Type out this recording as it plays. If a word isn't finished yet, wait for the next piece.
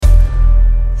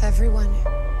Everyone,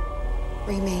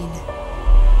 remain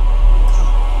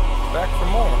calm. Back for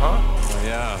more, huh? Oh,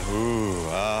 yeah.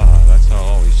 That's how it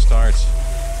always starts.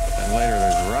 But then later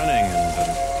there's running and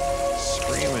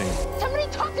screaming. Somebody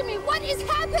talk to me! What is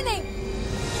happening?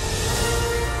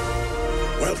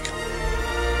 Welcome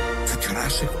to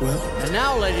Jurassic World. And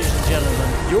now, ladies and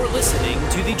gentlemen, you're listening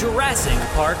to the Jurassic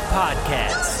Park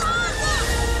Podcast.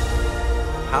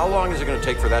 How long is it going to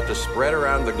take for that to spread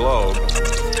around the globe?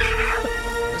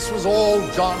 This was all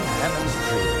John Hammond's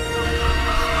dream.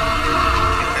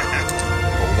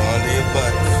 Hold on to your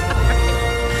butts.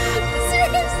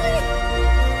 Seriously?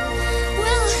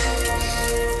 Well,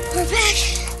 we're back.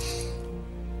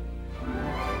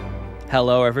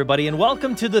 Hello, everybody, and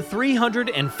welcome to the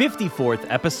 354th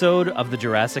episode of the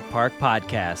Jurassic Park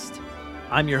Podcast.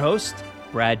 I'm your host,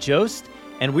 Brad Jost,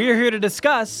 and we are here to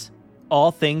discuss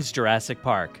all things Jurassic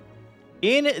Park.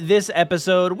 In this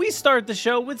episode, we start the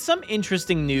show with some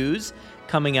interesting news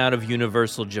coming out of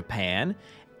Universal Japan.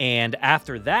 And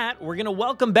after that, we're going to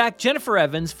welcome back Jennifer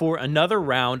Evans for another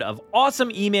round of awesome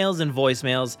emails and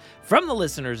voicemails from the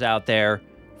listeners out there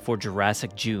for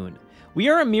Jurassic June. We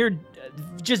are a mere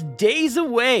just days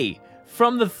away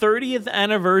from the 30th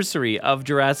anniversary of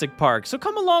Jurassic Park. So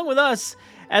come along with us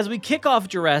as we kick off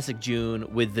Jurassic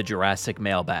June with the Jurassic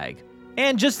Mailbag.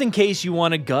 And just in case you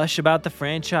want to gush about the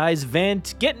franchise,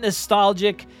 vent, get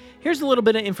nostalgic, here's a little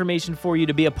bit of information for you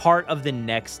to be a part of the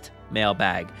next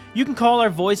mailbag. You can call our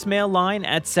voicemail line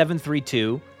at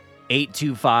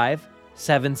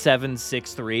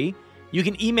 732-825-7763. You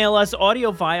can email us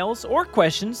audio files or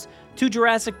questions to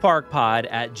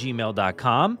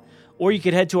JurassicParkPod@gmail.com, or you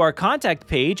could head to our contact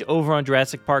page over on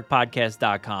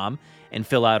JurassicParkPodcast.com and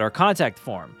fill out our contact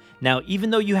form. Now, even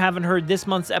though you haven't heard this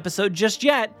month's episode just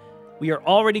yet, we are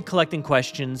already collecting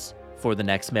questions for the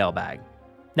next mailbag.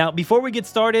 Now, before we get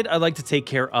started, I'd like to take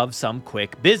care of some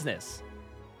quick business.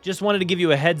 Just wanted to give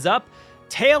you a heads up.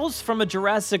 Tales from a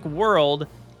Jurassic World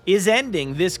is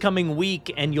ending this coming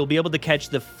week, and you'll be able to catch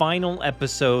the final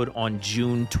episode on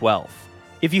June 12th.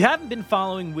 If you haven't been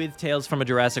following with Tales from a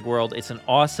Jurassic World, it's an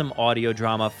awesome audio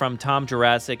drama from Tom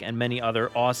Jurassic and many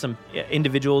other awesome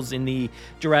individuals in the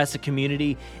Jurassic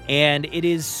community, and it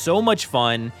is so much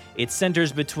fun. It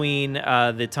centers between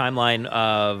the timeline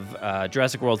of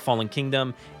Jurassic World Fallen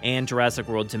Kingdom and Jurassic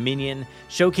World Dominion,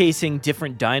 showcasing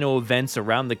different dino events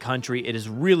around the country. It is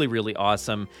really, really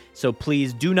awesome, so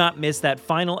please do not miss that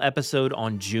final episode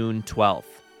on June 12th.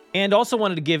 And also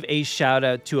wanted to give a shout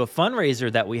out to a fundraiser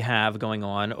that we have going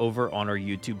on over on our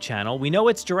YouTube channel. We know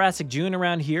it's Jurassic June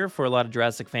around here for a lot of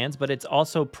Jurassic fans, but it's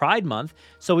also Pride Month.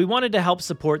 So we wanted to help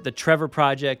support the Trevor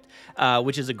Project,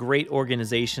 which is a great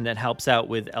organization that helps out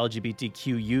with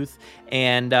LGBTQ youth.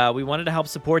 And we wanted to help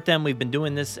support them. We've been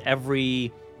doing this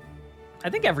every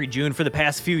June for the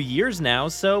past few years now,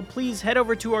 so please head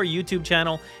over to our YouTube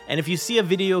channel, and if you see a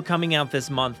video coming out this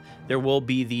month, there will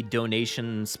be the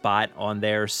donation spot on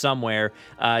there somewhere.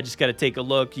 Just got to take a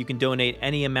look. You can donate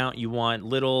any amount you want,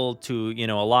 little to,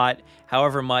 a lot,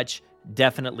 however much,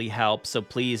 definitely helps, so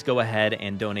please go ahead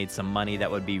and donate some money.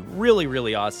 That would be really,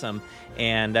 really awesome,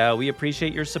 and we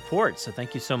appreciate your support, so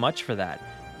thank you so much for that.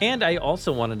 And I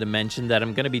also wanted to mention that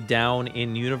I'm going to be down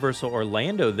in Universal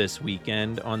Orlando this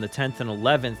weekend on the 10th and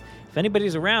 11th. If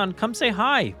anybody's around, come say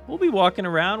hi. We'll be walking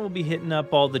around. We'll be hitting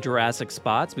up all the Jurassic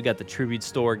spots. We got the tribute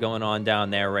store going on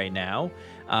down there right now.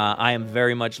 I am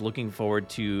very much looking forward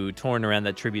to touring around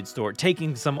that tribute store,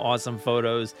 taking some awesome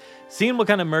photos, seeing what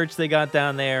kind of merch they got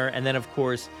down there. And then, of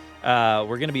course, we're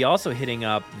going to be also hitting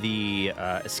up the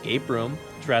escape room,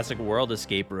 Jurassic World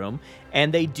escape room,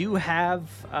 and they do have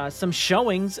some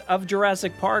showings of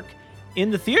Jurassic Park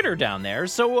in the theater down there.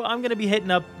 So I'm going to be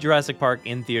hitting up Jurassic Park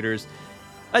in theaters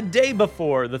a day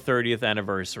before the 30th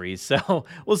anniversary. So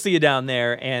we'll see you down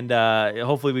there, and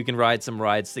hopefully we can ride some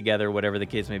rides together, whatever the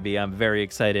case may be. I'm very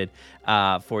excited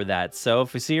for that. So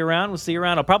if we see you around, we'll see you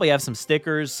around. I'll probably have some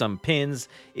stickers, some pins.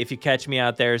 If you catch me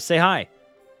out there, say hi.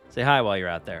 Say hi while you're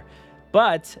out there.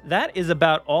 But that is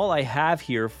about all I have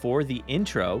here for the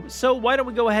intro. So why don't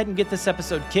we go ahead and get this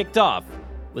episode kicked off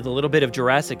with a little bit of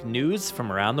Jurassic news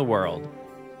from around the world.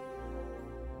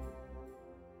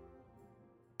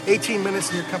 18 minutes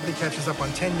and your company catches up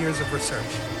on 10 years of research.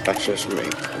 Access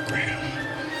rate program.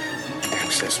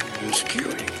 Access new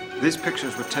security. These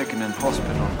pictures were taken in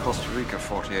hospital in Costa Rica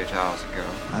 48 hours ago.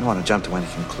 I don't want to jump to any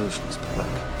conclusions, but look.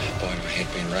 Boy, I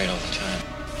hate being right all the time.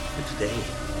 But today,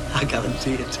 I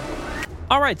guarantee it.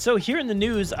 All right, so here in the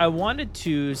news, I wanted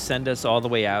to send us all the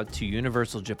way out to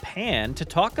Universal Japan to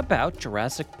talk about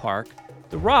Jurassic Park,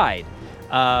 the ride.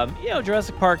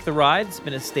 Jurassic Park, the ride, has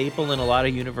been a staple in a lot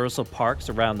of Universal parks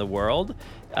around the world,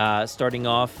 starting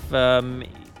off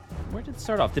where did it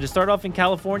start off? Did it start off in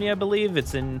California, I believe?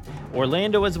 It's in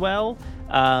Orlando as well,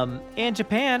 and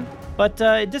Japan, but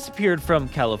it disappeared from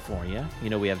California. You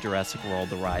know, we have Jurassic World,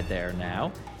 the ride there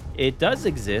now. It does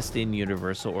exist in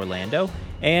Universal Orlando,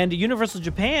 and Universal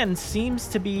Japan seems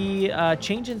to be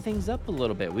changing things up a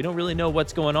little bit. We don't really know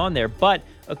what's going on there, but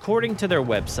according to their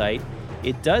website,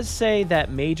 it does say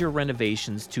that major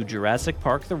renovations to Jurassic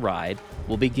Park the ride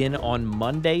will begin on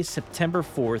Monday, September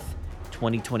 4th,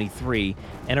 2023,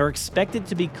 and are expected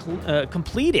to be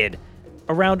completed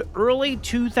around early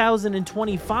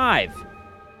 2025.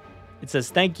 It says,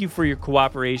 "Thank you for your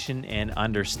cooperation and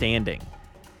understanding."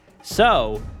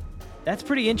 So, that's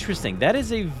pretty interesting. That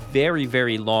is a very,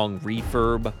 very long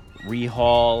refurb,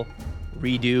 rehaul,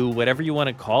 redo, whatever you want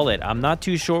to call it. I'm not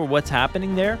too sure what's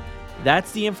happening there.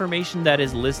 That's the information that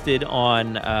is listed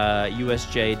on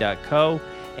usj.co.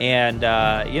 And,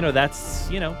 that's,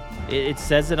 it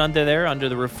says it under there, under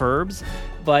the refurbs.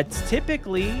 But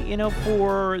typically,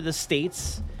 for the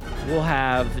States, we'll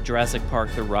have Jurassic Park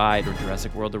the ride or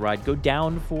Jurassic World the ride go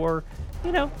down for,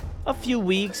 a few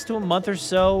weeks to a month or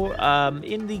so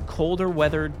in the colder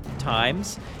weather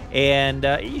times, and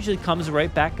it usually comes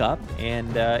right back up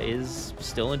and is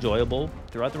still enjoyable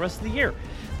throughout the rest of the year.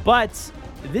 But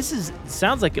this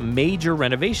sounds like a major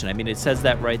renovation. I mean, it says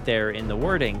that right there in the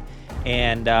wording,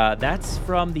 and that's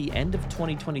from the end of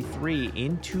 2023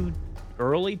 into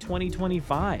early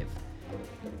 2025.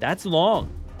 That's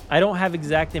long. I don't have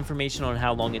exact information on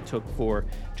how long it took for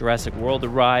Jurassic World to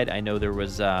ride. I know there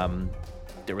was a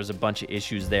bunch of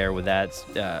issues there with that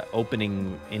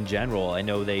opening in general. I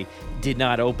know they did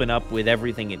not open up with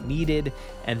everything it needed,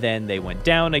 and then they went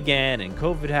down again, and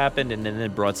COVID happened, and then they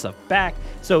brought stuff back.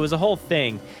 So it was a whole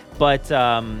thing. But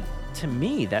to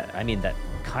me, that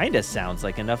kind of sounds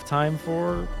like enough time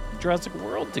for Jurassic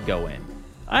World to go in.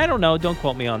 I don't know. Don't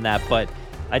quote me on that, but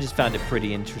I just found it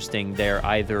pretty interesting. They're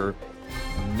either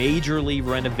majorly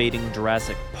renovating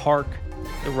Jurassic Park,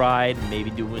 the ride, maybe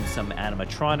doing some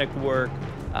animatronic work.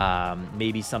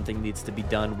 Maybe something needs to be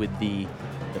done with the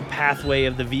pathway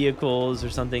of the vehicles or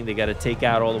something. They got to take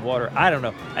out all the water. I don't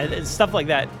know. Stuff like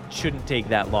that shouldn't take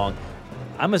that long.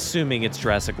 I'm assuming it's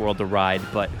Jurassic World the ride,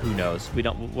 but who knows?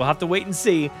 We'll have to wait and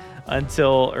see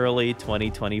until early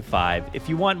 2025. If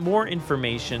you want more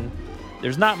information,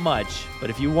 there's not much,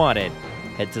 but if you want it,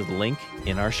 head to the link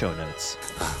in our show notes.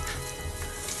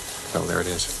 Oh, there it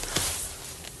is.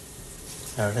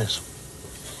 There it is.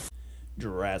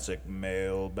 Jurassic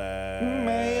Mailbag.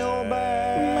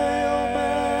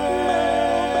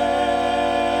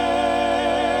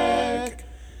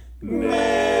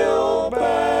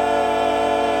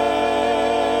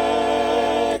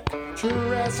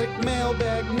 Jurassic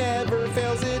Mailbag never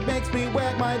fails. It makes me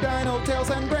wag my dino tails.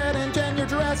 And Brad and Jen, your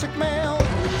Jurassic Mail.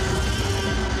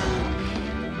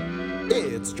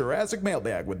 It's Jurassic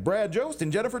Mailbag with Brad Jost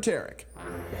and Jennifer Tarek.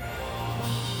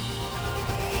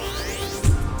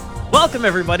 Welcome,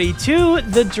 everybody, to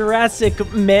the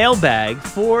Jurassic Mailbag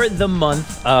for the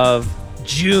month of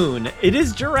June. It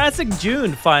is Jurassic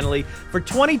June, finally, for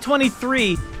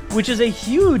 2023, which is a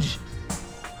huge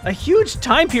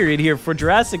time period here for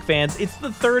Jurassic fans. It's the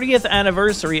 30th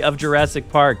anniversary of Jurassic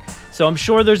Park, so I'm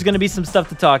sure there's going to be some stuff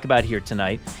to talk about here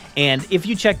tonight. And if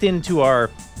you checked into our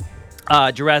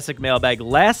Jurassic Mailbag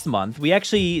last month, we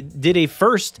actually did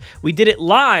we did it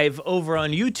live over on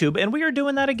YouTube, and we are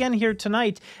doing that again here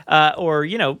tonight. Or,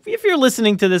 if you're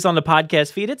listening to this on the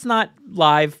podcast feed, it's not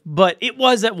live, but it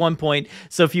was at one point.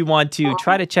 So if you want to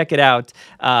try to check it out,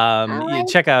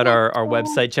 check out our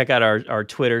website, check out our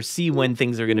Twitter, see when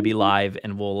things are going to be live,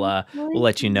 and we'll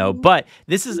let you know. But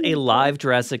this is a live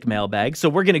Jurassic Mailbag, so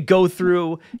we're going to go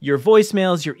through your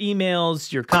voicemails, your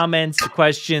emails, your comments, your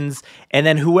questions, and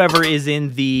then whoever is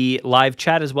in the live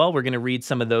chat as well, we're going to read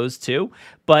some of those too.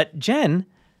 But Jen,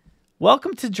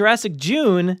 welcome to Jurassic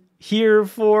June here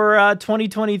for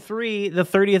 2023, the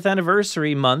 30th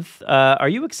anniversary month. Are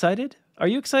you excited? Are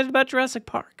you excited about Jurassic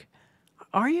Park?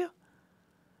 Are you?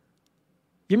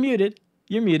 You're muted.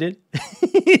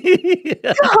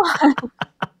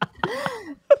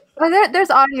 Well,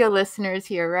 there's audio listeners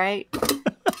here, right?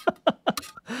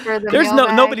 There's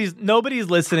nobody's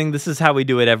listening. This is how we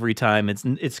do it every time.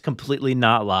 It's completely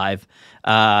not live.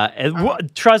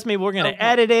 Trust me, we're gonna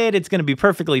edit it. It's gonna be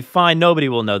perfectly fine. Nobody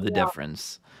will know the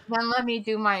difference. Then let me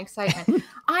do my excitement.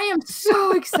 I am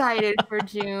so excited for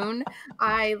June.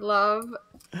 I love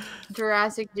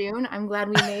Jurassic June. I'm glad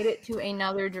we made it to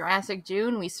another Jurassic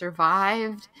June. We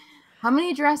survived. How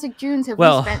many Jurassic Junes have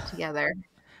we spent together?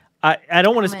 I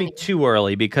don't want to speak too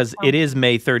early because it is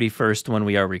May 31st when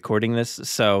we are recording this.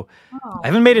 So I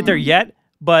haven't made it there yet,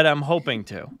 but I'm hoping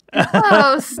to.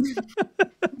 Close.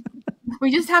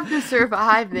 We just have to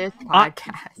survive this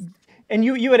podcast. And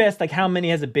you had asked like how many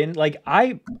has it been? Like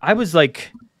I was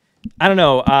like, I don't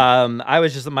know. I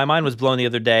was just, my mind was blown the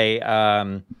other day.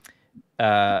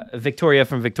 Victoria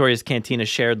from Victoria's Cantina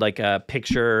shared like a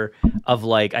picture of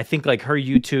like, I think like her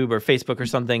YouTube or Facebook or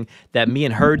something that me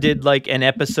and her did like an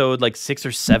episode like 6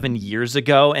 or 7 years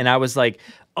ago. And I was like,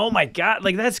 oh my God,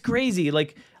 like that's crazy.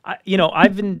 Like,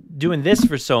 I've been doing this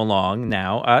for so long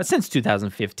now, since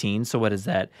 2015. So what is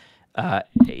that?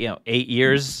 8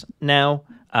 years now,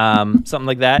 something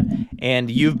like that. And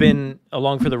you've been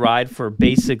along for the ride for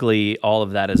basically all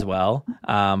of that as well,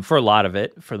 for a lot of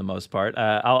it, for the most part.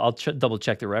 I'll double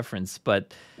check the reference,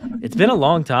 but it's been a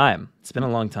long time.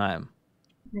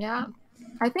 Yeah.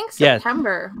 I think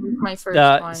September was my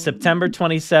first one. September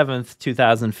 27th,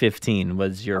 2015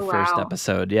 was your first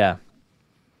episode. Yeah.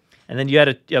 And then you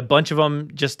had a bunch of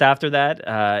them just after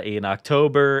that, in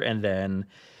October and then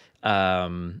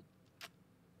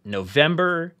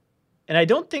November. And I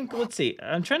don't think, let's see,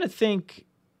 I'm trying to think.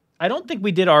 I don't think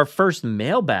we did our first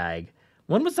mailbag.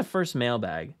 When was the first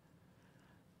mailbag?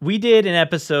 We did an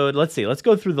episode. Let's see. Let's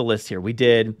go through the list here. You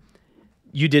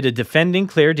did a Defending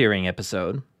Claire Dearing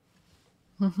episode.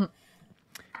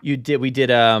 We did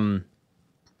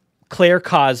Claire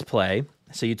cosplay.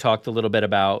 So you talked a little bit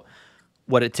about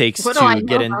what it takes to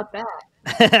get in. About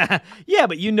that? Yeah,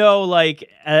 but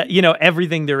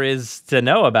everything there is to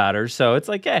know about her. So it's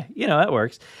like, that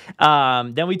works.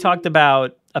 Then we talked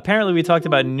about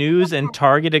news and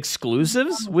Target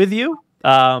exclusives with you.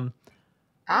 I'm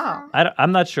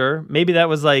not sure. Maybe that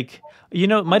was like,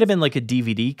 it might have been like a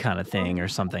DVD kind of thing or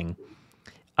something.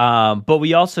 But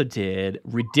we also did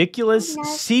ridiculous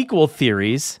sequel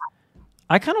theories.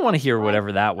 I kind of want to hear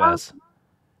whatever that was.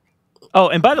 Oh,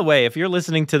 and by the way, if you're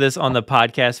listening to this on the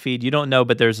podcast feed, you don't know,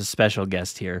 but there's a special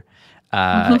guest here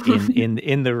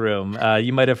in the room.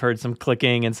 You might have heard some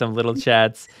clicking and some little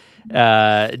chats.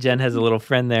 Jen has a little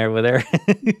friend there with her.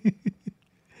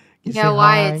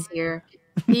 Wyatt's here.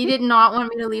 He did not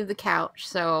want me to leave the couch,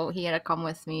 so he had to come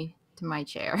with me to my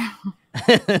chair.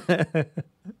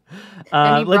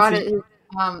 And he brought his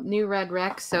new Red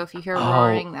Rex, so if you hear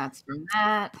roaring, that's from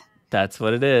that. That's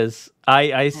what it is.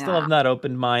 I still have not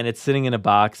opened mine. It's sitting in a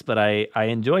box, but I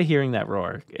enjoy hearing that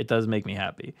roar. It does make me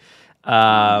happy.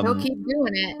 He'll keep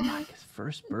doing it. His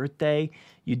first birthday.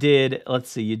 You did,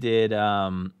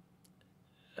 the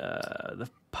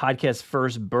podcast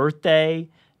first birthday,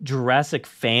 Jurassic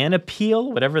fan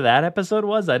appeal, whatever that episode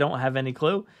was. I don't have any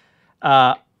clue.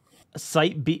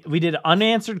 Site B, we did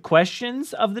unanswered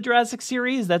questions of the Jurassic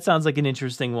series. That sounds like an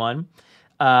interesting one.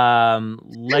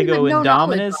 Lego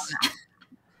Indominus.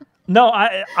 No,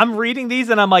 I'm reading these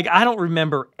and I'm like, I don't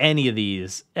remember any of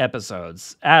these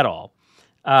episodes at all.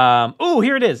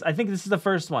 Here it is. I think this is the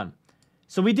first one.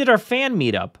 So we did our fan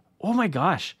meetup. Oh my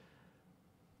gosh.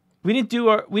 We didn't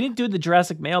do the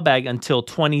Jurassic mailbag until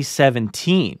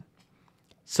 2017.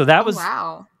 So that was,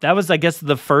 I guess,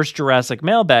 the first Jurassic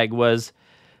mailbag was,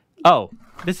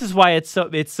 this is why it's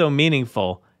so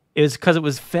meaningful. It was because it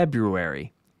was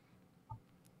February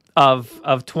of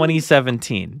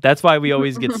 2017. That's why we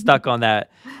always get stuck on that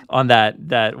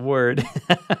word.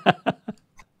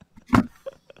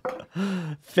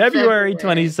 February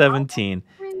 2017.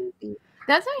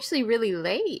 That's actually really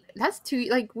late. That's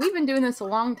we've been doing this a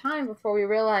long time before we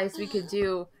realized we could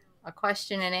do a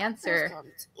question and answer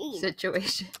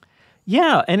situation.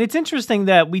 Yeah, and it's interesting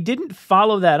that we didn't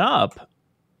follow that up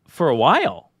for a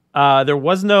while. There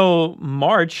was no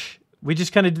March. We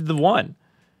just kind of did the one.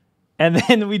 And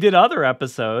then we did other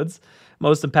episodes,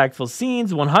 Most Impactful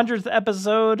Scenes, 100th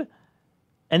episode.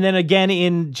 And then again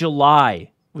in July,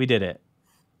 we did it.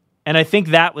 And I think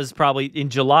that was probably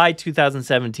in July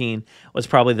 2017 was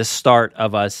probably the start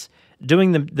of us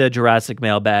doing the Jurassic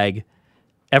mailbag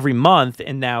every month.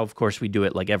 And now, of course, we do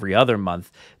it like every other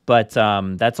month. But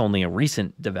that's only a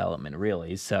recent development,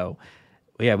 really. So,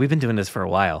 yeah, we've been doing this for a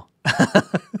while.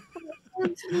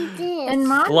 In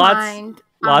my mind...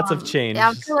 Lots of change,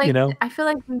 I feel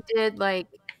like we did like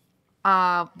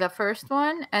the first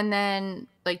one, and then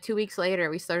like 2 weeks later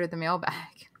we started the mailbag.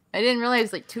 I didn't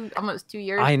realize almost 2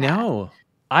 years. I know.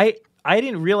 I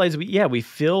didn't realize we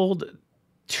filled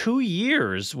 2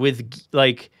 years with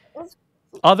like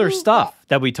other stuff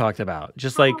that we talked about,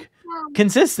 just like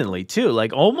consistently too,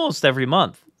 like almost every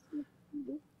month.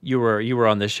 You were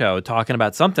on the show talking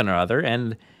about something or other,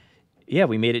 and. Yeah,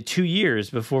 we made it 2 years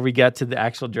before we got to the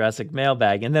actual Jurassic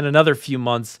mailbag, and then another few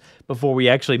months before we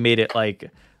actually made it like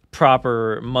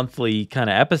proper monthly kind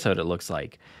of episode. It looks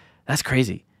like that's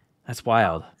crazy. That's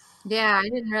wild. Yeah, I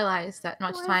didn't realize that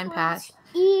much time passed.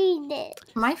 eat it.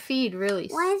 My feed really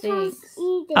stinks.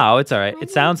 Oh, it's all right. It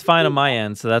sounds fine on my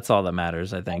end, so that's all that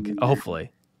matters, I think.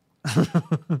 Hopefully.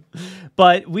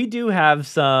 But we do have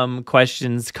some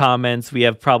questions, comments. We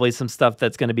have probably some stuff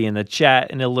that's going to be in the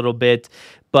chat in a little bit.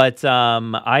 But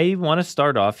I want to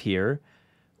start off here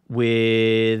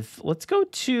with, let's go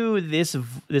to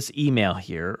this email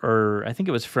here, or I think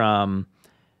it was from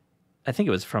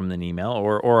an email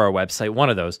or our website, one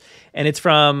of those. And it's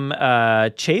from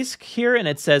Chase here, and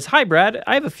it says, "Hi, Brad.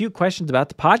 I have a few questions about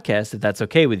the podcast, if that's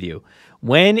okay with you.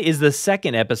 When is the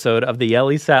second episode of the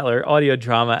Ellie Sattler audio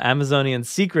drama Amazonian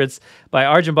Secrets by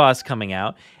Arjun Boss coming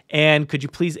out? And could you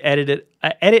please edit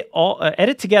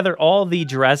together all the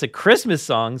Jurassic Christmas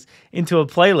songs into a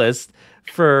playlist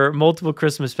for multiple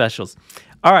Christmas specials?"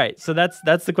 All right, so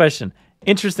that's the question.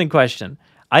 Interesting question.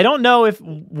 I don't know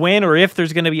when or if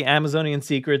there's going to be Amazonian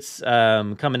Secrets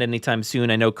coming anytime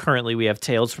soon. I know currently we have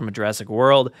Tales from a Jurassic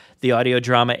World, the audio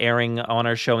drama airing on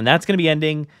our show, and that's going to be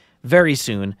ending very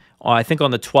soon. I think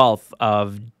on the 12th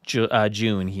of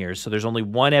June here. So there's only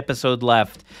one episode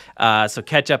left. So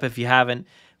catch up if you haven't.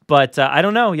 But I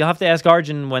don't know. You'll have to ask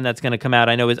Arjun when that's going to come out.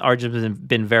 I know Arjun's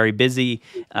been very busy.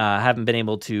 Haven't been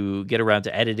able to get around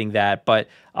to editing that. But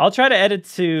I'll try to edit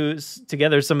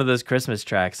together some of those Christmas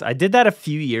tracks. I did that a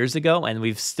few years ago, and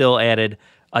we've still added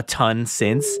a ton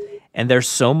since. And they're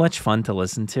so much fun to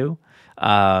listen to.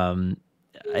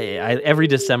 Every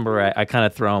December, I kind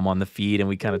of throw them on the feed, and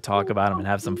we kind of talk about them and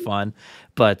have some fun.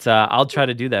 But I'll try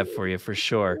to do that for you for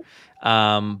sure.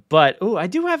 But I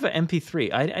do have an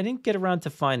MP3. I didn't get around to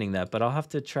finding that, but I'll have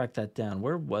to track that down.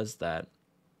 Where was that?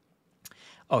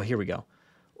 Oh, here we go.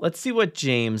 Let's see what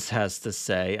James has to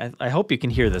say. I hope you can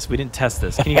hear this. We didn't test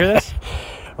this. Can you hear this?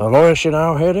 The voice you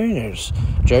now hearing is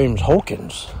James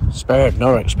Hawkins, spared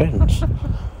no expense.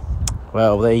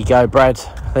 Well, there you go, Brad.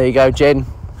 There you go, Jen.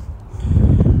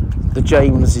 The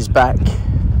James is back.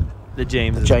 The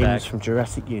James back from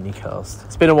Jurassic Unicast.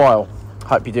 It's been a while.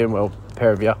 Hope you're doing well,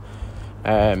 pair of you.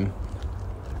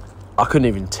 I couldn't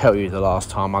even tell you the last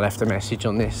time I left a message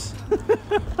on this.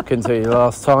 Couldn't tell you the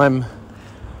last time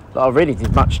that I really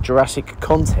did much Jurassic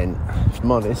content, if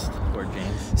I'm honest. Poor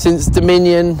James. Since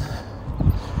Dominion,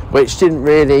 which didn't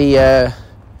really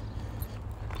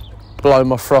blow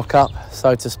my frock up,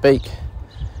 so to speak.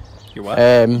 You're what?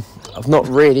 I've not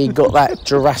really got that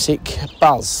Jurassic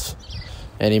buzz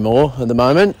anymore at the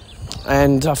moment.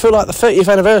 And I feel like the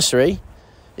 30th anniversary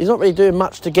is not really doing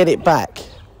much to get it back.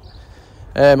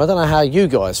 I don't know how you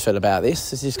guys feel about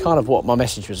this. This is kind of what my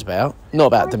message was about. Not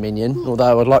about Dominion,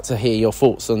 although I'd like to hear your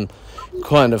thoughts on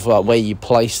kind of like where you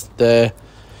placed the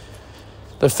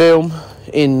film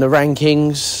in the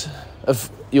rankings of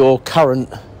your current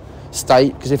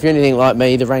state. Because if you're anything like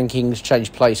me, the rankings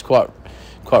change place quite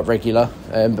regular.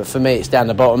 But for me, it's down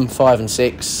the bottom, 5 and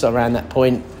 6, around that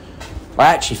point.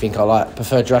 I actually think I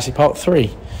prefer Jurassic Park 3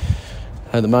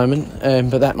 at the moment,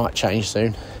 but that might change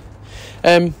soon.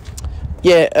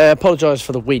 Apologise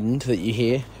for the wind that you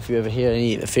hear. If you ever hear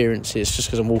any interference, it's just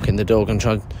because I'm walking the dog and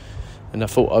I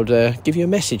thought I'd give you a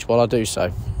message while I do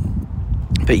so.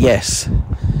 But yes,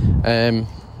 where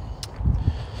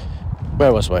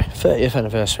was we? 30th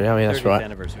anniversary. I mean, that's right. 30th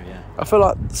anniversary, yeah. I feel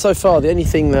like so far the only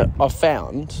thing that I've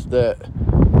found that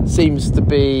seems to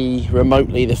be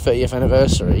remotely the 30th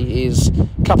anniversary is a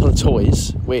couple of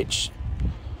toys, which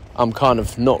I'm kind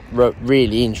of not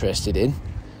really interested in.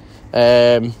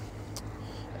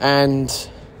 And,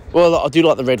 well, I do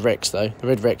like the Red Rex, though. The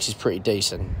Red Rex is pretty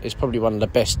decent. It's probably one of the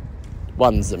best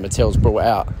ones that Mattel's brought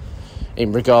out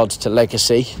in regards to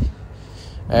legacy.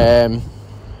 And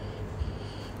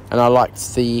I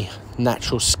liked the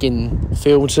natural skin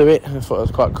feel to it. I thought it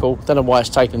was quite cool. Don't know why it's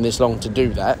taken this long to do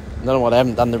that. I don't know why they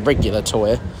haven't done the regular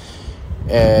toy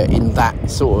in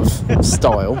that sort of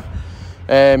style.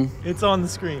 It's on the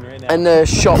screen right now. And the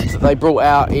shop that they brought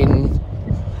out in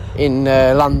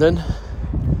London,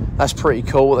 that's pretty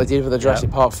cool. What they did with the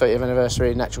Jurassic Park 30th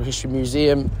anniversary Natural History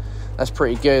Museum, that's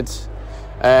pretty good.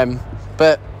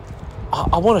 But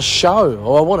I want a show,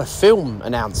 or I want a film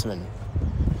announcement.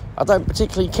 I don't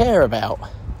particularly care about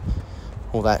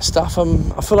all that stuff.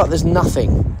 I feel like there's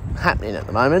nothing happening at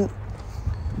the moment,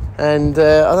 and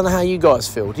I don't know how you guys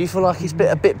feel. Do you feel like it's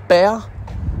a bit bare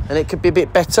and it could be a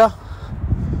bit better?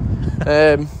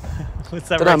 What's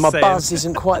that? I don't know, my buzz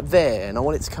isn't quite there, and I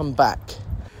want it to come back.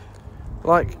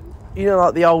 Like, you know,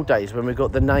 like the old days when we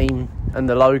got the name and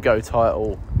the logo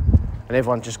title, and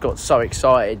everyone just got so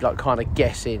excited, like kind of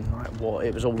guessing like what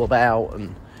it was all about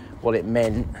and what it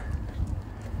meant.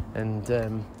 And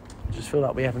I just feel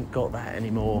like we haven't got that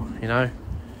anymore, you know.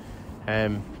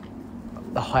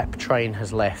 The hype train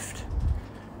has left,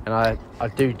 And I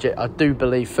do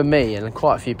believe, for me and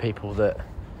quite a few people that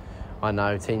I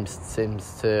know,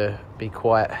 seems to be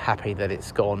quite happy that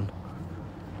it's gone.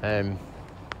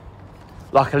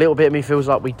 Like a little bit of me feels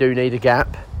like we do need a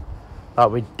gap. Like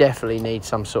we definitely need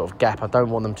some sort of gap. I don't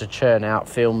want them to churn out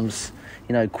films,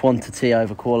 quantity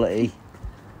over quality,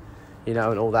 and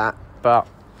all that. But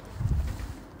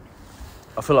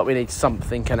I feel like we need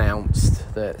something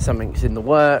announced, that something's in the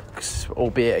works,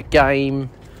 albeit a game.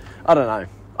 I don't know.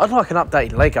 I'd like an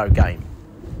updated Lego game.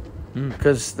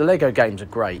 Because the Lego games are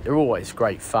great. They're always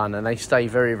great fun, and they stay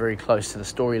very, very close to the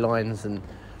storylines. And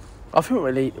I think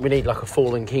we need like a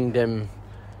Fallen Kingdom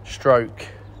stroke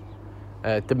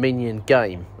Dominion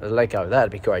game, a Lego.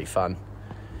 That'd be great fun.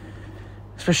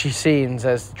 Especially seeing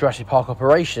as the Jurassic Park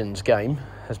Operations game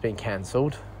has been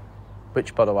cancelled,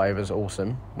 which, by the way, was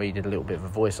awesome. We did a little bit of a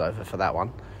voiceover for that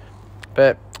one.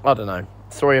 But I don't know.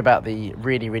 Sorry about the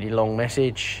really, really long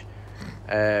message.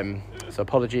 So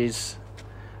apologies.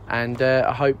 And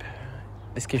I hope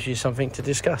this gives you something to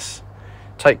discuss.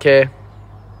 Take care.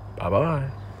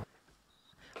 Bye-bye.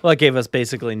 Well, it gave us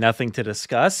basically nothing to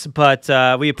discuss, but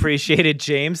we appreciate it,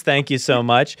 James. Thank you so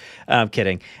much. I'm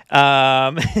kidding.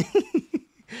 So,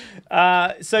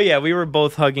 yeah, we were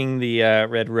both hugging the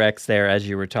Red Rex there as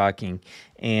you were talking.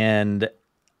 And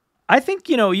I think,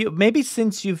 you maybe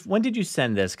since when did you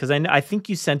send this? Because I think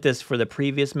you sent this for the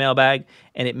previous mailbag,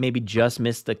 and it maybe just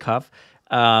missed the cuff.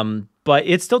 But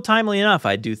it's still timely enough,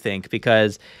 I do think,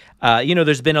 because,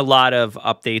 there's been a lot of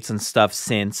updates and stuff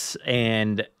since,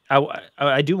 and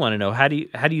I do want to know, how do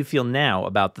you feel now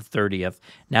about the 30th,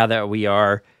 now that we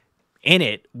are in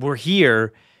it, we're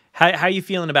here, how are you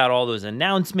feeling about all those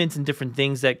announcements and different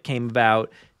things that came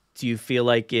about? Do you feel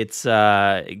like it's,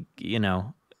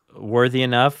 worthy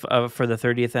enough for the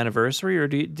 30th anniversary, or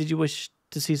did you wish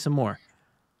to see some more?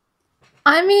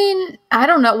 I mean, I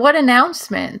don't know. What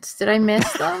announcements? Did I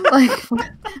miss them?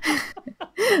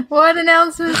 What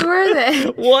announcements were they?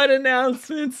 What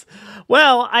announcements?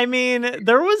 Well, I mean,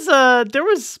 there was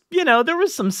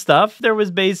some stuff. There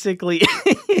was basically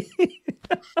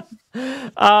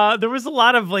there was a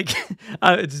lot of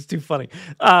it's just too funny.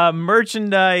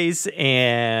 Merchandise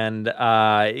and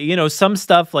some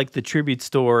stuff like the tribute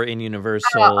store in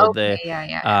Universal. Oh, okay.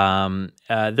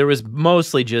 There was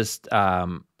mostly just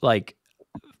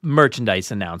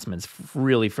merchandise announcements,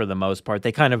 really, for the most part.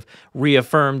 They kind of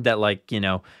reaffirmed that,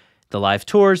 the live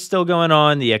tour's still going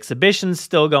on, the exhibition's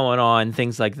still going on,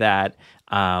 things like that.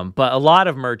 But a lot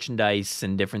of merchandise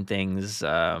and different things,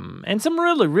 and some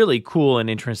really, really cool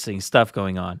and interesting stuff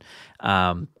going on.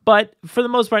 But for the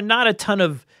most part, not a ton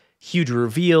of huge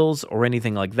reveals or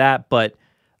anything like that. But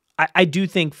I do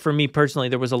think, for me personally,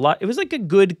 there was a lot. It was like a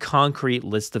good concrete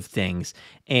list of things.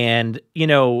 And,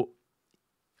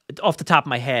 off the top of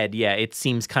my head, yeah, it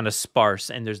seems kind of sparse,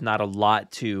 and there's not a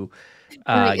lot to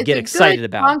get excited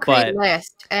about. Concrete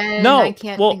list, and I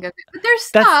can't think of it. But there's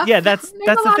stuff. That's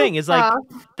the thing. Is that's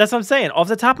what I'm saying. Off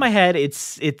the top of my head,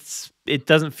 it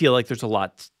doesn't feel like there's a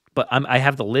lot. But I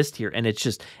have the list here, and it's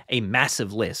just a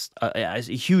massive list, a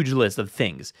huge list of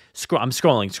things. I'm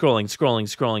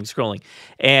scrolling,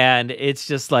 and it's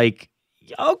just like,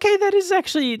 okay, that is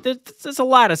actually there's a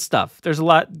lot of stuff. There's a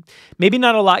lot, maybe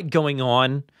not a lot going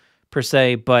on per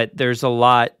se, but there's a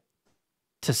lot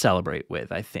to celebrate with,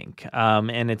 I think.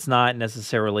 And it's not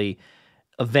necessarily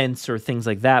events or things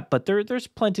like that, but there's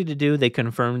plenty to do. They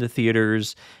confirmed the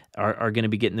theaters are going to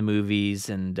be getting the movies,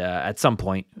 and at some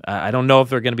point, I don't know if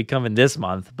they're going to be coming this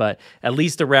month, but at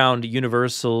least around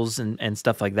Universals and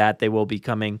stuff like that, they will be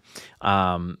coming.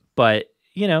 But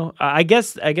I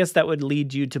guess that would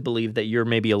lead you to believe that you're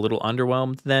maybe a little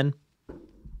underwhelmed then.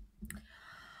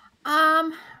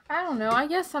 I don't know. I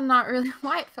guess I'm not really.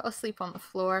 Wyatt fell asleep on the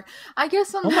floor. I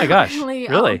guess I'm. Oh my gosh! Really?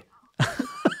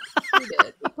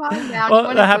 Well,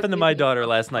 that happened to my daughter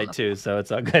last night too, so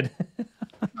it's all good.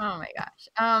 Oh my gosh.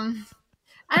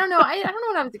 I don't know. I don't know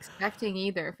what I was expecting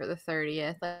either for the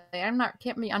 30th.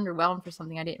 Can't be underwhelmed for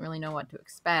something I didn't really know what to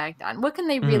expect. What can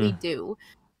they really do?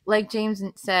 Like James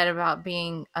said about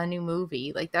being a new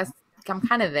movie, I'm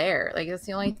kind of there. That's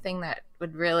the only thing that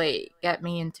would really get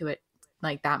me into it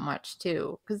that much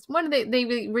too. Because when they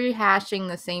rehashing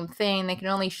the same thing, they can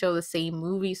only show the same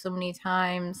movie so many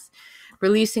times,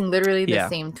 releasing literally the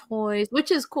same toys,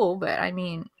 which is cool. But I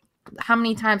mean, how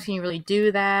many times can you really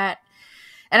do that?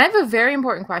 And I have a very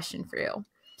important question for you.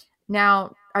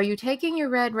 Now, are you taking your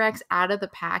Red Rex out of the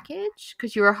package?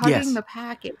 Because you were hugging the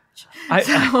package.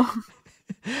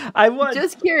 I was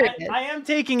just curious. I am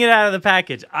taking it out of the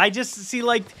package. I just see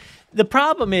the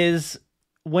problem is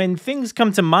when things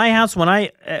come to my house, when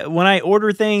I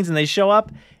order things and they show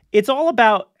up, it's all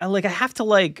about like I have to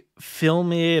like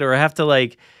film it or I have to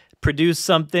like produce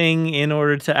something in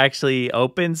order to actually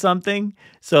open something.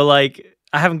 So like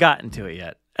I haven't gotten to it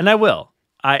yet, and I will.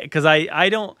 Because I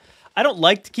don't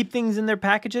like to keep things in their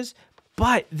packages,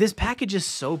 but this package is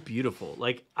so beautiful.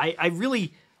 Like I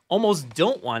really almost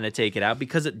don't want to take it out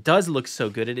because it does look so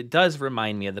good and it does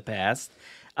remind me of the past.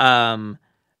 But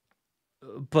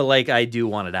like I do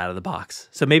want it out of the box.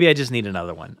 So maybe I just need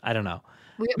another one. I don't know.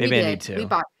 Maybe I need two. We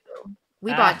bought two.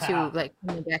 We bought two like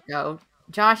from the get-go.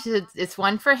 Josh, it's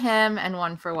one for him and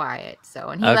one for Wyatt. So,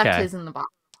 and he left his in the box.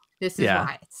 This is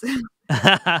Wyatt's.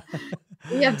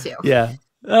 We have two. Yeah.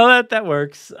 Oh, that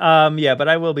works. Yeah, but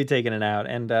I will be taking it out.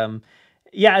 And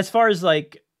yeah, as far as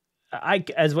like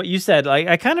as what you said, like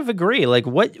I kind of agree. Like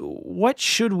what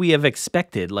should we have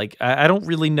expected? Like I don't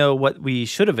really know what we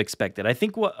should have expected. I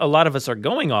think what a lot of us are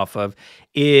going off of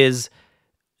is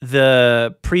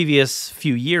the previous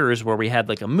few years where we had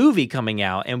like a movie coming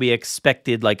out and we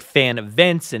expected like fan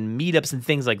events and meetups and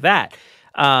things like that.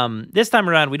 This time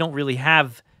around, we don't really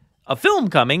have a film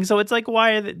coming, so it's like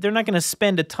they're not going to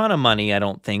spend a ton of money, I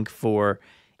don't think, for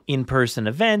in-person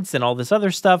events and all this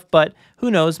other stuff. But who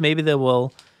knows? Maybe they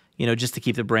will, just to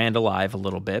keep the brand alive a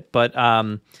little bit. But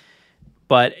I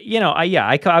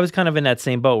was kind of in that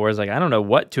same boat where I was like, I don't know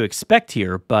what to expect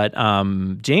here. But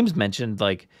James mentioned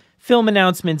like film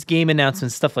announcements, game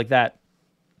announcements, stuff like that.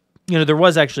 There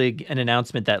was actually an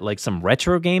announcement that like some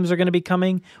retro games are going to be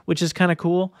coming, which is kind of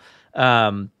cool.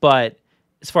 But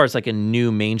as far as like a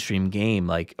new mainstream game,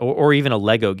 like or even a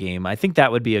Lego game, I think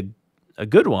that would be a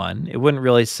good one. It wouldn't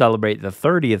really celebrate the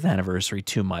 30th anniversary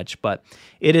too much, but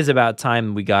it is about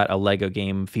time we got a Lego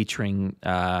game featuring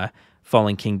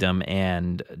Fallen Kingdom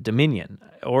and Dominion,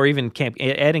 or even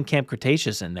adding Camp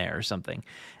Cretaceous in there or something.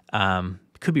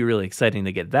 Could be really exciting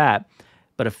to get that.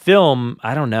 But a film,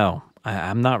 I don't know.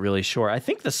 I'm not really sure. I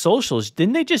think the socials,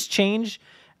 didn't they just change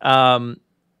the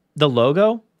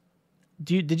logo?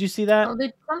 Did you see that? Oh,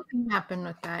 something happened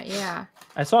with that, yeah.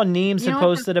 I saw Neems had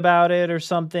posted about it or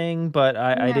something, but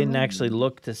I didn't actually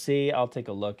look to see. I'll take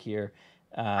a look here.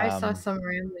 I saw some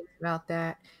ramblings about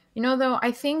that. Though,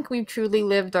 I think we've truly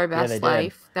lived our best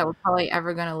life that we're probably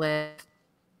ever going to live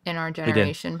in our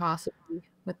generation, possibly,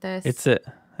 with this.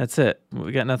 That's it.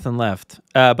 We got nothing left.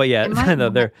 But yeah, no,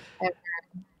 they're...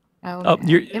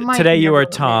 today you are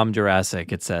Tom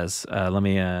Jurassic, it says. Let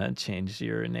me change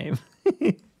your name.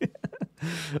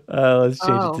 Let's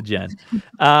change it to Jen.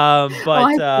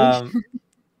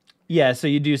 Yeah, so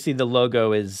you do see the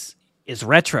logo is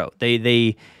retro.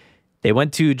 They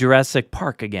went to Jurassic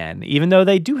Park again, even though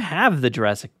they do have the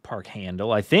Jurassic Park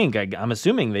handle. I think I'm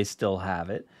assuming they still have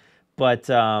it, but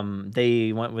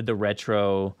they went with the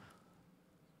retro.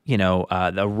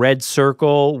 The red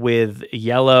circle with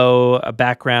yellow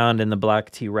background and the black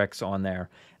T-Rex on there,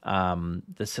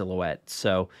 the silhouette.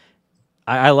 So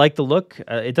I like the look.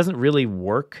 It doesn't really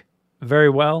work very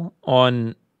well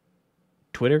on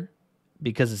Twitter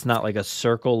because it's not like a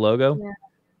circle logo,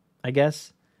 I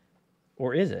guess.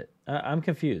 Or is it? I'm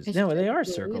confused. No, they are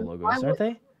circle logos, aren't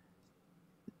they?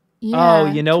 Yeah, oh,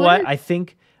 you know Twitter... what? I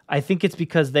think it's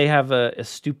because they have a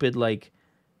stupid like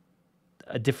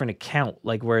a different account,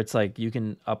 like where it's like you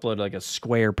can upload like a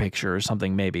square picture or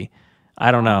something. Maybe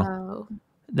I don't know.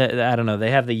 I don't know.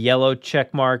 They have the yellow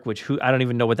check mark, which I don't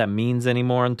even know what that means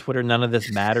anymore on Twitter. None of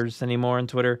this matters anymore on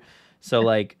Twitter. So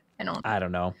like I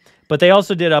don't know. But they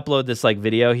also did upload this like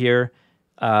video here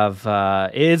of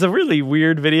it's a really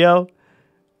weird video,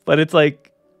 but it's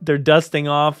like they're dusting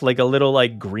off like a little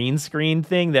like green screen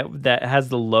thing that has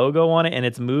the logo on it and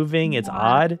it's moving. It's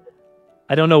odd.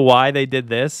 I don't know why they did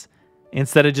this.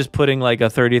 Instead of just putting like a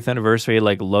 30th anniversary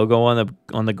like logo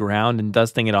on the ground and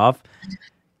dusting it off,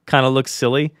 kind of looks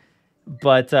silly.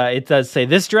 But it does say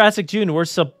this Jurassic June we're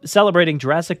celebrating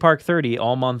Jurassic Park 30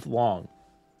 all month long.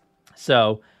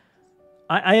 So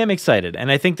I am excited,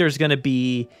 and I think there's going to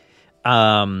be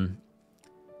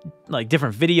like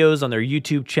different videos on their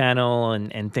YouTube channel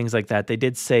and things like that. They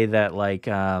did say that like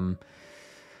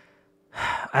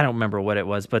I don't remember what it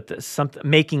was, but something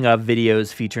making of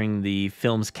videos featuring the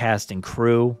film's cast and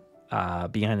crew,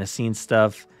 behind the scenes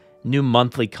stuff, new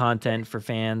monthly content for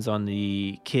fans on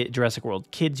the Jurassic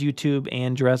World Kids YouTube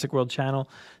and Jurassic World channel.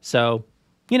 So,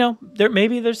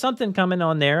 there's something coming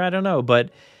on there. I don't know, but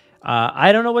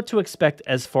I don't know what to expect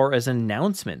as far as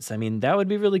announcements. I mean, that would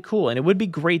be really cool, and it would be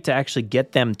great to actually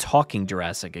get them talking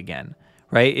Jurassic again,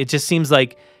 right? It just seems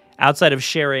like outside of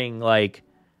sharing like,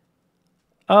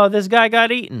 oh, this guy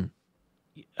got eaten.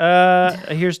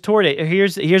 Here's torte.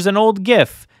 Here's an old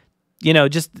GIF.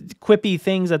 Just quippy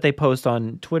things that they post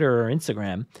on Twitter or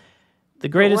Instagram. The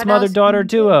greatest mother-daughter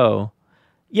duo.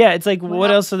 Yeah, it's like,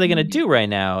 what else are they going to do right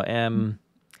now?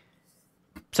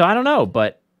 So I don't know,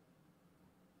 but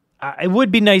it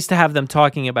would be nice to have them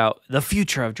talking about the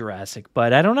future of Jurassic,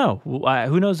 but I don't know.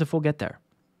 Who knows if we'll get there?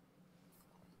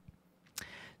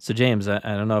 So James, I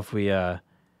don't know if we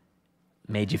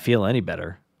made you feel any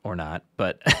better or not,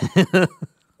 but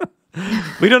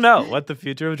we don't know what the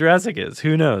future of Jurassic is.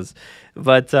 Who knows?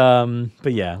 But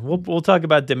yeah, we'll talk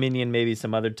about Dominion maybe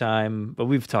some other time. But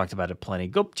we've talked about it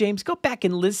plenty. James, go back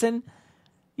and listen.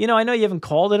 You know, I know you haven't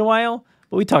called in a while,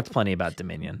 but we talked plenty about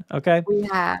Dominion. Okay. We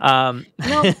have.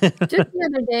 Just the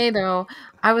other day though,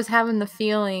 I was having the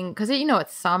feeling because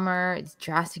it's summer, it's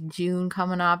Jurassic June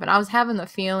coming up, and I was having the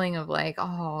feeling of like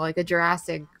a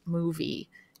Jurassic movie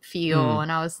feel,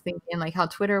 and I was thinking like how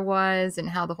Twitter was and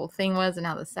how the whole thing was and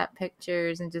how the set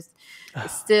pictures and just the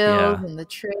stills and the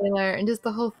trailer and just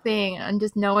the whole thing, and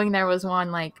just knowing there was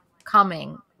one like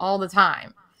coming all the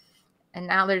time, and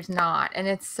now there's not, and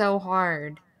it's so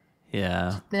hard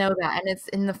to know that, and it's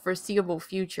in the foreseeable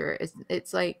future.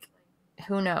 It's like,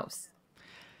 who knows?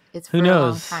 It's for a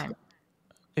long time.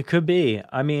 It could be.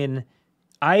 I mean,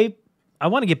 I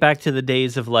want to get back to the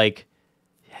days of like,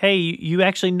 hey, you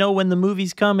actually know when the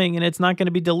movie's coming and it's not going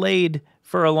to be delayed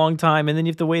for a long time, and then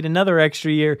you have to wait another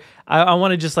extra year. I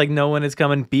want to just like know when it's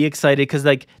coming, be excited, because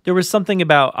like there was something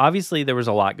about, obviously there was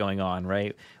a lot going on,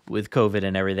 right, with COVID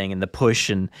and everything and the push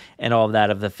and all of that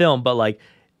of the film, but like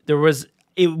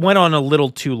it went on a little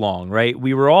too long, right?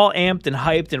 We were all amped and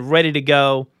hyped and ready to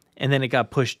go, and then it got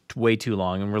pushed way too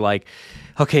long, and we're like,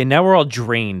 okay, now we're all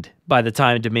drained by the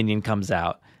time Dominion comes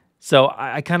out. So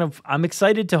I'm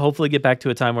excited to hopefully get back to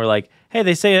a time where like, hey,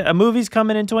 they say a movie's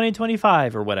coming in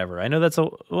 2025 or whatever. I know it's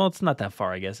not that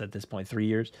far, I guess, at this point, 3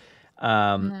 years.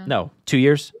 No, 2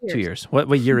 years? 2 years.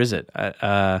 What year is it?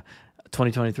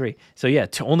 2023. So yeah,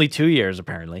 only 2 years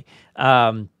apparently.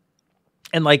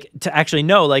 And like to actually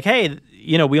know like, hey,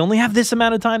 we only have this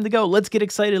amount of time to go. Let's get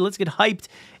excited. Let's get hyped,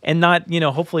 and not,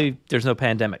 hopefully there's no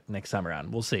pandemic next time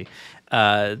around. We'll see.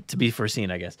 To be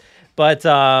foreseen, I guess. But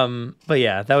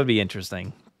yeah, that would be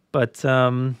interesting. But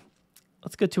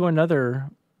let's get to another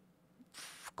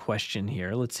question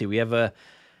here. Let's see. We have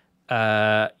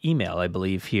a email, I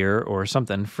believe, here or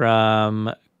something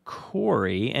from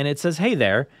Corey, and it says, "Hey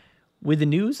there. With the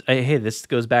news," hey, this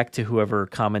goes back to whoever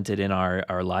commented in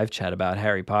our live chat about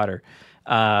Harry Potter.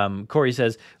 Corey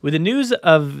says, "With the news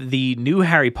of the new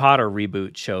Harry Potter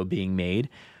reboot show being made,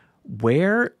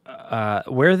 where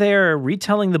they're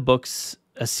retelling the books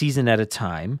a season at a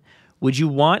time, would you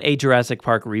want a Jurassic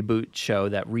Park reboot show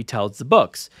that retells the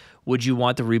books? Would you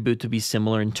want the reboot to be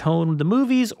similar in tone with the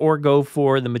movies, or go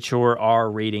for the mature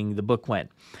R rating the book went?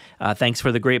 Thanks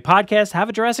for the great podcast. Have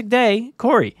a Jurassic day,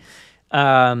 Corey."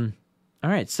 All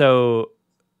right, so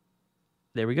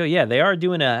there we go. Yeah, they are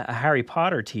doing a Harry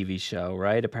Potter TV show,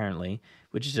 right? Apparently,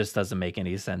 which just doesn't make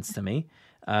any sense to me.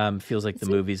 Feels like the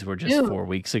movies were just 4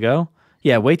 weeks ago.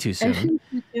 Yeah, way too soon.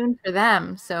 Too soon for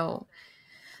them. So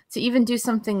to even do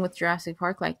something with Jurassic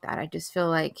Park like that, I just feel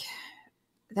like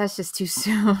that's just too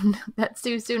soon. That's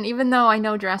too soon. Even though I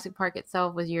know Jurassic Park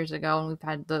itself was years ago, and we've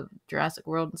had the Jurassic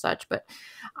World and such, but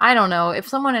I don't know. If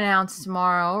someone announced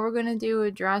tomorrow, we're going to do a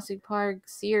Jurassic Park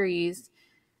series,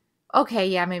 okay,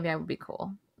 yeah, maybe I would be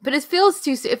cool. But it feels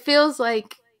too soon. It feels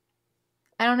like,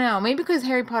 I don't know, maybe because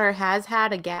Harry Potter has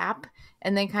had a gap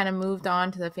and then kind of moved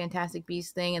on to the Fantastic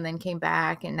Beasts thing and then came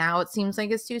back, and now it seems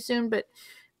like it's too soon, but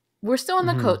we're still on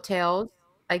the coattails,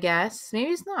 I guess.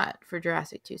 Maybe it's not for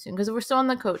Jurassic too soon, because we're still on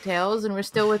the coattails and we're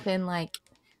still within like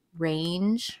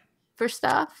range for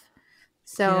stuff.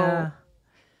 So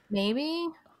maybe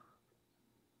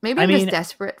I'm just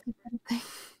desperate for something.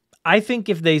 I think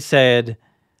if they said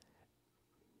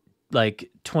like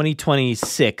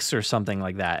 2026 or something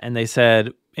like that, and they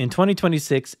said in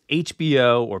 2026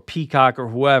 HBO or Peacock or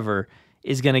whoever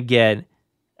is going to get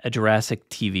a Jurassic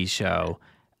TV show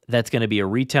that's going to be a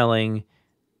retelling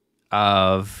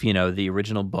of, the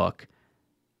original book.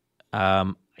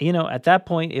 At that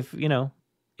point,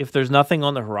 if there's nothing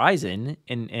on the horizon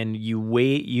and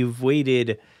you've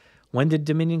waited, when did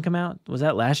Dominion come out? Was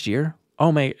that last year?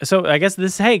 Oh my, so I guess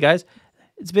hey guys,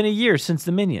 it's been a year since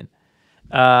Dominion.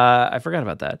 I forgot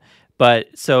about that. But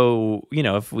so,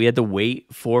 if we had to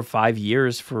wait 4 or 5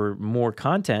 years for more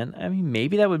content, I mean,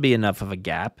 maybe that would be enough of a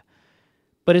gap.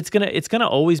 But it's gonna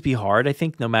always be hard, I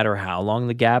think, no matter how long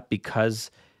the gap, because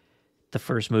the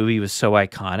first movie was so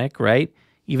iconic, right?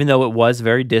 Even though it was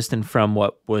very distant from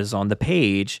what was on the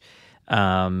page,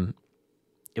 it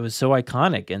was so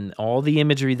iconic, and all the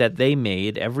imagery that they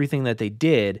made, everything that they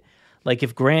did. Like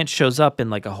if Grant shows up in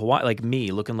like a Hawaii, like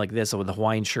me looking like this with a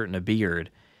Hawaiian shirt and a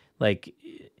beard, like,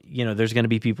 there's going to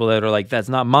be people that are like, that's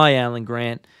not my Alan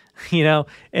Grant, and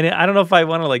I don't know if I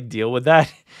want to like deal with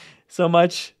that so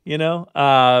much,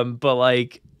 but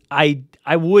like, I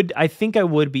think I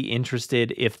would be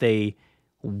interested if they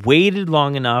waited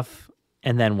long enough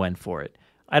and then went for it.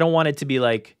 I don't want it to be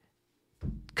like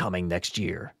coming next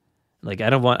year. Like,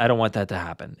 I don't want that to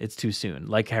happen. It's too soon.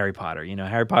 Like Harry Potter,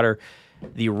 Harry Potter,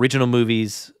 the original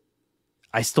movies,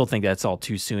 I still think that's all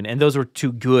too soon. And those were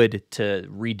too good to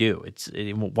redo.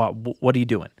 What are you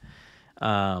doing?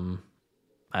 I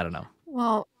don't know.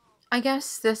 Well, I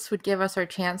guess this would give us our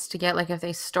chance to get, like, if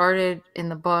they started in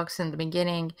the books in the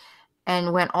beginning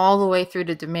and went all the way through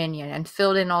to Dominion and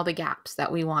filled in all the gaps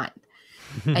that we want.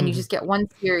 And you just get one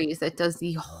series that does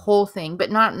the whole thing, but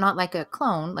not like a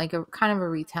clone, like a kind of a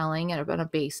retelling and a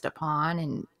based upon.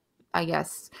 And I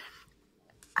guess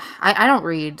I don't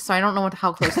read, so I don't know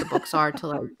how close the books are to,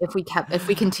 like, if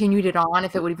we continued it on,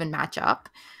 if it would even match up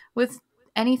with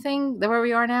anything where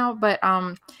we are now. But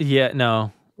yeah,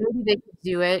 no, maybe they could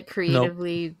do it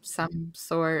creatively, some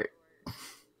sort.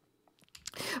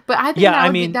 But I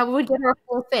think that would get our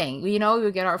full thing. We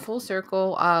would get our full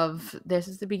circle of this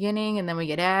is the beginning, and then we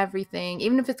get everything,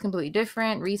 even if it's completely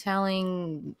different,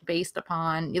 retelling based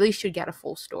upon. At least you'd get a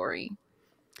full story.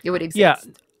 It would exist. Yeah,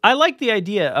 I like the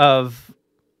idea of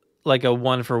like a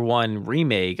 1-for-1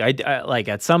 remake. I like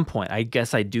at some point. I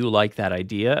guess I do like that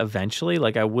idea. Eventually,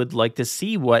 like I would like to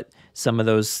see what some of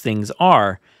those things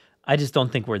are. I just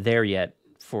don't think we're there yet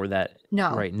for that.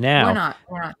 No, right now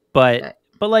we're not.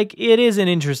 But like it is an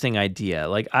interesting idea.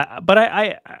 Like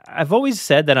I've always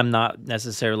said that I'm not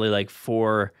necessarily like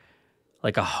for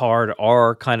like a hard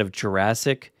R kind of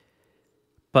Jurassic,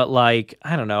 but like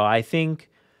I don't know. I think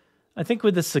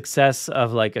with the success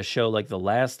of like a show like The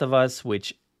Last of Us,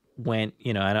 which went,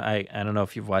 I don't know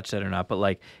if you've watched that or not, but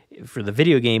like for the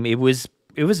video game, it was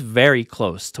very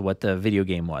close to what the video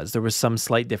game was. There was some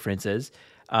slight differences.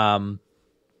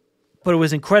 But it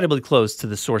was incredibly close to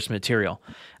the source material.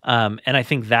 And I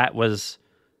think that was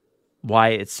why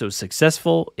it's so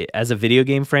successful. As a video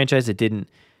game franchise, it didn't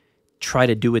try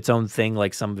to do its own thing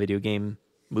like some video game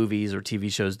movies or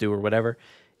TV shows do or whatever.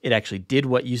 It actually did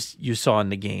what you saw in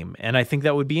the game. And I think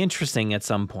that would be interesting at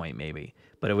some point maybe.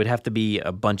 But it would have to be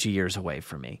a bunch of years away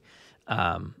from me.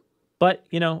 But,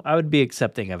 I would be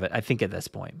accepting of it, I think, at this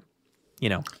point.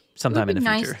 Sometime in the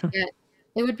future.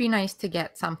 It would be nice to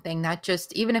get something that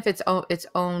just, even if it's its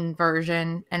own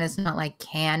version and it's not like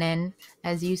canon,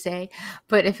 as you say,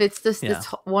 but if it's this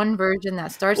one version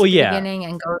that starts at the beginning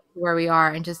and goes to where we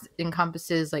are and just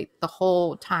encompasses like the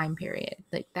whole time period,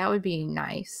 like that would be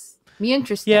nice. Be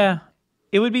interesting. Yeah,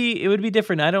 it would be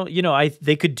different. I don't,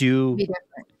 they could do,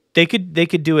 they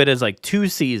could do it as like 2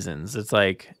 seasons. It's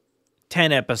like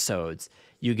 10 episodes.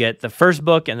 You get the first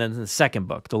book and then the second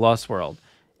book, The Lost World,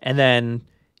 and then.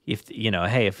 If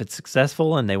if it's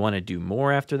successful and they want to do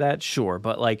more after that, sure.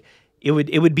 But like it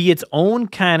would be its own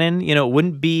canon. It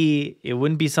wouldn't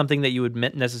be something that you would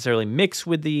necessarily mix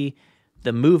with the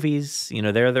movies.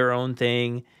 They're their own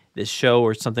thing. This show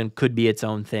or something could be its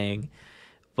own thing.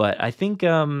 But I think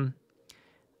I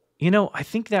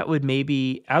think that would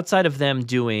maybe outside of them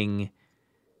doing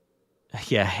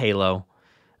Halo.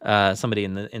 Somebody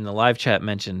in the live chat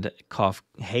mentioned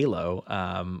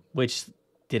Halo, which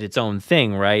did its own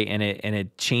thing, right? And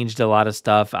it changed a lot of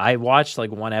stuff. I watched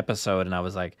like 1 episode and I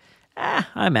was like,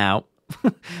 I'm out.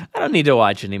 I don't need to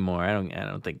watch anymore. I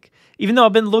don't think, even though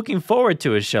I've been looking forward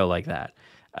to a show like that,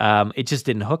 it just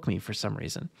didn't hook me for some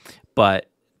reason. But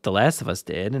The Last of Us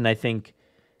did, and I think,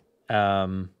 I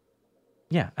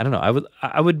don't know.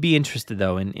 I would be interested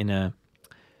though in a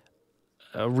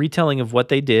retelling of what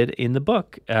they did in the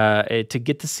book to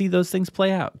get to see those things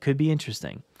play out. Could be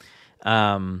interesting.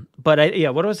 But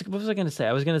what was I going to say?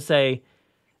 I was going to say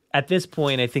at this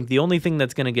point, I think the only thing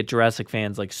that's going to get Jurassic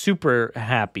fans like super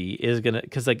happy is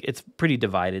because like it's pretty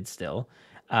divided still,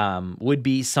 would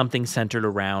be something centered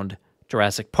around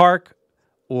Jurassic Park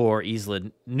or Isla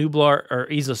Nublar or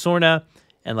Isla Sorna.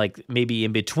 And like maybe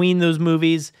in between those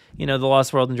movies, The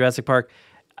Lost World and Jurassic Park,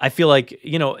 I feel like,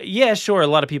 sure. A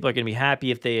lot of people are going to be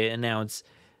happy if they announce,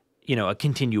 a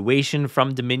continuation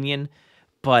from Dominion.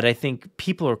 But I think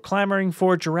people are clamoring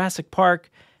for Jurassic Park,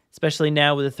 especially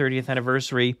now with the 30th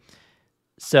anniversary.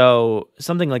 So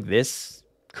something like this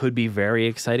could be very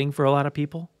exciting for a lot of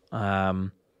people.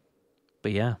 But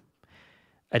yeah,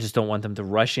 I just don't want them to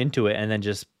rush into it and then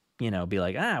just, be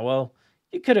like, well,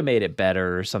 you could have made it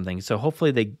better or something. So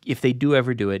hopefully if they do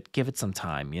ever do it, give it some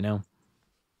time,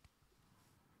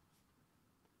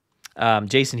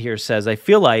 Jason here says, I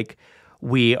feel like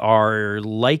we are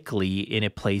likely in a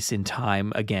place in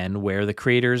time again where the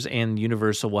creators and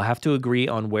Universal will have to agree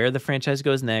on where the franchise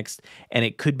goes next, and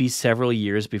it could be several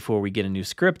years before we get a new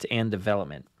script and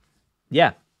development.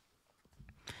 Yeah.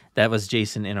 That was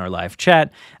Jason in our live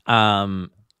chat.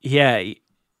 Yeah,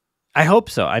 I hope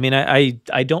so. I mean,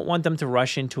 I don't want them to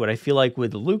rush into it. I feel like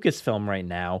with Lucasfilm right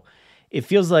now, it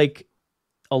feels like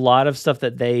a lot of stuff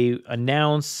that they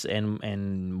announce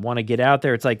and want to get out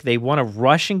there, it's like they want to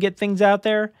rush and get things out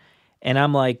there. And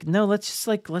I'm like, no, let's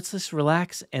just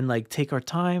relax and like take our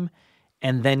time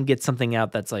and then get something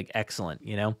out that's like excellent,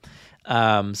 you know?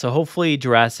 So hopefully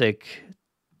Jurassic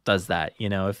does that. You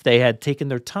know, if they had taken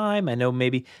their time, I know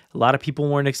maybe a lot of people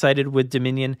weren't excited with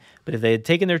Dominion, but if they had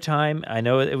taken their time, I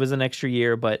know it was an extra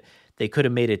year, but they could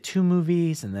have made it 2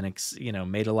 movies and then,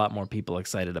 made a lot more people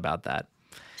excited about that.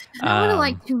 I would have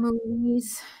liked 2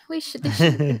 movies. It should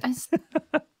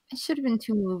have been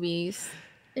 2 movies.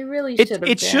 It really should have been.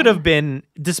 It should have been,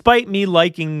 despite me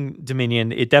liking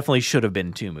Dominion, it definitely should have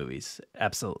been 2 movies.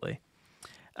 Absolutely.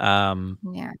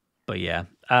 Yeah. But yeah,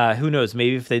 who knows?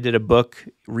 Maybe if they did a book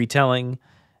retelling,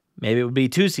 maybe it would be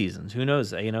 2 seasons. Who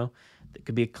knows? You know, it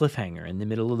could be a cliffhanger in the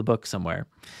middle of the book somewhere.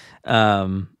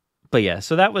 But yeah,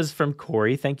 so that was from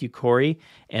Corey. Thank you, Corey.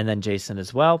 And then Jason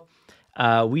as well.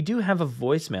 We do have a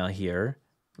voicemail here.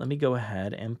 Let me go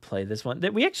ahead and play this one.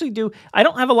 That we actually do. I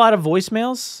don't have a lot of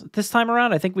voicemails this time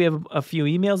around. I think we have a few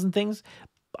emails and things.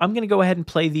 I'm going to go ahead and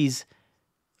play these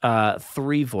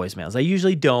 3 voicemails. I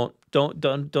usually don't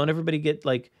everybody get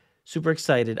like super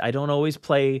excited. I don't always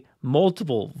play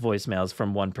multiple voicemails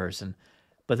from one person,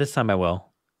 but this time I will.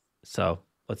 So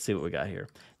let's see what we got here.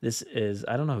 This is,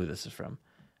 I don't know who this is from.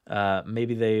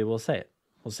 Maybe they will say it.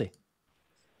 We'll see.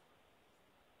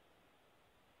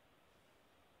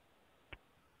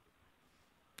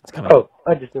 Oh,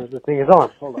 I just noticed the thing is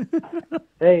on. Hold on.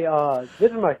 Hey,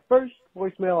 this is my first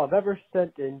voicemail I've ever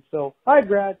sent in, so hi,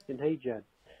 Brad, and hey, Jen.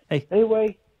 Hey.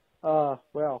 Anyway,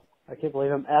 well, I can't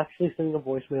believe I'm actually sending a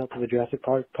voicemail to the Jurassic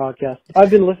Park podcast. I've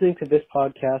been listening to this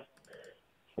podcast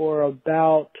for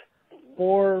about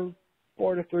 4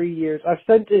 to 3 years. I've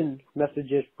sent in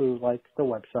messages through, like, the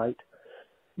website,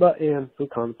 and through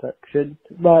comment section.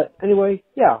 But anyway,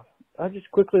 yeah, I'd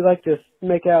just quickly like to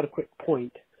make out a quick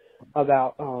point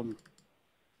about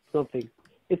something.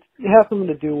 It has something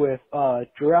to do with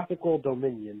Jurassic World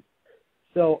Dominion.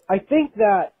 So I think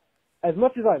that as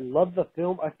much as I love the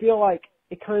film, I feel like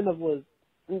it kind of was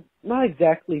not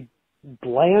exactly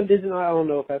bland, isn't it? I don't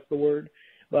know if that's the word,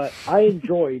 but I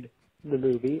enjoyed the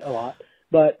movie a lot.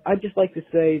 But I'd just like to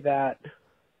say that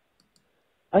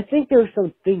I think there are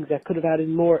some things that could have added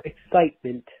more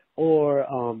excitement or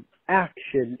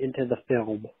action into the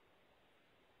film.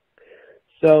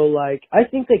 So, like, I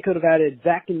think they could have added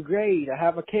Zach and Gray to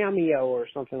have a cameo or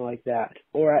something like that,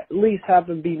 or at least have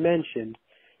them be mentioned.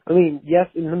 I mean, yes,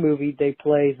 in the movie they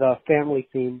play the family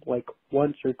theme like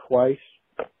once or twice,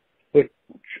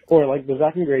 or like the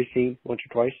Zach and Gray scene once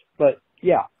or twice. But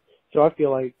yeah, so I feel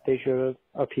like they should have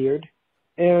appeared,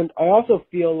 and I also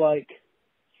feel like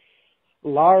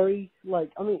Lowry,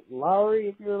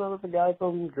 if you remember the guy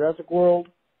from Jurassic World,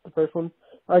 the first one,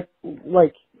 like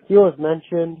he was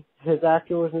mentioned. His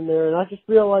actor was in there, and I just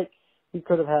feel like he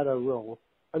could have had a role.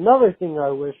 Another thing I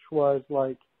wish was,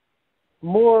 like,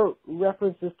 more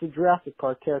references to Jurassic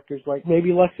Park characters, like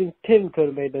maybe Lexington could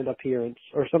have made an appearance,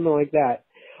 or something like that.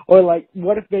 Or, like,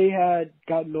 what if they had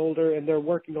gotten older and they're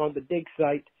working on the dig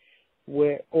site,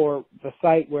 or the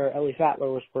site where Ellie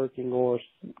Sattler was working, or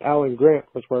Alan Grant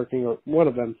was working, or one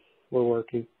of them were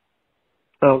working.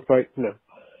 I don't quite know.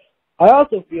 I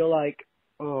also feel like,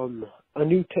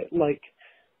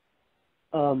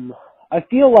 I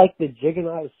feel like the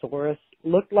Giganotosaurus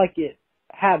looked like it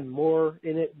had more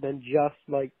in it than just,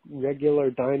 like,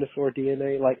 regular dinosaur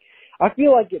DNA. Like, I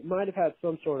feel like it might have had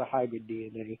some sort of hybrid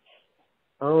DNA.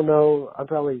 I don't know.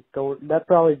 That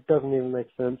probably doesn't even make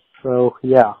sense. So,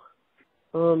 yeah.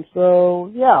 I'd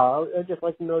just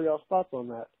like to know y'all's thoughts on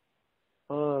that.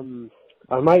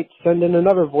 I might send in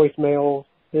another voicemail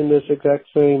in this exact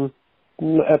same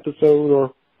episode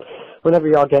or whenever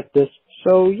y'all get this.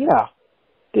 So, yeah.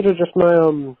 These are just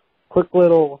my quick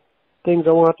little things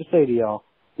I want to say to y'all.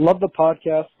 Love the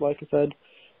podcast, like I said.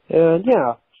 And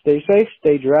yeah, stay safe,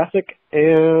 stay Jurassic,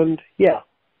 and yeah,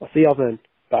 I'll see y'all then.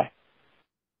 Bye.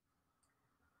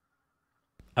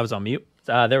 I was on mute.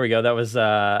 There we go. That was,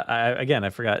 I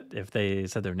forgot if they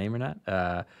said their name or not.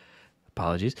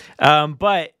 Apologies.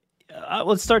 But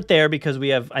let's start there because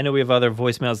I know we have other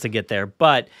voicemails to get there.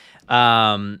 But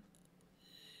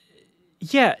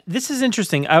yeah, this is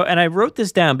interesting. And I wrote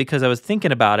this down because I was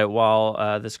thinking about it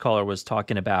while this caller was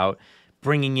talking about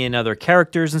bringing in other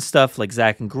characters and stuff like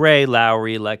Zach and Gray,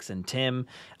 Lowry, Lex and Tim.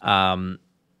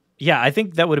 Yeah, I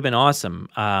think that would have been awesome.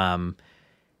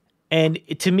 And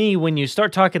to me, when you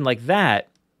start talking like that,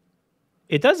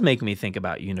 it does make me think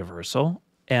about Universal.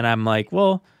 And I'm like,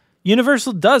 well,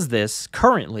 Universal does this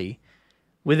currently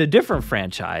with a different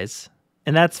franchise,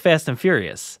 and that's Fast and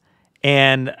Furious.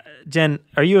 And Jen,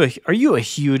 are you a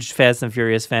huge Fast and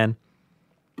Furious fan?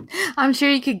 I'm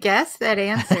sure you could guess that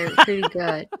answer pretty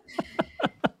good.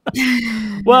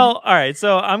 Well, all right.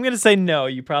 So I'm going to say no,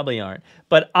 you probably aren't.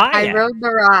 But I rode the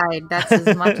ride. That's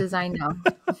as much as I know.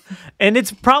 And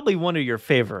it's probably one of your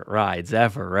favorite rides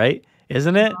ever, right?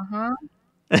 Isn't it? Uh-huh.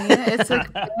 Yeah, it's a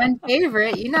fan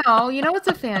favorite. You know it's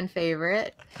a fan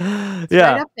favorite. It's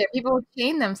right up there. People would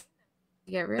chain them to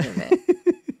get rid of it.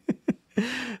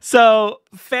 So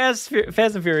Fast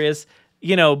and Furious,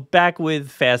 back with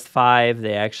Fast 5,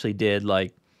 they actually did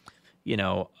like,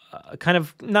 kind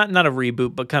of not a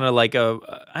reboot, but kind of like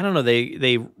I don't know.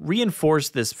 They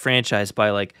reinforced this franchise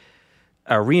by like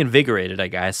reinvigorated, I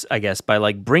guess, by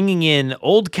like bringing in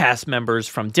old cast members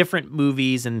from different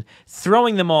movies and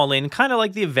throwing them all in, kind of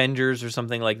like the Avengers or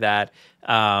something like that,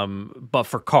 but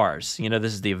for cars.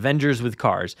 This is the Avengers with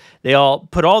cars. They all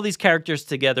put all these characters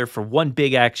together for one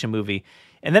big action movie,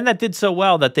 and then that did so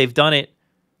well that they've done it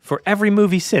for every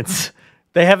movie since.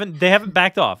 They haven't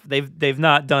backed off. They've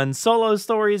not done solo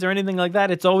stories or anything like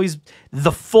that. It's always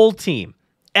the full team,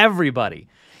 everybody,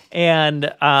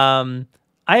 and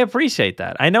I appreciate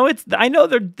that. I know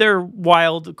they're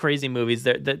wild, crazy movies.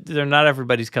 They're not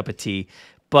everybody's cup of tea,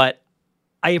 but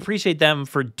I appreciate them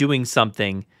for doing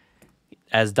something,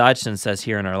 as Dodgson says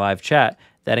here in our live chat,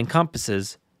 that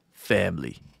encompasses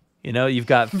family. You've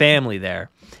got family there,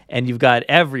 and you've got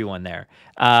everyone there.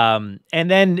 And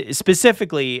then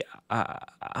specifically,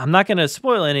 I'm not going to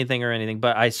spoil anything,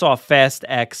 but I saw Fast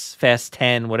X, Fast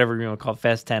 10, whatever you want to call it,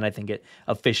 Fast 10, I think it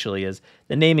officially is.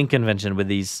 The naming convention with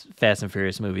these Fast and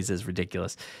Furious movies is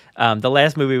ridiculous. The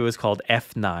last movie was called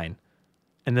F9,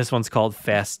 and this one's called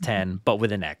Fast 10, but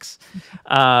with an X.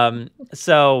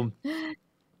 So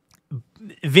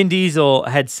Vin Diesel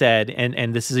had said,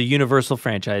 and this is a Universal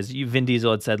franchise, Vin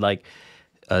Diesel had said, like,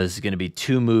 this is going to be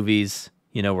 2 movies.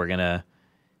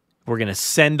 We're gonna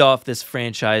send off this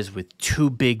franchise with 2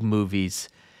 big movies,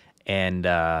 and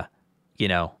we're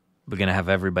gonna have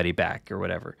everybody back or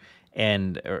whatever,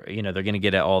 and they're gonna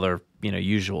get all their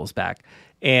usuals back.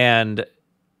 And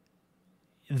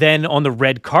then on the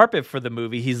red carpet for the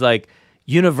movie, he's like,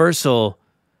 Universal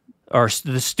or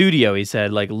the studio, he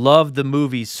said, like, loved the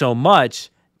movie so much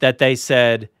that they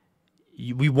said,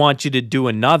 we want you to do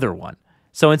another one.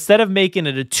 So instead of making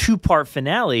it a 2-part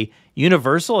finale,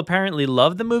 Universal apparently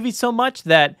loved the movie so much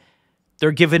that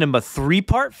they're giving him a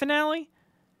 3-part finale.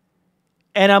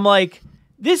 And I'm like,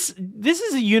 this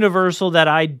is a Universal that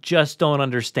I just don't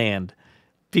understand,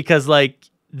 because like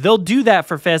they'll do that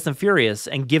for Fast and Furious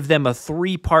and give them a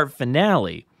 3-part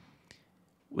finale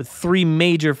with 3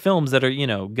 major films that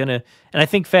are gonna. And I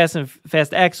think Fast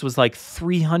X was like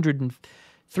 $300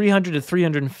 to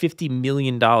 $350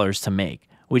 million to make,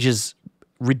 which is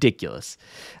ridiculous.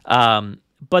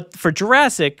 But for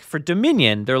Jurassic, for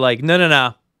Dominion, they're like,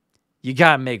 no, you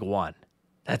gotta make one.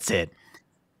 That's it.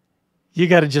 You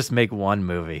gotta just make one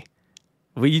movie.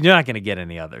 Well, you're not gonna get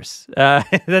any others.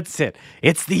 That's it.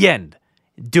 It's the end.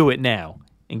 Do it now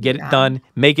and get it done.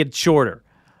 Make it shorter.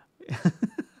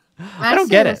 I don't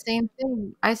get it. Same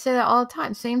thing. I say that all the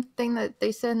time. Same thing that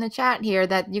they said in the chat here,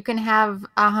 that you can have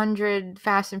 100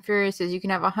 Fast and Furiouses, you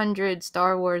can have 100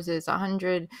 Star Warses,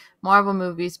 100 Marvel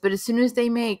movies, but as soon as they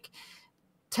make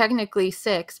technically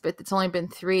 6, but it's only been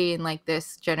 3 in like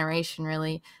this generation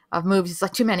really of movies, it's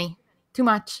like too many, too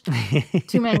much,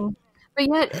 too many. But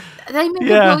yet they make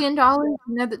 $1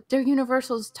 billion. They're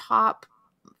Universal's top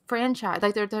franchise,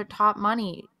 like their top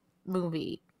money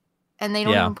movie, and they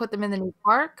don't even put them in the new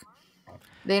park.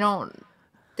 They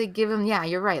give them,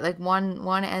 you're right, like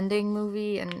one ending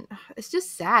movie, and it's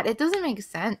just sad. It doesn't make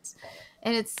sense,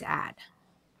 and it's sad.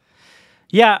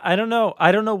 Yeah, I don't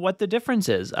know what the difference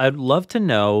is. I'd love to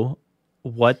know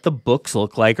what the books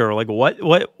look like, or like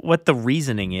what the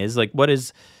reasoning is. Like, what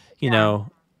is, the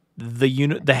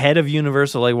head of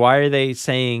Universal, like, why are they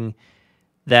saying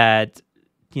that,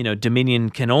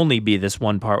 Dominion can only be this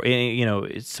one part?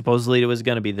 Supposedly it was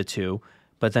going to be the 2.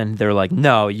 But then they're like,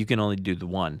 no, you can only do the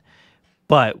 1.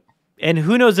 And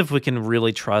who knows if we can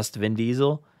really trust Vin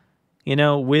Diesel,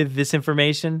 with this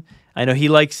information. I know he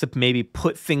likes to maybe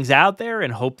put things out there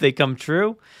and hope they come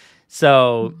true.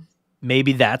 So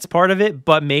maybe that's part of it.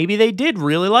 But maybe they did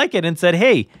really like it and said,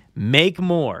 hey, make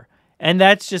more. And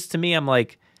that's just, to me, I'm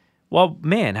like, well,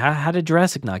 man, how did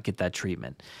Jurassic not get that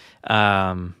treatment?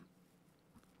 That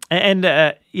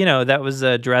was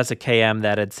Jurassic KM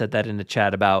that had said that in the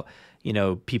chat about,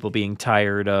 people being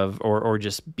tired of or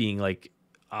just being like,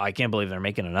 oh, I can't believe they're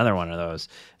making another one of those.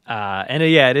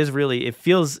 It is really, it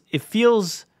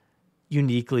feels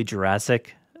uniquely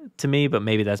Jurassic to me, but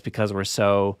maybe that's because we're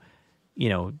so,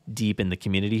 deep in the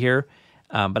community here.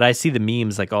 But I see the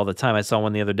memes like all the time. I saw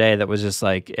one the other day that was just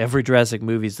like, every Jurassic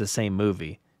movie is the same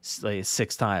movie like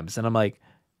 6 times. And I'm like,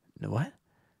 no, what?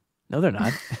 No, they're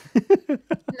not.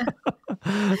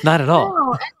 Not at all.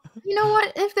 No, and you know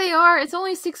what? If they are, it's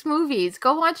only 6 movies.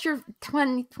 Go watch your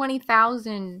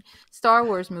 20,000 Star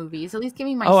Wars movies. At least give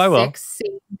me my 6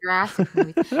 Jurassic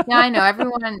movies. Yeah, I know.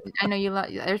 I know you love.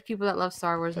 There's people that love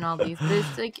Star Wars and all these, but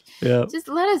it's like, just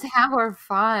let us have our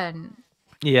fun.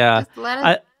 Yeah, just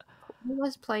let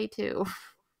us play too.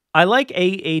 I like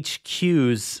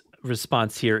AHQ's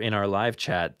response here in our live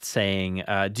chat saying,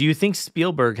 do you think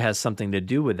Spielberg has something to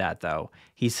do with that though?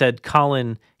 He said to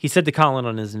Colin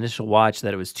on his initial watch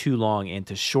that it was too long and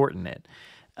to shorten it.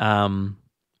 Well,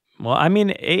 I mean,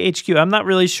 AHQ, I'm not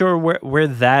really sure where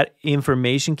that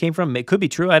information came from. It could be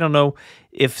true. I don't know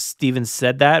if Steven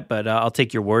said that, but I'll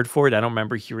take your word for it. I don't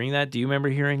remember hearing that. Do you remember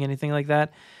hearing anything like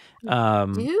that? That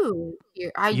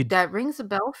rings a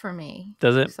bell for me.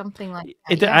 Does it? Something like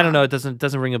that. Yeah. I don't know. It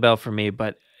doesn't ring a bell for me,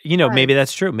 but maybe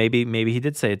that's true. Maybe he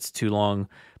did say it's too long,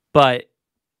 but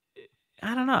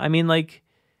I don't know. I mean, like,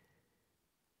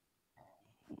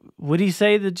 would he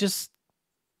say that just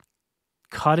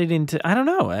cut it into? I don't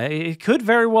know. It could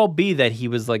very well be that he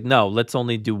was like, no, let's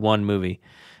only do one movie.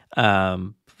 But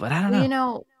I don't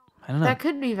know. I don't know. That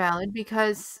could be valid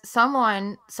because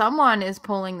someone is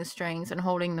pulling the strings and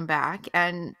holding them back,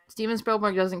 and Steven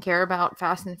Spielberg doesn't care about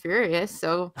Fast and Furious,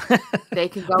 so they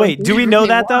could go. Wait, do we know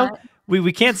that though?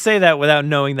 We can't say that without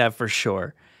knowing that for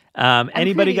sure.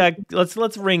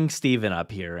 Let's ring Steven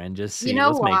up here and just see.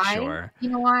 Let's make sure. You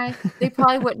know why? They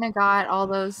probably wouldn't have got all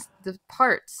the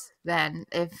parts then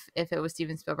if it was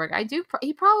Steven Spielberg.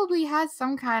 He probably has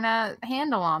some kind of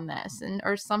handle on this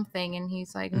or something, and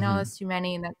he's like, no, that's too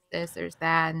many, and that's this, there's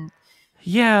that, and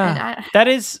that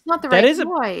is not the right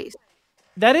choice.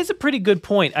 That is a pretty good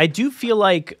point. I do feel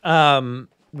like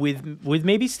with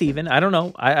maybe Steven, I don't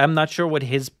know. I'm not sure what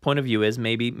his point of view is.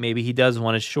 Maybe he does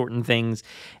want to shorten things,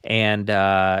 and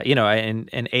and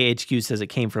AHQ says it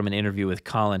came from an interview with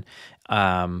Colin.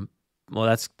 Well,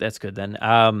 that's good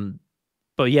then.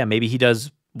 But yeah, maybe he does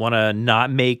want to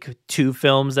not make 2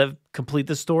 films that complete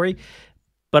the story.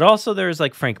 But also there's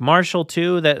like Frank Marshall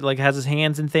too that like has his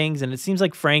hands in things, and it seems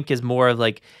like Frank is more of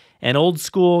like an old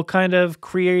school kind of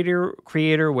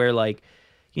creator where like,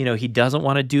 he doesn't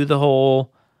want to do the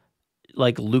whole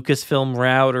like Lucasfilm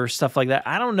route or stuff like that.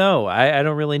 I don't know. I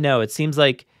don't really know. It seems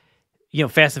like,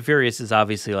 Fast and Furious is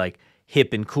obviously like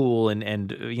hip and cool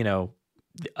and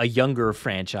a younger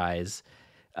franchise.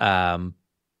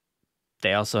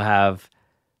 They also have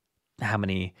how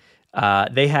many?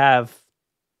 They have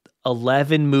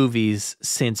 11 movies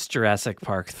since Jurassic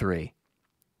Park 3.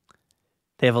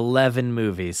 They have 11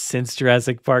 movies since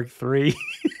Jurassic Park 3.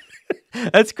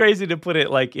 That's crazy to put it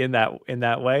like in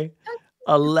that way.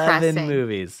 11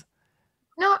 movies.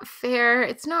 Not fair.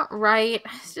 It's not right.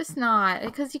 It's just not,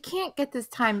 because you can't get this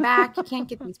time back. You can't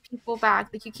get these people back.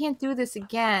 Like, you can't do this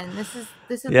again. This is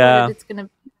what it's gonna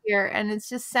be here, and it's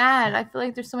just sad. I feel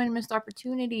like there's so many missed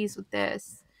opportunities with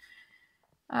this.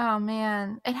 Oh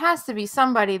man, it has to be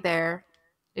somebody there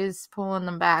is pulling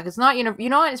them back. It's not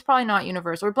what? It's probably not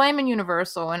Universal. We're blaming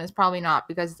Universal, and it's probably not,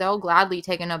 because they'll gladly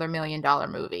take another $1 million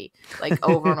movie like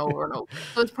over and over and over.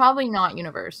 So it's probably not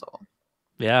Universal.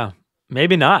 Yeah,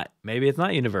 maybe not. Maybe it's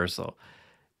not Universal.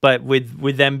 But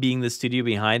with them being the studio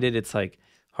behind it, it's like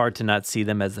hard to not see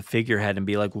them as the figurehead and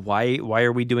be like, why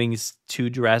are we doing 2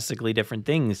 drastically different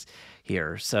things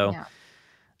here? So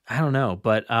I don't know.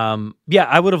 But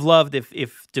I would have loved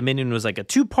if Dominion was like a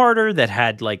 2-parter that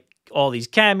had like all these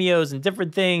cameos and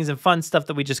different things and fun stuff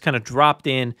that we just kind of dropped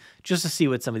in just to see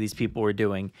what some of these people were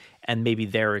doing and maybe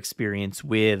their experience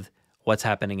with what's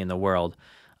happening in the world.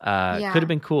 Could have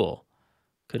been cool.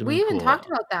 We even talked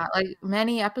about that, like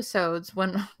many episodes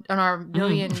when on our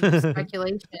million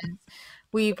speculations,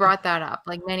 we brought that up,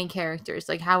 like many characters,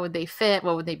 like how would they fit?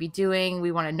 What would they be doing?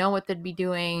 We want to know what they'd be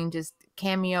doing. Just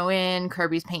cameo in,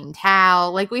 Kirby's painting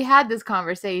towel. Like, we had this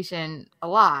conversation a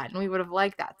lot, and we would have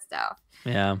liked that stuff.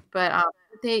 Yeah. But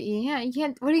you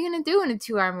can't. What are you gonna do in a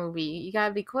 2-hour movie? You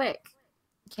gotta be quick.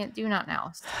 You can't do nothing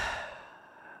else.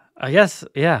 I guess.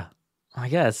 Yeah.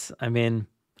 I mean,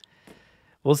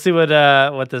 we'll see what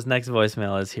this next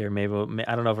voicemail is here. Maybe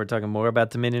I don't know if we're talking more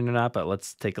about Dominion or not, but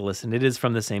let's take a listen. It is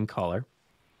from the same caller.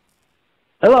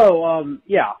 Hello.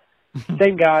 Yeah.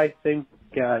 Same guy.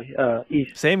 He's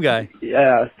Same guy.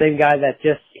 Same guy that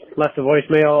just left a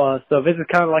voicemail. So this is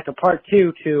kind of like a part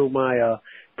 2 to my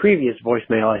previous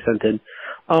voicemail I sent in.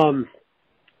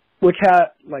 Which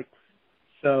had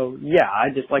so yeah, I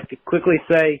just like to quickly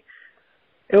say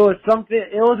it was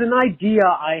an idea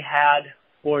I had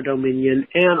for Dominion,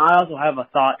 and I also have a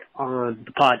thought on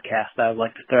the podcast that I'd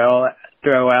like to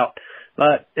throw out.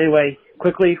 But anyway,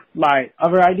 quickly, my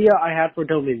other idea I had for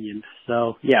Dominion.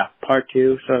 So yeah, part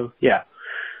 2. So yeah.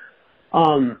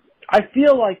 I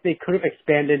feel like they could have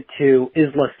expanded to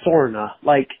Isla Sorna.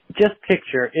 Like, just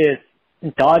picture if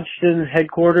Dodge's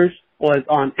headquarters was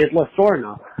on Isla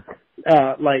Sorna.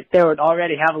 Like, they would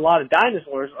already have a lot of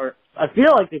dinosaurs, or I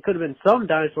feel like there could have been some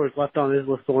dinosaurs left on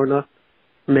Isla Sorna.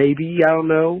 Maybe, I don't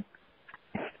know.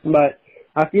 But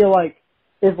I feel like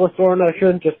Isla Sorna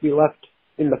shouldn't just be left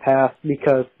in the past,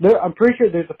 because I'm pretty sure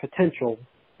there's a potential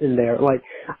in there. Like,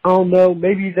 I don't know,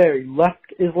 maybe they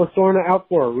left Isla Sorna out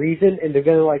for a reason, and they're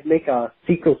gonna, like, make a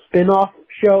sequel spin-off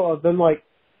show of them, like,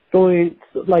 going,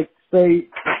 like, say,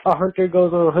 a hunter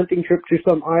goes on a hunting trip to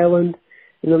some island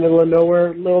in the middle of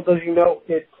nowhere. Little does you know,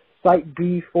 it's Site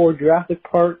B for Jurassic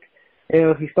Park,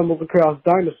 and he stumbles across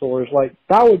dinosaurs. Like,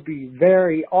 that would be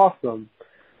very awesome.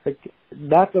 Like,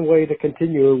 that's a way to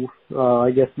continue,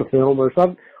 I guess, the film, or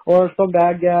some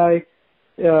bad guy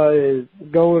is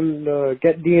going to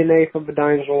get DNA from the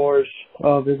dinosaurs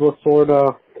of Isla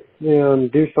Sorna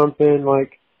and do something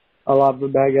like a lot of the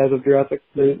bad guys of Jurassic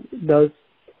does.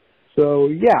 So,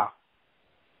 yeah.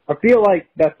 I feel like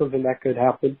that's something that could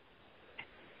happen.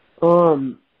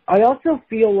 I also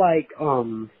feel like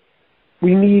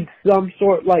we need some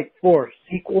sort, like, for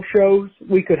sequel shows,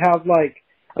 we could have, like,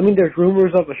 I mean, there's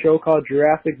rumors of a show called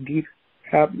Jurassic Deep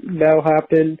that'll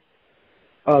happen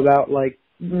about, like,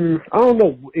 I don't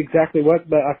know exactly what,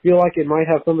 but I feel like it might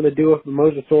have something to do with the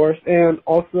Mosasaurus. And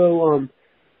also,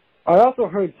 I also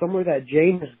heard somewhere that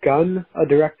James Gunn, a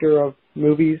director of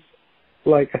movies,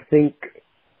 like, I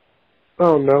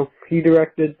don't know, he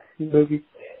directed movies.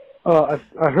 I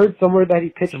heard somewhere that he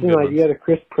pitched an idea to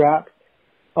Chris Pratt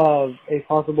of a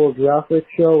possible Jurassic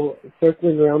show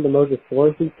circling around the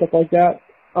Mosasaurus and stuff like that.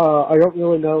 I don't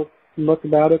really know much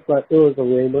about it, but it was a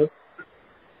rumor.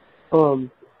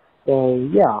 So,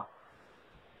 yeah.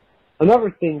 Another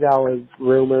thing that was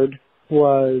rumored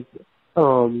was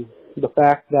the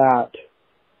fact that,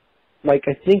 like,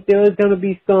 I think there was going to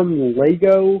be some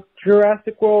Lego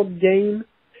Jurassic World game.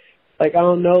 Like, I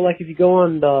don't know, like, if you go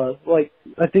on the, like,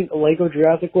 I think Lego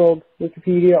Jurassic World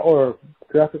Wikipedia or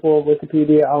Jurassic World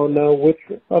Wikipedia, I don't know which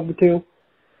of the two,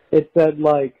 it said,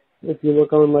 like, if you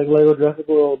look on, like, Lego Jurassic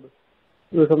World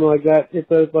or something like that, it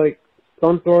says, like,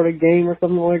 some sort of game or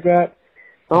something like that.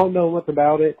 I don't know much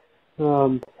about it.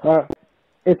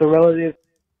 It's a relative.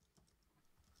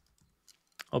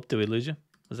 Oh, did we lose you?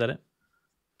 Was that it?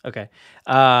 Okay.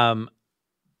 And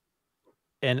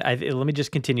let me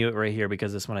just continue it right here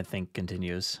because this one I think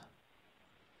continues.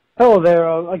 Hello there.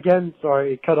 Again,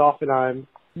 sorry, it cut off, and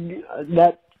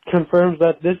that confirms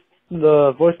that the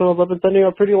voicemails I've been sending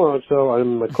are pretty long, so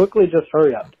I'm gonna quickly just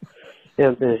hurry up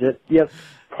and finish it. Yes,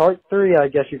 part 3, I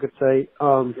guess you could say.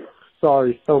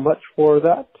 Sorry so much for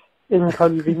that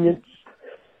inconvenience.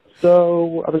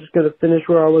 So I'm just gonna finish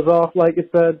where I was off. Like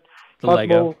it said,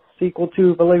 possible sequel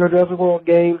to the Lego Jurassic World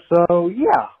game. So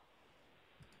yeah.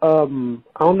 I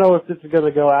don't know if this is gonna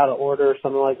go out of order or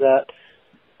something like that.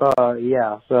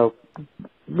 Yeah. So,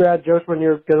 Brad, Josh, when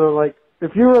you're gonna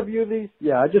if you review these,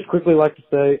 yeah, I just quickly like to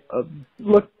say,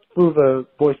 look through the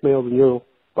voicemails and you'll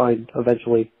find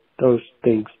eventually those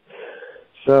things.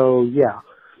 So yeah.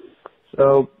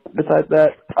 So besides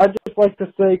that, I'd just like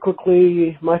to say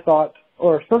quickly my thought,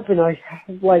 or something I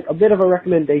have, like a bit of a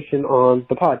recommendation on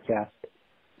the podcast.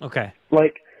 Okay.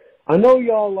 Like, I know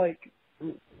y'all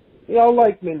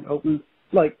been open,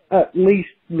 like, at least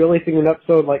releasing an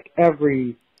episode like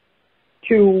every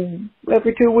 2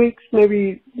 weeks,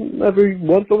 maybe every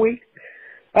once a week.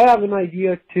 I have an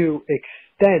idea to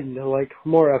extend like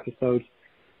more episodes,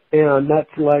 and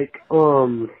that's like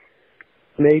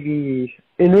maybe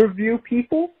interview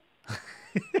people,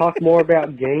 talk more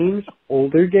about games,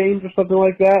 older games or something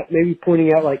like that, maybe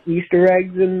pointing out like Easter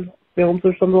eggs in films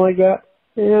or something like that.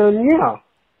 And yeah.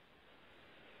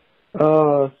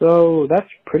 So that's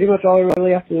pretty much all I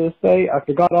really have to say. I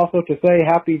forgot also to say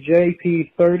happy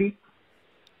JP30.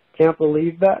 Can't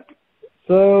believe that.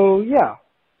 So yeah,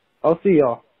 I'll see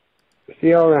y'all. See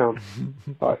y'all around.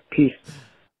 All right, peace.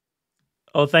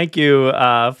 Oh, thank you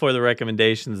for the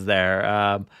recommendations there.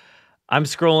 I'm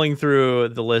scrolling through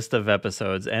the list of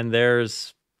episodes, and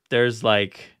there's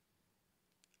like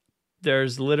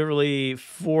there's literally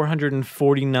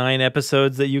 449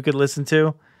 episodes that you could listen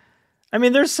to. I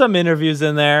mean, there's some interviews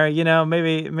in there, you know,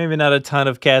 maybe not a ton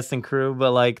of cast and crew,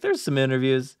 but like there's some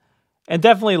interviews and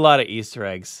definitely a lot of Easter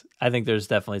eggs. I think there's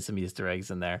definitely some Easter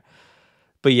eggs in there.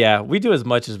 But yeah, we do as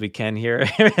much as we can here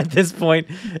at this point,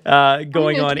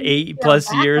 going on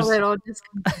 8+ years. A little, just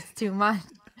 'cause it's too much.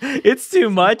 It's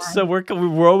too much, so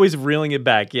we're always reeling it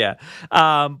back, yeah.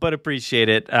 But appreciate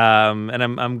it, and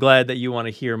I'm glad that you want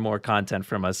to hear more content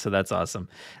from us. So that's awesome.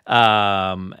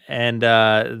 And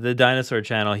the Dinosaur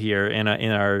Channel here in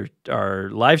our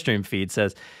live stream feed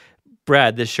says,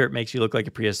 "Brad, this shirt makes you look like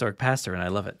a prehistoric pastor, and I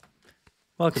love it."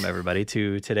 Welcome everybody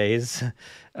to today's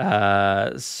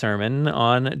sermon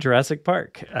on Jurassic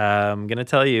Park. I'm gonna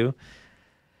tell you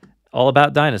all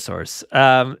about dinosaurs.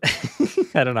 I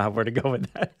don't know where to go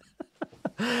with that.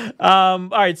 All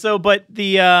right. So, but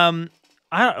the,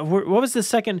 what was the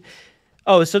second?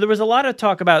 Oh, so there was a lot of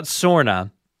talk about Sorna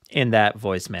in that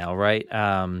voicemail, right?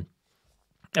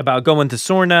 About going to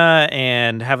Sorna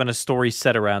and having a story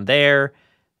set around there.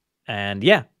 And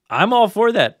yeah, I'm all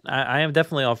for that. I am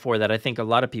definitely all for that. I think a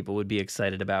lot of people would be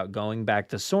excited about going back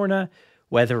to Sorna,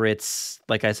 whether it's,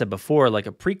 like I said before, like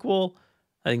a prequel.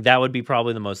 I think that would be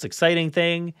probably the most exciting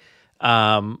thing.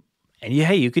 And yeah,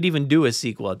 hey, you could even do a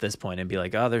sequel at this point and be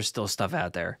like, oh, there's still stuff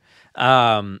out there.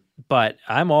 But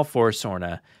I'm all for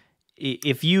Sorna.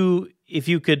 If you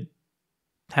could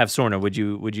have Sorna, would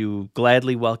you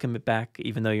gladly welcome it back,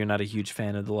 even though you're not a huge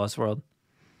fan of The Lost World?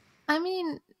 I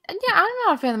mean, yeah, I'm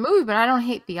not a fan of the movie, but I don't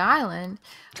hate the island.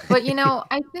 But you know,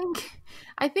 I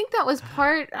think that was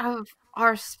part of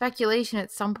our speculation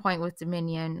at some point with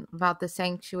Dominion about the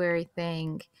sanctuary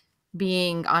thing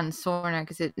being on Sorna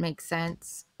because it makes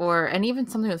sense, and even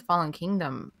something with Fallen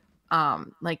Kingdom,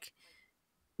 like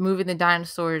moving the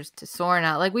dinosaurs to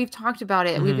Sorna. Like we've talked about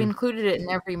it, we've included it in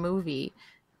every movie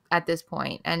at this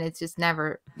point, and it's just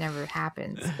never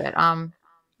happens. But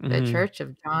the Church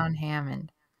of John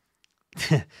Hammond.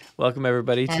 Welcome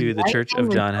everybody to the Church of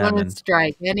John Hammond.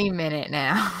 Strike any minute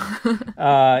now.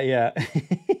 Yeah.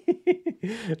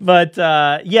 But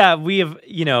yeah, we have,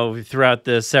 throughout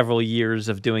the several years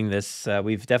of doing this,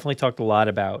 we've definitely talked a lot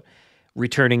about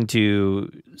returning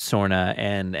to Sorna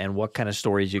and what kind of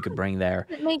stories you could bring there.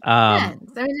 It makes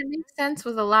sense. I mean, it makes sense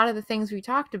with a lot of the things we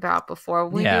talked about before.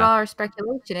 When we do all our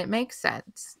speculation, it makes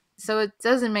sense. So it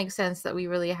doesn't make sense that we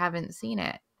really haven't seen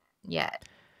it yet.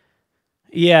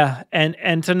 Yeah,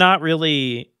 and to not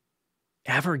really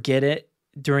ever get it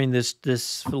during this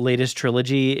latest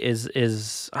trilogy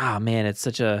is man, it's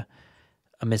such a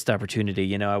missed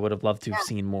opportunity. I would have loved to have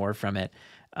seen more from it,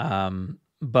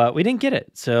 but we didn't get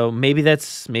it. So maybe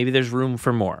there's room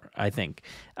for more, I think.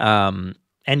 And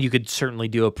you could certainly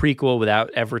do a prequel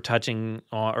without ever touching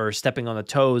or stepping on the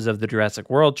toes of the Jurassic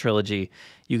World trilogy.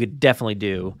 You could definitely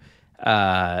do.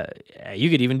 You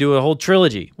could even do a whole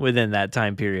trilogy within that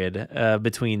time period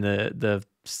between the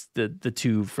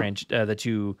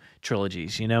two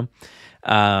trilogies,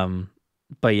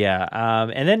 But yeah,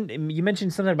 and then you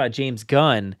mentioned something about James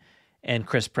Gunn and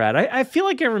Chris Pratt. I feel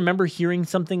like I remember hearing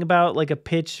something about like a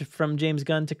pitch from James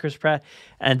Gunn to Chris Pratt,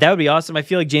 and that would be awesome. I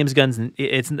feel like James Gunn's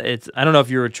it's I don't know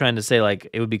if you were trying to say like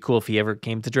it would be cool if he ever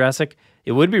came to Jurassic.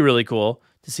 It would be really cool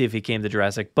to see if he came to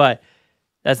Jurassic, but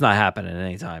that's not happening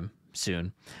anytime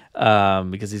soon,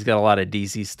 because he's got a lot of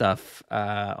DC stuff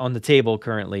on the table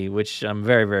currently, which I'm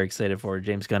very, very excited for.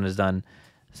 James Gunn has done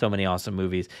so many awesome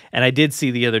movies. And I did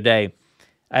see the other day,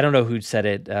 I don't know who said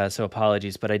it, so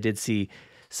apologies, but I did see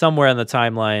somewhere on the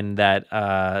timeline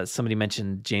that somebody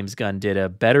mentioned James Gunn did a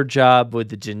better job with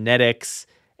the genetics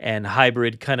and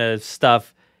hybrid kind of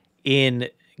stuff in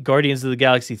Guardians of the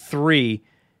Galaxy 3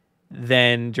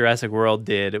 than Jurassic World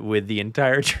did with the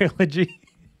entire trilogy.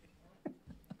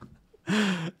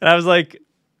 And I was like,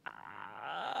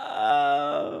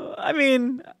 I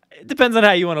mean, it depends on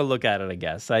how you want to look at it, I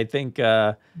guess. I think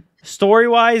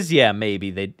story-wise, yeah,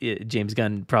 maybe James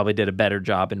Gunn probably did a better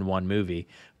job in one movie.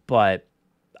 But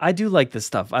I do like this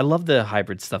stuff. I love the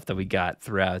hybrid stuff that we got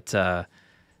throughout I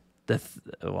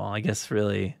guess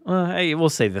really, we'll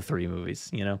say the 3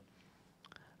 movies,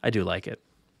 I do like it.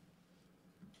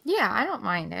 Yeah, I don't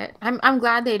mind it. I'm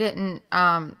glad they didn't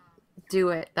do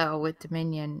it, though, with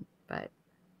Dominion. But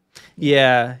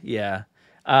yeah.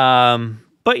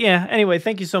 But yeah, anyway,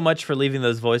 thank you so much for leaving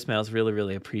those voicemails. Really,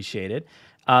 really appreciate it.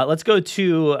 Let's go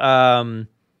to,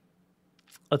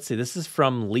 let's see, this is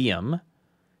from Liam.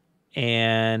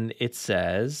 And it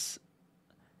says,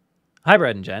 Hi,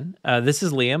 Brad and Jen. This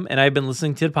is Liam, and I've been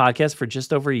listening to the podcast for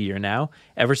just over a year now,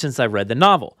 ever since I read the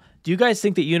novel. Do you guys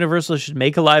think that Universal should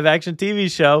make a live-action TV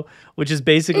show, which is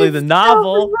basically the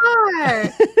novel? So bizarre.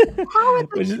 How are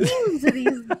the names of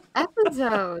these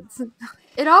episodes?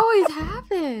 It always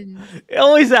happens. It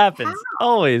always happens. How?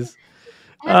 Always.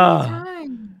 Every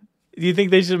time. Do you think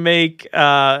they should make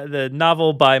the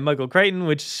novel by Michael Crichton,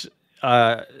 which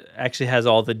actually has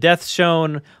all the deaths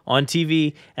shown on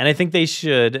TV? And I think they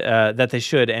should.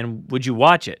 And would you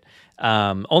watch it?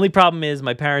 Only problem is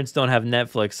my parents don't have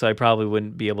Netflix, so I probably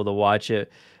wouldn't be able to watch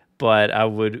it. But I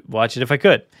would watch it if I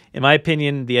could. In my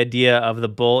opinion, the idea of the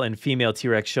bull and female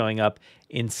T-Rex showing up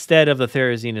instead of the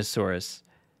Therizinosaurus.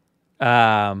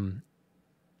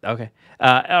 Okay.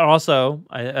 Also,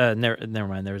 never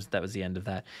mind. That was the end of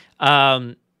that.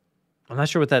 I'm not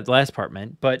sure what that last part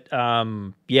meant, but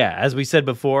yeah, as we said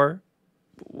before,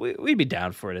 we'd be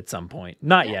down for it at some point.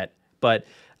 Not yet, but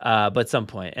some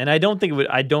point. And I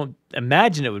don't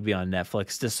imagine it would be on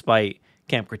Netflix, despite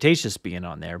Camp Cretaceous being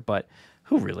on there. But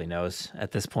who really knows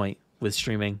at this point with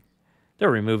streaming? They're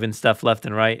removing stuff left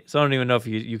and right, so I don't even know if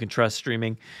you can trust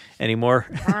streaming anymore.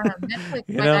 Netflix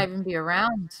might not even be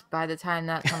around by the time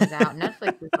that comes out.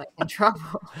 Netflix is like in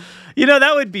trouble.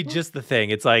 That would be just the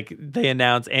thing. It's like they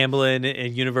announce Amblin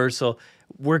and Universal,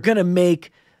 we're gonna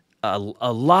make a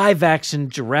live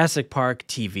action Jurassic Park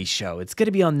TV show. It's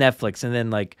gonna be on Netflix, and then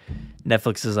like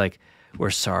Netflix is like, we're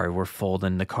sorry, we're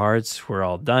folding the cards. We're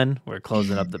all done. We're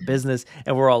closing up the business,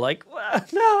 and we're all like,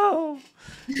 no.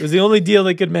 It was the only deal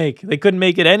they could make. They couldn't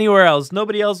make it anywhere else.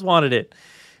 Nobody else wanted it.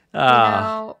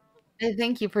 I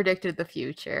think you predicted the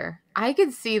future. I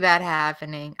could see that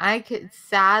happening. I could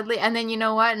sadly, and then you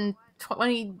know what? In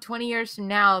 20 years from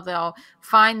now, they'll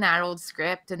find that old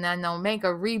script, and then they'll make a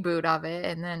reboot of it,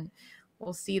 and then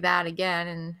we'll see that again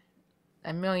in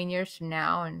a million years from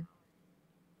now, and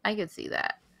I could see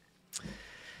that.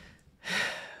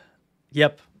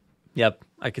 Yep.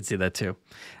 I could see that too.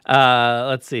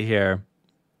 Let's see here.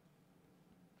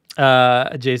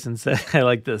 Jason said, I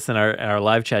like this in our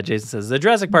live chat. Jason says, the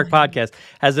Jurassic Park podcast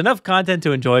has enough content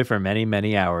to enjoy for many,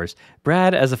 many hours.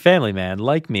 Brad, as a family man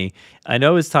like me, I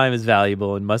know his time is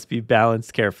valuable and must be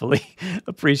balanced carefully.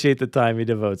 Appreciate the time he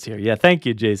devotes here. Yeah, thank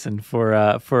you, Jason, for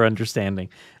understanding.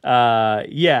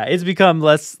 Yeah, it's become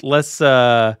less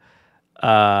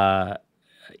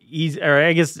easy, or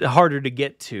I guess harder to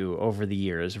get to over the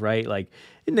years, right? Like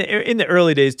in the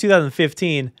early days,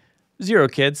 2015, 0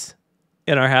 kids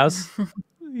in our house.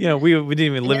 We didn't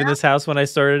even live in this house when I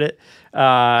started it.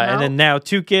 And then now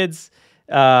 2 kids,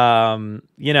 and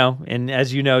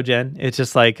as you know, Jen, it's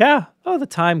just like, the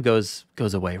time goes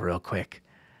away real quick.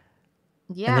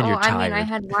 Yeah, well, I mean, I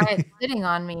had Wyatt sitting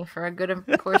on me for a good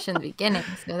portion of the beginning.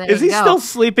 So there Is he still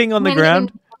sleeping on the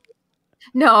ground?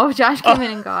 No, Josh came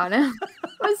in and got him. It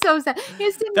was so sad. He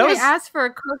was sitting there, I asked for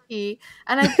a cookie,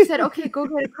 and I said, okay, go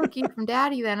get a cookie from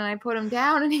Daddy then, and I put him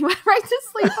down, and he went right to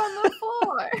sleep on the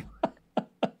floor.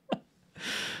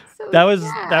 That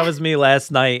was me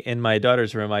last night in my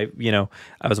daughter's room. I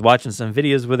was watching some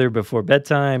videos with her before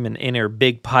bedtime, and in her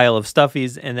big pile of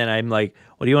stuffies, and then I'm like,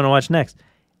 what do you want to watch next?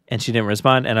 And she didn't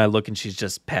respond, and I look, and she's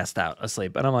just passed out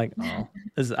asleep. And I'm like,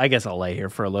 I guess I'll lay here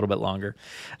for a little bit longer.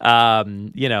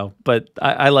 But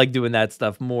I like doing that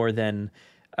stuff more than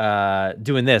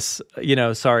doing this.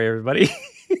 Sorry, everybody.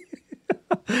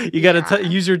 You got to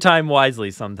use your time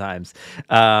wisely sometimes.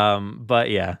 But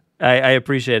yeah, I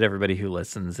appreciate everybody who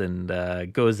listens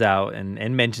and goes out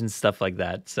and mentions stuff like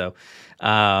that. So,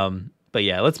 but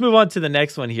yeah, let's move on to the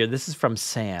next one here. This is from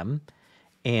Sam.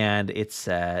 And it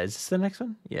says, is this the next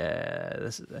one? Yeah,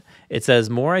 it says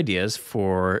more ideas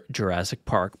for Jurassic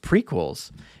Park prequels.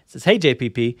 It says, hey,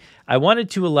 JPP, I wanted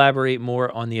to elaborate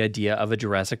more on the idea of a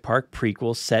Jurassic Park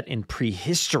prequel set in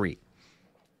prehistory.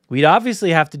 We'd obviously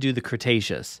have to do the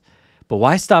Cretaceous, but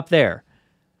why stop there?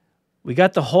 We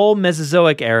got the whole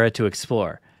Mesozoic era to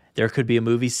explore. There could be a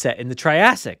movie set in the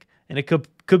Triassic, and it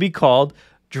could be called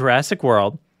Jurassic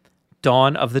World,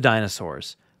 Dawn of the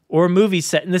Dinosaurs, or a movie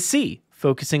set in the sea,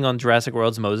 focusing on Jurassic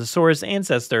World's Mosasaurus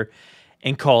ancestor,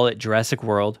 and call it Jurassic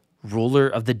World, Ruler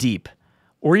of the Deep.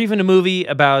 Or even a movie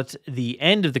about the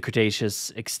end of the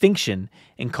Cretaceous extinction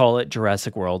and call it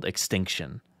Jurassic World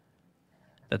Extinction.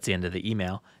 That's the end of the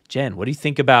email. Jen, what do you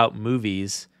think about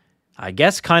movies, I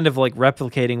guess kind of like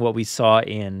replicating what we saw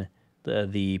in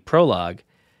the prologue?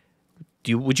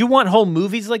 Would you want whole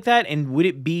movies like that, and would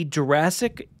it be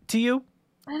Jurassic to you?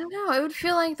 I don't know. It would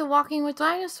feel like the Walking with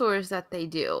Dinosaurs that they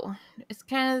do. It's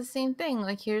kind of the same thing.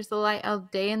 Like, here's a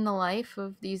day in the life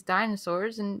of these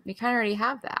dinosaurs, and we kind of already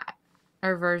have that.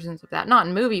 Or versions of that. Not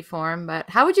in movie form, but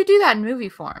how would you do that in movie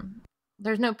form?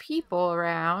 there's no people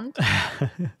around,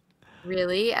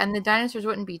 really, and the dinosaurs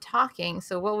wouldn't be talking.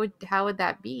 So how would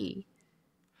that be?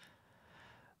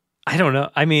 I don't know.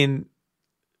 I mean,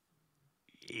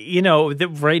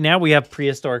 right now we have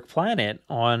Prehistoric Planet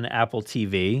on Apple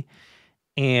TV,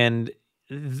 and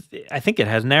I think it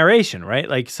has narration, right?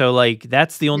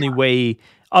 That's the only way.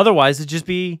 Otherwise, it'd just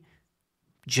be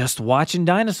just watching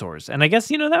dinosaurs. And I guess,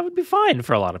 that would be fine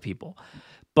for a lot of people.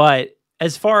 But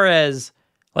as far as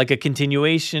like a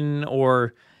continuation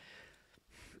or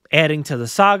adding to the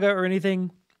saga or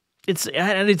anything, it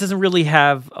doesn't really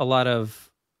have a lot of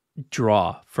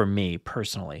draw for me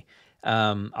personally.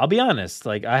 I'll be honest,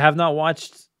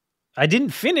 I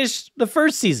didn't finish the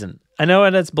first season. I know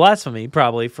that's blasphemy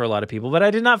probably for a lot of people, but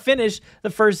I did not finish the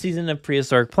first season of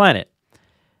Prehistoric Planet.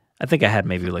 I think I had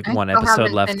maybe one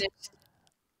episode left.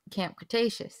 Camp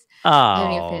Cretaceous.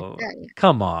 Oh,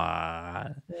 come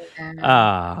on.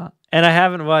 Yeah. And I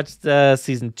haven't watched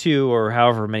season 2 or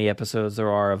however many episodes there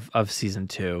are of season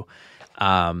 2.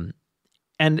 And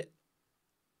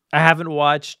I haven't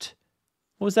watched,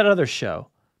 what was that other show?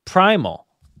 Primal,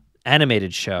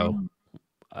 animated show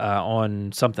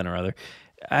on something or other.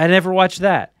 I never watched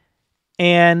that.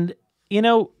 And,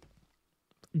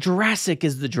 Jurassic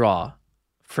is the draw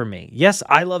for me. Yes,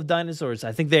 I love dinosaurs.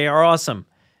 I think they are awesome.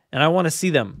 And I want to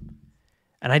see them.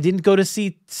 And I didn't go to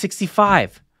see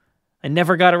 65. I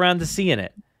never got around to seeing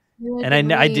it.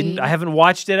 And I haven't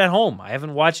watched it at home. I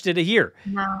haven't watched it here.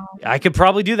 No. I could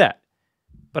probably do that,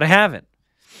 but I haven't.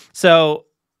 So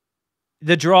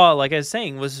the draw, like I was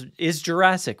saying, is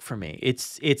Jurassic for me.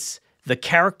 It's the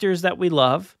characters that we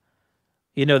love,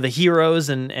 the heroes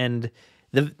and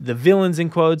the villains in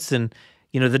quotes, and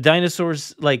the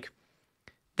dinosaurs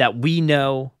that we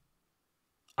know.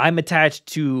 I'm attached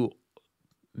to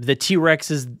the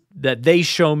T-Rexes that they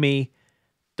show me,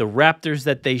 the raptors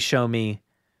that they show me,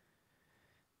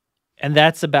 and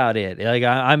that's about it.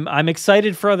 I'm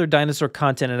excited for other dinosaur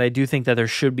content, and I do think that there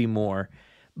should be more,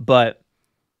 but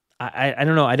I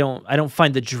don't know. I don't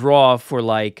find the draw for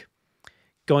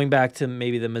going back to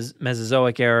maybe the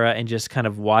Mesozoic era and just kind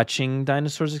of watching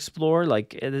dinosaurs explore.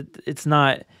 It's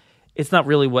not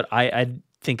really what I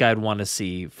think I'd want to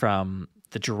see from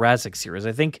the Jurassic series.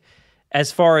 I think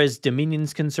as far as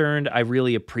Dominion's concerned, I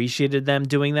really appreciated them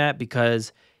doing that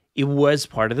because it was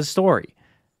part of the story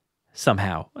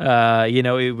somehow.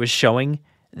 It was showing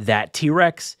that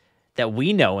T-Rex that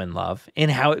we know and love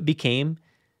and how it became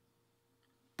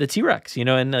the T-Rex,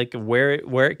 and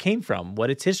where it came from, what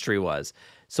its history was.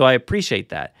 So I appreciate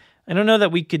that. I don't know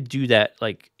that we could do that.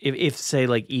 If say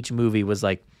each movie was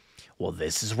well,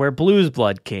 this is where Blue's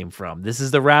blood came from. This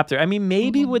is the raptor. I mean,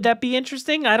 maybe would that be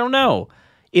interesting? I don't know.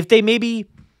 If they maybe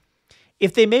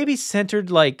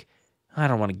centered I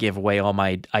don't want to give away all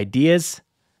my ideas.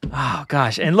 Oh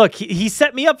gosh. And look, he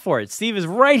set me up for it. Steve is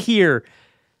right here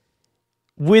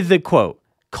with the quote.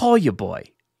 Call you boy,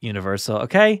 Universal,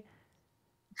 okay?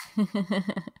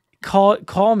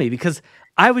 Call me, because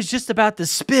I was just about to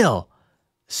spill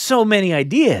so many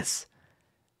ideas.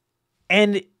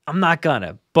 And I'm not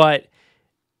gonna, but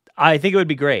I think it would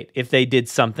be great if they did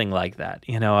something like that,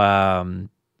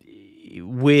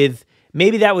 with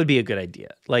maybe that would be a good idea,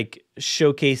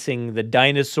 showcasing the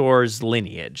dinosaurs'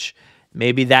 lineage.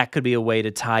 Maybe that could be a way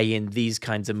to tie in these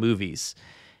kinds of movies.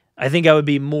 I think I would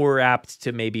be more apt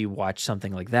to maybe watch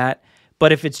something like that.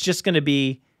 But if it's just going to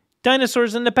be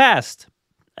dinosaurs in the past,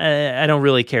 I don't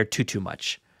really care too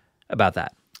much about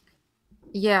that.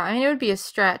 Yeah, I mean, it would be a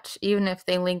stretch, even if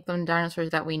they link them to dinosaurs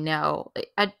that we know.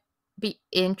 I'd be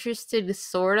interested,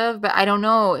 sort of, but I don't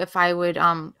know if I would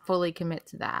fully commit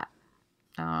to that.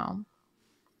 I don't know.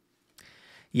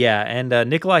 Yeah, and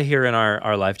Nikolai here in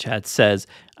our live chat says,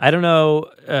 I don't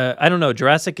know.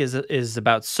 Jurassic is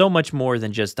about so much more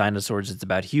than just dinosaurs. It's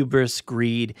about hubris,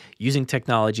 greed, using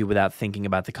technology without thinking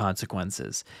about the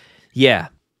consequences. Yeah,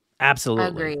 absolutely.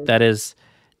 Agreed. That is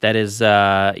that is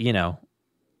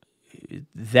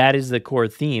the core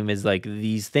theme, is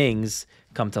these things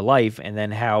come to life, and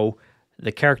then how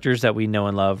the characters that we know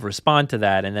and love respond to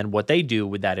that, and then what they do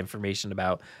with that information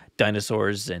about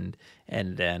dinosaurs and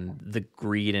the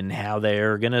greed and how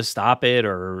they're going to stop it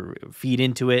or feed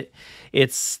into it.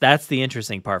 That's the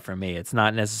interesting part for me. It's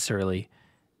not necessarily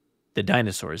the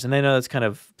dinosaurs. And I know that's kind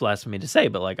of blasphemy to say,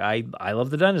 but I love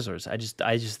the dinosaurs. I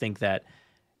just think that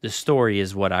the story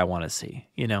is what I want to see,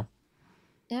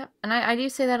 Yeah, and I do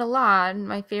say that a lot.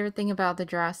 My favorite thing about the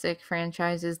Jurassic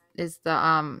franchise is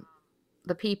the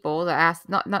people,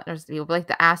 not just the people, but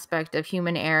the aspect of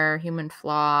human error, human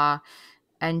flaw,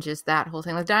 and just that whole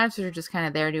thing. The dinosaurs are just kind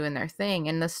of there doing their thing,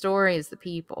 and the story is the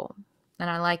people. and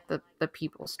I like the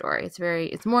people story.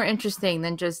 It's more interesting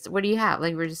than just, what do you have?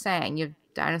 Like we were just saying, you have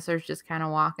dinosaurs just kind of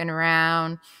walking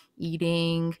around,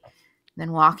 eating,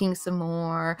 then walking some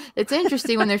more. It's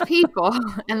interesting when there's people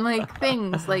and like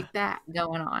things like that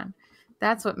going on.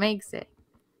 That's what makes it.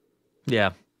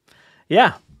 Yeah.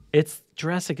 It's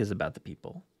Jurassic is about the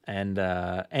people and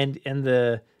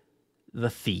the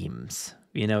themes.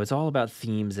 You know, it's all about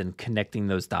themes and connecting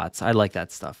those dots. I like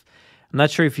that stuff. I'm not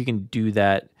sure if you can do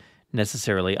that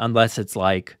necessarily, unless it's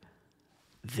like,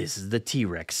 this is the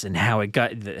T-Rex and how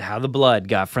the blood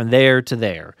got from there to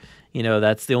there. You know,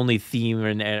 that's the only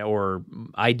theme or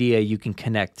idea you can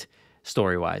connect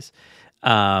story-wise.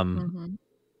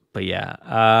 But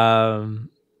yeah,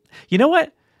 you know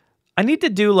what? I need to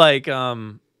do like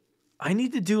what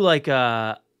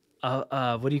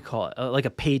do you call it? Like a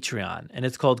Patreon, and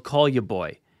it's called Call Your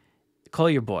Boy. Call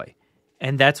Your Boy.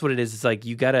 And that's what it is. It's like,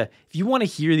 if you want to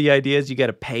hear the ideas, you got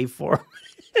to pay for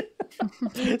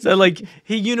them. So like,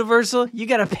 hey, Universal, you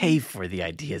got to pay for the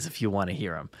ideas if you want to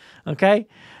hear them. Okay?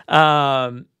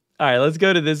 All right, let's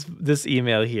go to this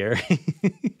email here.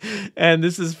 And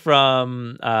this is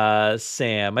from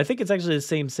Sam. I think it's actually the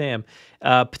same Sam.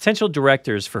 Potential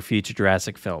directors for future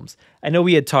Jurassic films. I know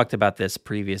we had talked about this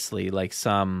previously, like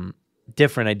some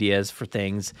different ideas for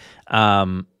things.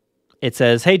 It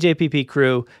says, hey, JPP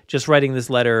crew, just writing this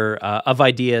letter of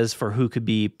ideas for who could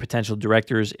be potential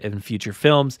directors in future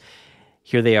films.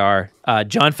 Here they are.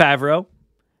 Jon Favreau,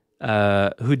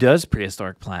 who does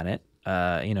Prehistoric Planet,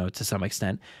 to some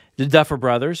extent. The Duffer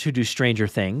Brothers, who do Stranger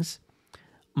Things.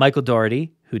 Michael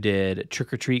Dougherty, who did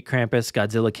Trick or Treat, Krampus,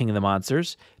 Godzilla, King of the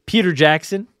Monsters. Peter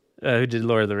Jackson, who did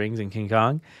Lord of the Rings and King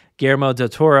Kong. Guillermo del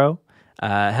Toro,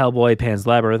 Hellboy, Pan's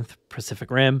Labyrinth, Pacific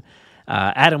Rim.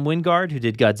 Adam Wingard, who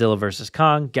did Godzilla vs.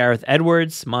 Kong. Gareth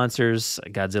Edwards, Monsters,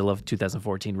 Godzilla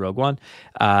 2014, Rogue One.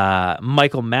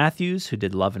 Michael Matthews, who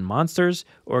did Love and Monsters.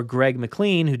 Or Greg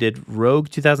McLean, who did Rogue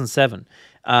 2007.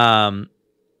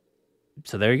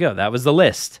 So there you go. That was the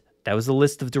list. That was the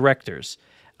list of directors.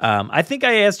 I think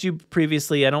I asked you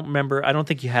previously. I don't remember. I don't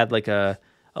think you had like a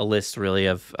list really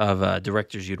of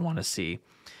directors you'd want to see.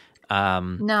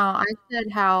 No, I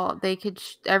said how they could.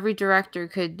 Every director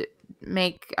could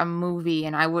make a movie,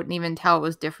 and I wouldn't even tell it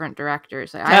was different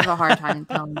directors. Like, I have a hard time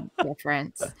telling the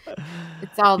difference.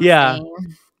 It's all the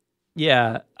same.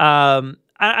 Yeah.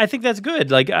 I think that's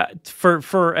good. Like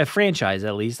for a franchise,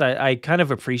 at least, I kind of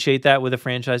appreciate that with a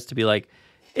franchise to be like,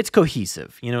 it's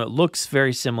cohesive. You know, it looks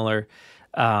very similar.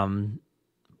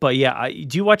 But yeah,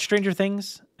 do you watch Stranger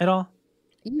Things at all?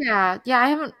 Yeah.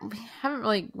 I haven't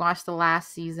really watched the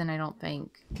last season, I don't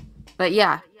think. But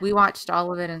yeah, we watched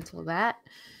all of it until that.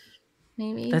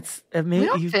 Maybe that's amazing. We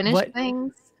don't finish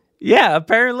things. Yeah,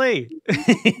 apparently.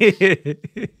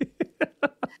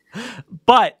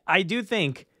 But I do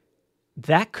think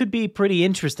that could be pretty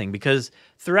interesting because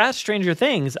throughout Stranger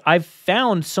Things, I've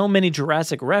found so many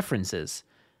Jurassic references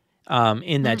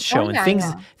in that show, and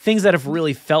things that have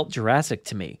really felt Jurassic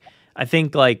to me. I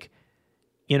think, like,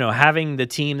 having the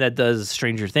team that does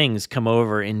Stranger Things come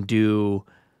over and do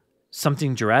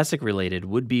something Jurassic related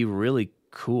would be really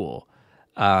cool.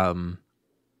 I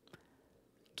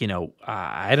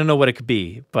don't know what it could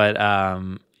be, but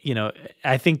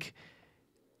I think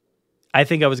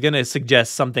I was going to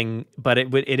suggest something, but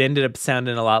it ended up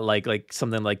sounding a lot like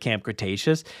something like Camp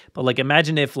Cretaceous. But like,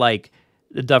 imagine if like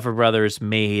the Duffer Brothers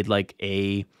made like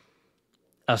a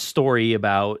story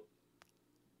about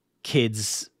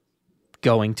kids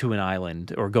going to an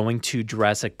island or going to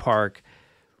Jurassic Park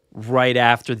right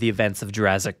after the events of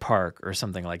Jurassic Park or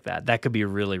something like that. That could be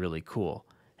really, really cool.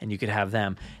 And you could have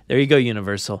them. There you go,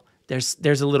 Universal. There's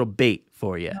a little bait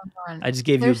for you. I just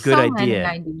gave you a good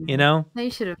idea. You know?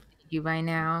 They should have paid you by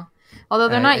now. Although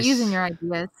they're not using your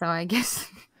ideas, so I guess.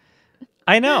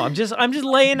 I know. I'm just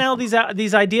laying out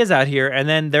these ideas out here, and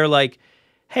then they're like,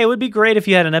 "Hey, it would be great if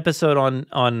you had an episode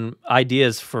on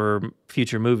ideas for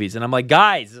future movies." And I'm like,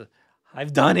 "Guys,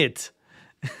 I've done it.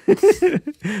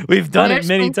 We've done it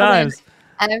many times."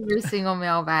 Every single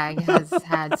mailbag has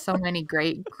had so many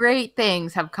great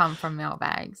things have come from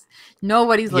mailbags.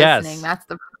 Nobody's listening. Yes. That's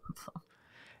the problem.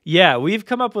 Yeah, we've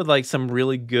come up with like some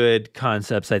really good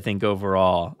concepts, I think,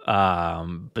 overall,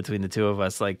 between the two of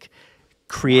us, like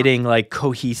creating like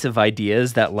cohesive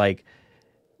ideas that like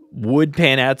would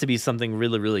pan out to be something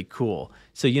really, really cool.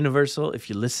 So Universal,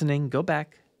 if you're listening, go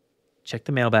back, check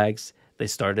the mailbags. They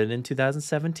started in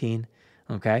 2017.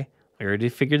 Okay. We already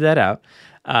figured that out.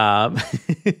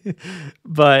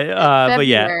 But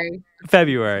yeah,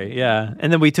 February. Yeah.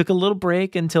 And then we took a little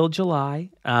break until July.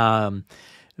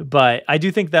 But I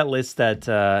do think that list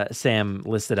that Sam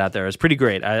listed out there is pretty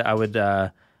great. I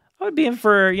I would be in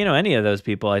for, any of those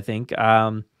people, I think.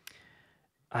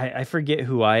 I forget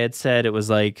who I had said. It was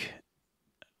like,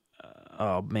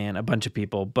 oh man, a bunch of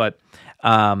people. But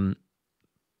I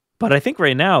think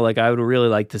right now, like, I would really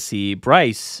like to see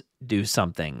Bryce do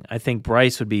something. I think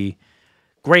Bryce would be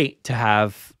great to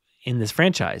have in this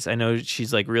franchise. I know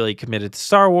she's like really committed to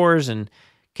Star Wars and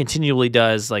continually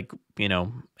does like,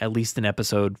 at least an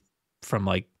episode from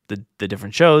like the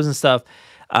different shows and stuff.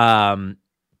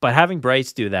 But having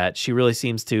Bryce do that, she really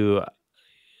seems to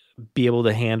be able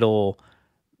to handle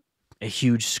a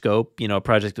huge scope, a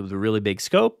project with a really big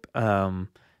scope. So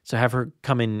have her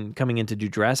coming in to do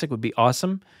Jurassic would be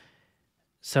awesome.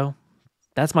 So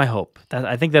that's my hope.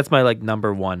 I think that's my like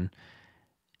number one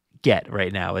get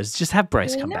right now is just have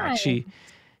Bryce come back. She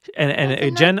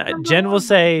and Jen will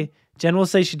say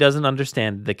she doesn't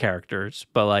understand the characters,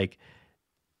 but like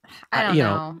I don't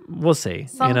know. We'll see.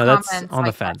 Some That's comments on the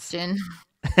I fence. question.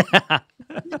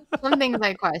 Some things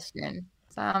I question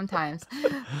sometimes,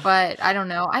 but I don't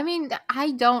know. I mean,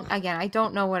 I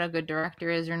don't know what a good director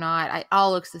is or not. It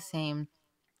all looks the same.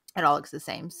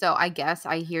 So I guess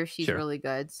I hear she's really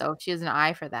good. So if she has an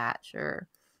eye for that, sure.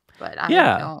 But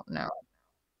I don't know.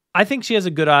 I think she has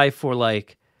a good eye for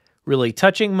like really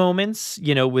touching moments,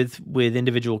 with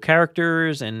individual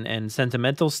characters and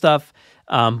sentimental stuff.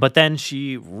 But then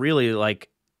she really like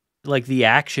the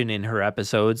action in her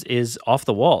episodes is off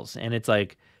the walls and it's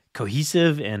like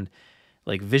cohesive and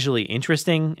like visually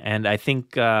interesting. And I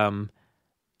think,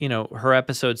 her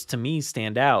episodes to me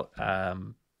stand out,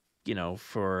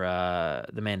 for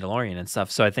The Mandalorian and stuff.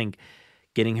 So I think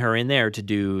getting her in there to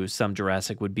do some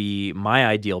Jurassic would be my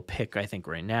ideal pick, I think,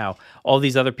 right now. All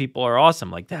these other people are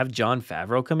awesome. Like to have Jon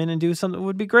Favreau come in and do something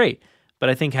would be great. But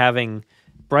I think having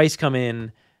Bryce come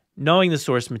in, knowing the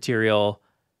source material,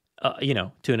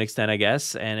 to an extent, I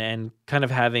guess, and kind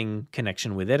of having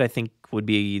connection with it, I think would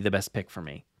be the best pick for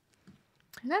me.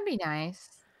 That'd be nice.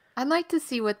 I'd like to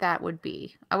see what that would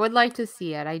be. I would like to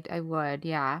see it. I would,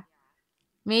 yeah.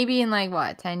 Maybe in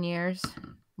like 10 years,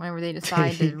 whenever they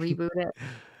decide to reboot it.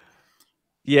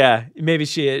 Yeah, maybe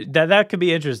that could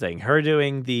be interesting. Her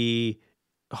doing the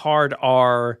hard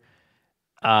R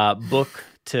book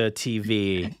to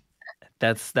TV.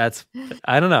 That's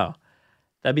I don't know.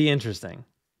 That'd be interesting.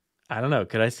 I don't know.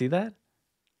 Could I see that?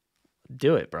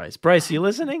 Do it, Bryce. Bryce, you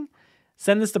listening?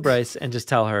 Send this to Bryce and just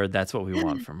tell her that's what we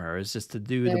want from her is just to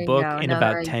do the book in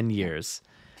about 10 years.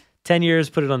 10 years,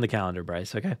 put it on the calendar,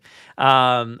 Bryce. Okay.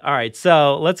 All right.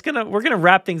 So we're gonna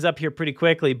wrap things up here pretty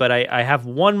quickly, but I have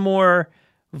one more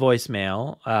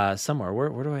voicemail somewhere.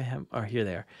 Where do I have? Oh, here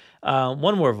there.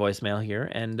 One more voicemail here,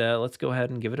 and let's go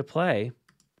ahead and give it a play.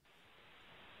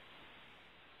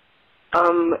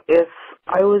 If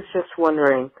I was just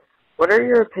wondering, what are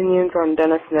your opinions on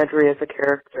Dennis Nedry as a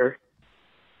character?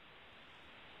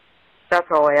 That's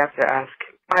all I have to ask.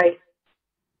 Bye.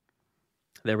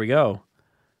 There we go.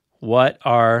 What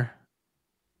are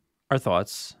our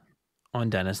thoughts on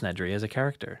Dennis Nedry as a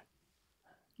character?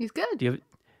 He's good. Do you have...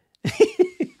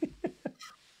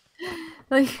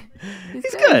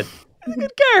 he's good. He's a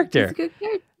good character. He's a good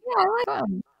character. Yeah, I like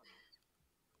him.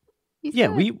 He's yeah,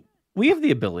 good. we have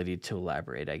the ability to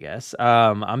elaborate, I guess.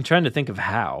 I'm trying to think of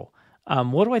how.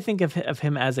 What do I think of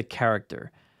him as a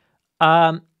character?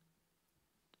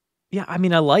 Yeah, I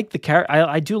mean, I like the character.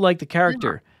 I do like the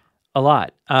character a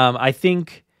lot. I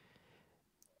think,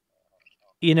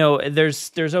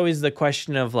 there's always the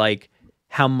question of like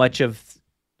how much of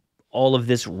all of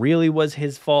this really was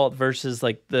his fault versus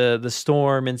like the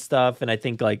storm and stuff. And I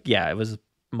think like, yeah, it was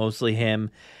mostly him.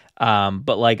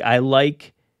 But like, I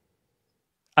like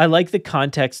the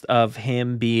context of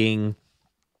him being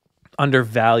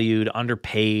undervalued,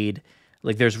 underpaid.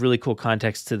 Like there's really cool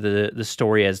context to the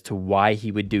story as to why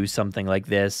he would do something like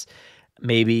this.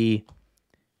 Maybe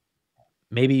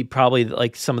probably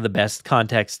like some of the best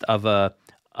context of a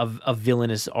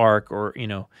villainous arc or,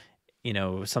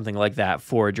 something like that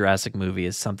for a Jurassic movie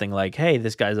is something like, hey,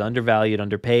 this guy's undervalued,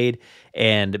 underpaid,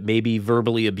 and maybe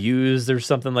verbally abused or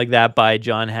something like that by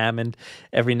John Hammond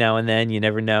every now and then. You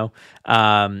never know.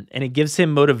 And it gives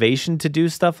him motivation to do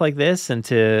stuff like this and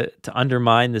to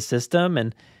undermine the system.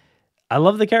 And I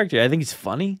love the character. I think he's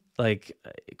funny. Like,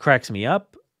 it cracks me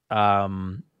up. I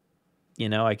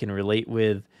can relate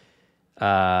with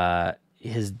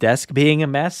his desk being a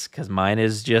mess because mine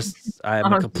is just,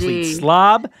 I'm a complete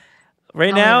slob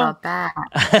right now. About that.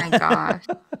 Oh my gosh.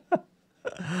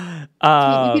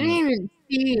 You didn't even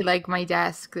see like my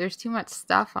desk. There's too much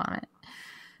stuff on it.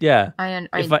 Yeah.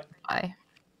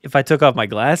 If I took off my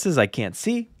glasses, I can't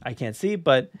see,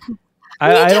 but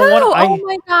I don't want. Oh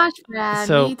my gosh, Brad.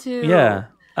 So, me too. Yeah.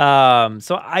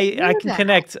 So I can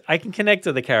connect. I can connect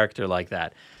to the character like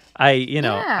that.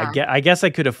 I guess I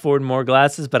could afford more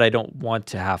glasses, but I don't want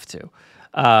to have to.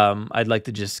 I'd like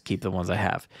to just keep the ones I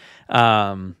have.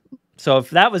 So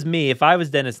if that was me, if I was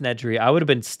Dennis Nedry, I would have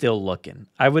been still looking.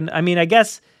 I wouldn't. I mean, I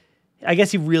guess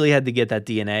he really had to get that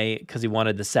DNA because he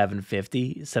wanted the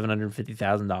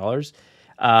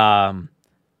 $750,000.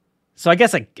 So I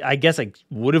guess I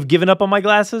would have given up on my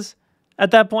glasses at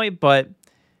that point, but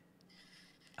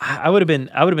I would have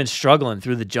been struggling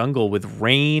through the jungle with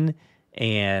rain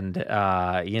and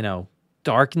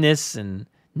darkness and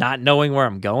not knowing where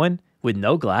I'm going with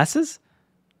no glasses.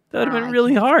 That would have been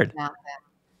really hard.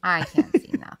 I can't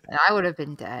see nothing. I would have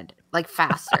been dead, like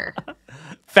faster.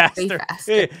 Faster.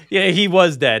 Yeah, he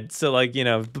was dead. So it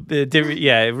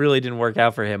really didn't work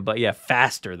out for him. But yeah,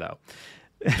 faster though.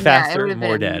 Faster and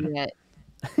more dead. It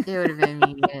would have been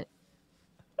immediate.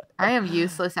 I am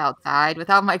useless outside.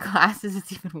 Without my glasses,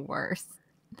 it's even worse.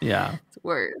 Yeah. It's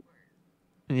worse.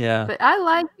 Yeah. But I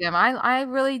like him. I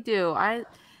really do. I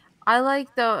like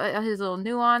his little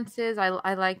nuances.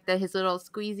 I like his little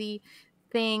squeezy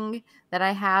thing that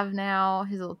I have now.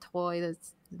 His little toy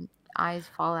that's eyes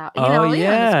fall out.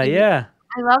 Yeah.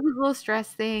 I love his little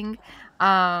stress thing.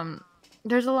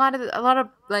 There's a lot of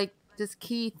like just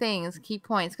key points,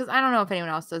 because I don't know if anyone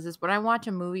else does this. When I watch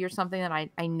a movie or something that I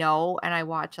know and I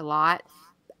watch a lot,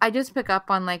 I just pick up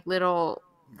on like little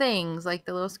things, like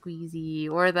the little squeezy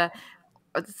or the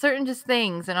certain just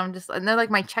things, and they're like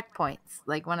my checkpoints.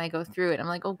 Like when I go through it, I'm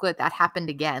like, oh good, that happened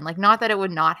again. Like, not that it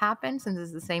would not happen since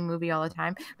it's the same movie all the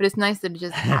time, but it's nice that it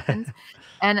just happens.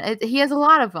 And he has a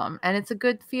lot of them, and it's a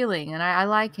good feeling, and I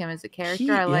like him as a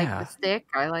character. I like the stick.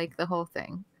 I like the whole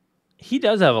thing. He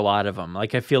does have a lot of them.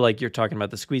 Like, I feel like you're talking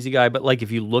about the squeezy guy, but like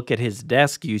if you look at his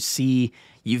desk, you see,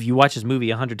 if you watch his movie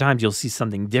 100 times, you'll see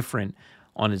something different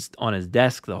on his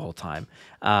desk the whole time.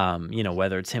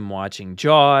 Whether it's him watching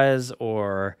Jaws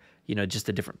or, just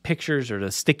the different pictures or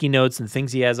the sticky notes and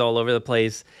things he has all over the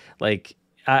place. Like,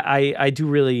 I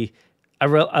really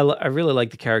like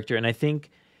the character. And I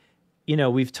think,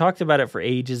 we've talked about it for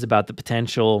ages about the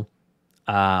potential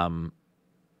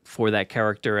for that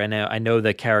character. And I know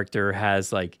the character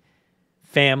has like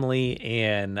family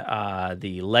and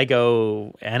the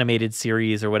Lego animated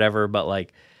series or whatever, but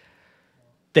like,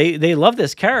 They love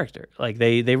this character. Like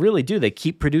they really do. They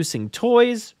keep producing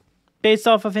toys based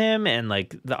off of him, and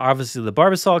like obviously the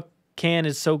Barbasol can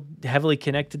is so heavily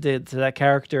connected to that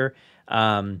character.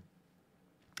 And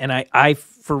I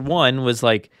for one was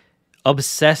like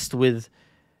obsessed with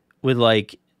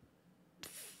like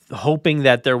hoping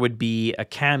that there would be a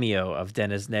cameo of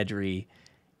Dennis Nedry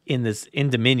in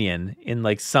Dominion in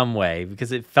like some way,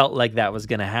 because it felt like that was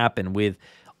going to happen with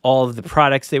all of the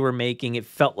products they were making. It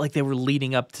felt like they were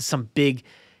leading up to some big,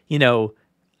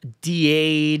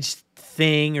 de-aged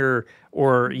thing or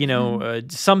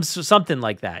something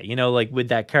like that, like with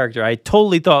that character. I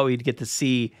totally thought we'd get to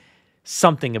see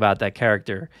something about that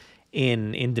character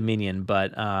in Dominion,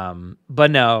 but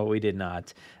no, we did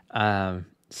not.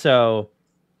 So,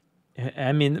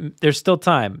 I mean, there's still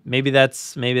time. Maybe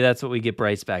that's what we get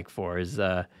Bryce back for, is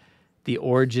the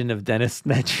origin of Dennis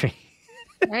Nedry.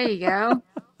 There you go.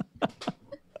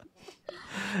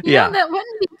 That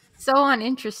wouldn't be so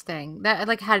uninteresting. That,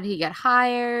 like, how did he get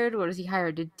hired? What was he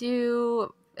hired to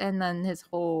do? And then his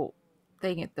whole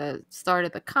thing at the start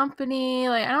of the company.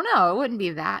 Like, I don't know. It wouldn't be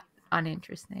that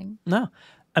uninteresting. No.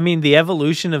 I mean, the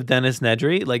evolution of Dennis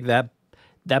Nedry, like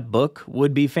that book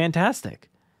would be fantastic.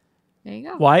 There you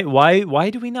go. Why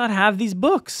do we not have these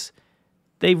books?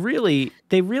 They really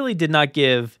did not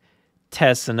give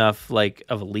Tess enough like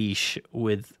of a leash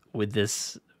with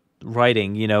this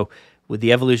writing, with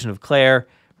the evolution of Claire.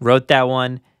 Wrote that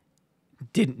one.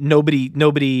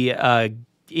 Nobody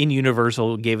in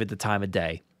Universal gave it the time of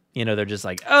day. They're just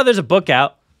like, oh, there's a book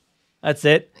out. That's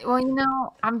it.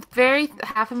 Well,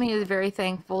 half of me is very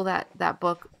thankful that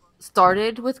book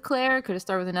started with Claire. Could have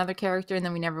started with another character and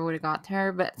then we never would have got to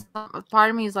her. But part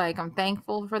of me is like, I'm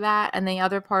thankful for that. And the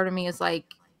other part of me is like,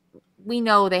 we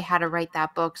know they had to write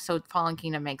that book so Fallen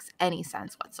Kingdom makes any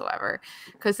sense whatsoever.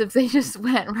 Because if they just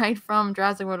went right from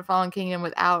Jurassic World to Fallen Kingdom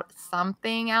without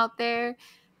something out there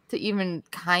to even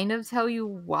kind of tell you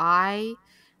why,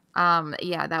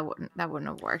 that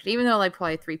wouldn't have worked. Even though like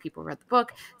probably 3 people read the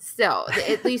book, still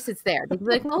at least it's there. They'd be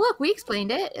like, well, look, we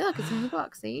explained it. Look, it's in the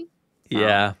book. See?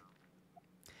 So.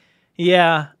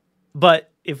 Yeah.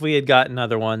 But if we had gotten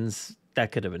other ones,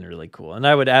 that could have been really cool. And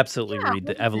I would absolutely read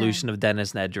the evolution of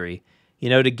Dennis Nedry.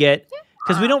 To get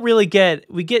because we don't really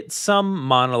we get some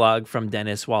monologue from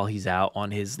Dennis while he's out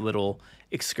on his little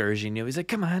excursion. He's like,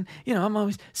 come on, I'm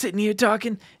always sitting here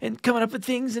talking and coming up with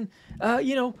things and,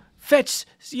 fetch,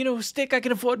 stick, I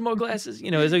can afford more glasses.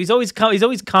 So he's always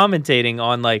commentating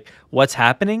on like what's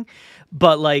happening.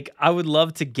 But like, I would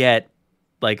love to get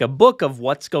like a book of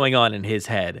what's going on in his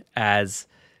head as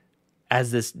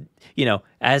this,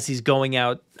 as he's going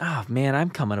out. Oh man, I'm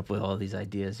coming up with all these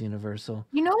ideas, Universal.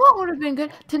 You know what would have been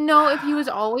good? To know if he was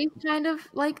always kind of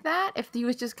like that, if he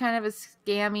was just kind of a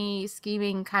scammy,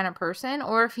 scheming kind of person,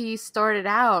 or if he started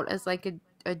out as like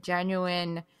a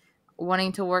genuine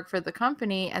wanting to work for the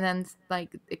company and then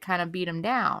like it kind of beat him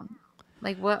down.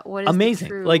 Like what is amazing?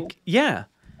 The true like, yeah.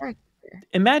 character?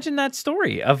 Imagine that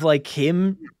story of like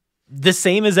him, the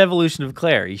same as Evolution of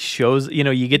Claire. He shows,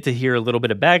 you get to hear a little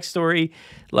bit of backstory,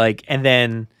 like, and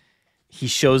then he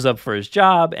shows up for his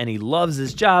job and he loves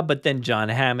his job, but then John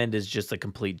Hammond is just a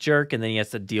complete jerk, and then he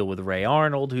has to deal with Ray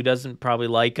Arnold, who doesn't probably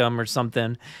like him or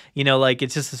something. Like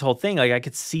it's just this whole thing. Like I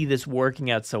could see this working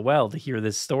out so well to hear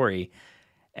this story,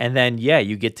 and then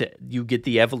you get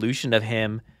the evolution of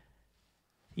him.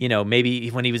 Maybe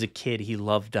when he was a kid, he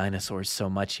loved dinosaurs so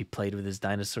much he played with his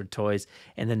dinosaur toys,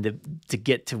 and then to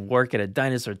get to work at a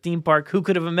dinosaur theme park, who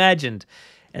could have imagined?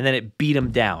 And then it beat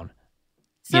him down,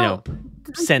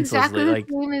 senselessly. Exactly like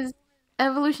the same as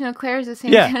Evolution of Claire is the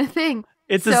same kind of thing.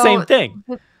 It's the same thing.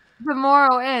 The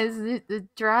moral is the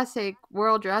Jurassic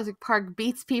Park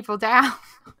beats people down.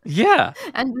 Yeah,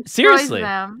 and destroys seriously.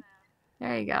 them.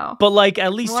 There you go. But like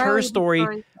at least her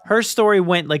story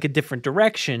went like a different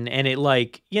direction, and it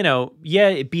like,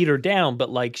 it beat her down,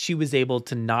 but like she was able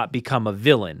to not become a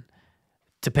villain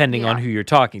depending on who you're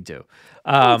talking to.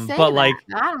 But like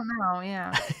I don't know,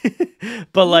 yeah.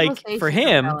 But like for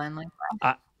him,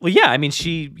 I mean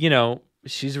she,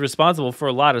 she's responsible for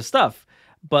a lot of stuff,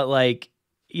 but like,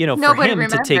 for him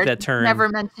to take that turn, never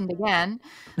mentioned again.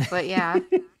 But yeah.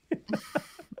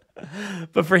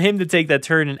 But for him to take that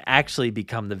turn and actually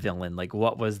become the villain, like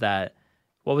what was that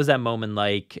moment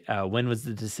like? When was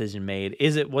the decision made?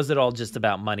 Was it all just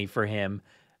about money for him?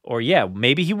 Or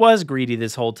maybe he was greedy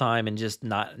this whole time and just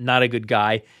not a good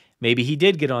guy. Maybe he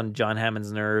did get on John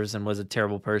Hammond's nerves and was a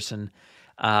terrible person.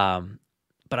 But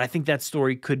I think that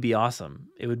story could be awesome.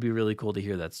 It would be really cool to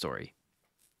hear that story.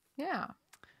 Yeah.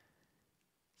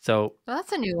 So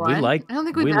that's a new one. I don't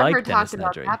think we've ever talked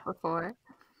about that before.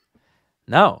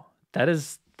 No, that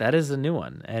is a new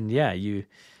one. And you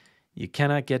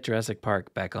cannot get Jurassic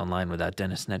Park back online without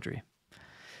Dennis Nedry.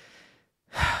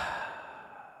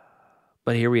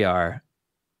 But here we are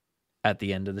at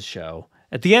the end of the show,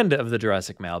 at the end of the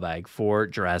Jurassic Mailbag for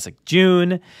Jurassic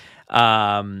June.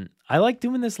 I like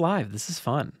doing this live. This is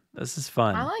fun.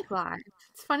 I like live.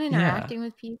 It's fun interacting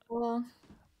with people.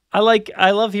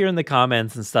 I love hearing the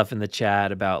comments and stuff in the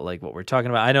chat about like what we're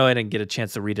talking about. I know I didn't get a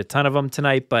chance to read a ton of them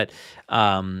tonight, but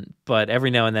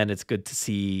every now and then it's good to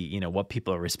see, what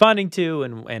people are responding to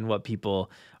and what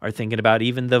people are thinking about,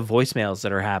 even the voicemails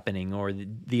that are happening or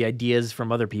the ideas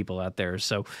from other people out there.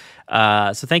 So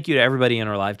thank you to everybody in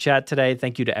our live chat today.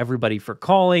 Thank you to everybody for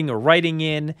calling or writing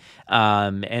in.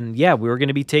 We're going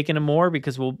to be taking them more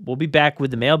because we'll be back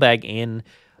with the mailbag in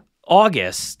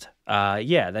August.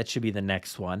 That should be the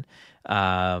next one.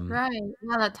 Right.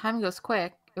 Now that time goes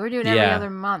quick. We're doing every other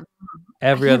month.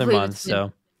 Every other month.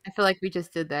 So I feel like we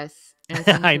just did this.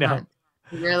 I know. Months.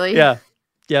 Really? Yeah.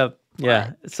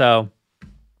 So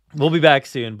we'll be back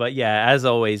soon. But as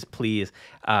always, please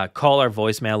call our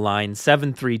voicemail line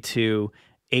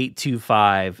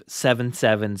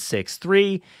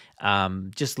 732-825-7763.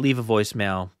 Just leave a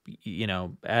voicemail,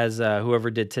 as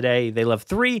whoever did today, they left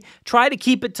 3. Try to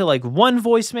keep it to like 1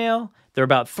 voicemail. They're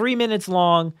about 3 minutes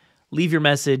long. Leave your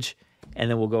message, and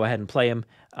then we'll go ahead and play them.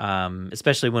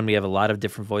 Especially when we have a lot of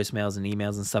different voicemails and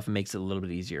emails and stuff, it makes it a little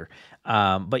bit easier.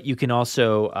 But you can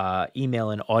also email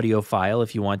an audio file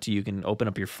if you want to. You can open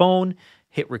up your phone,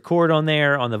 hit record on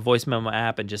there on the voice memo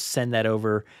app, and just send that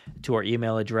over to our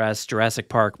email address,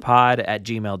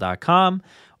 JurassicParkPod@gmail.com.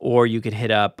 Or you could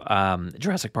hit up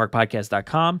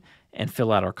JurassicParkPodcast.com and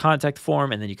fill out our contact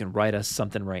form, and then you can write us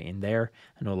something right in there.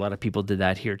 I know a lot of people did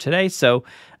that here today, so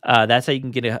that's how you can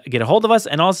get a hold of us.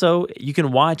 And also, you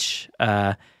can watch.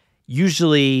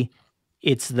 Usually,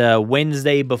 it's the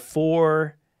Wednesday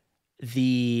before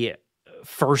the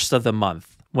first of the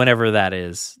month whenever that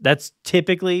is. That's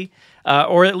typically,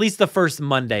 or at least the first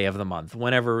Monday of the month,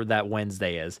 whenever that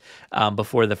Wednesday is,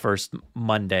 before the first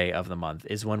Monday of the month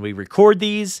is when we record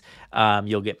these.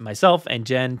 You'll get myself and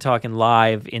Jen talking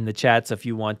live in the chat. So if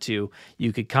you want to,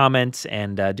 you could comment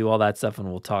and do all that stuff, and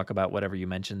we'll talk about whatever you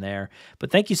mentioned there.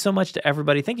 But thank you so much to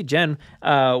everybody. Thank you, Jen.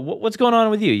 What's going on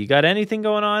with you? You got anything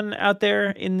going on out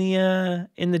there in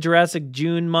the Jurassic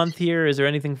June month here? Is there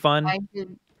anything fun? I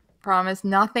did promise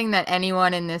nothing that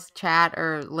anyone in this chat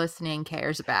or listening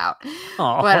cares about.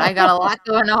 Aw. But I got a lot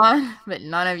going on, but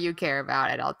none of you care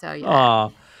about it. I'll tell you that.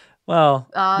 Oh, well,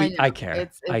 No, I care.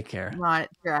 It's I care. not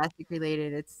Jurassic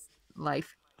related. It's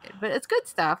life, but it's good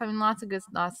stuff. I mean, lots of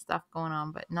stuff going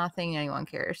on, but nothing anyone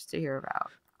cares to hear about.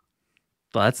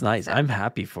 Well, that's nice. So. I'm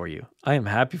happy for you. I am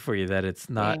happy for you that it's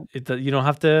not. You don't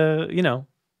have to,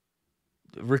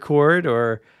 record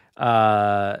or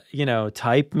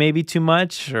type maybe too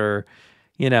much, or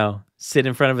sit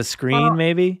in front of a screen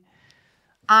maybe.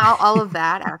 All of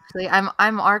that, actually.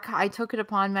 I took it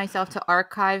upon myself to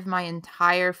archive my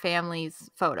entire family's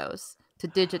photos, to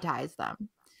digitize them.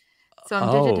 So I'm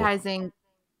digitizing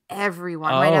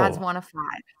everyone. My dad's one of 5.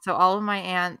 So all of my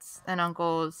aunts and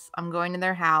uncles, I'm going to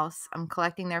their house. I'm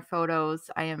collecting their photos.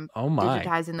 I am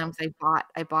digitizing them because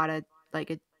I bought a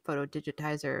photo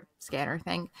digitizer scanner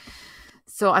thing.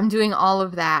 So I'm doing all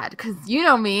of that because you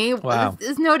know me. Wow.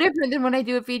 It's no different than when I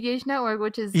do at VGH Network,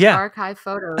 which is archive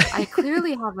photos. I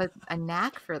clearly have a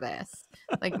knack for this.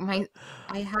 Like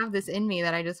I have this in me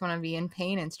that I just want to be in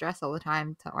pain and stress all the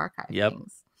time to archive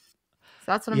things.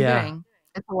 So that's what I'm doing.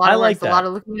 It's a lot of work. It's a lot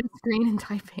of looking at the screen and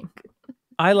typing.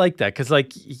 I like that because,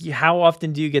 how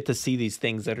often do you get to see these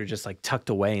things that are just tucked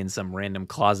away in some random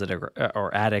closet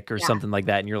or attic or something like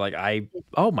that, and you're like,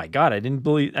 oh my god, I didn't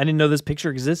know this picture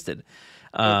existed.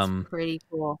 It's pretty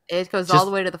cool. It goes all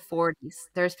the way to the 40s.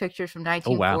 There's pictures from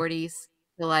 1940s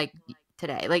to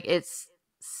today. It's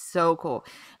so cool.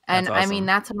 And that's awesome. I mean,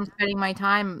 that's what I'm spending my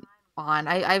time on.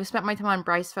 I've spent my time on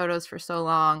Bryce photos for so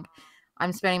long.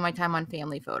 I'm spending my time on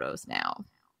family photos now.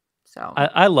 So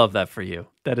I love that for you.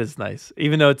 That is nice.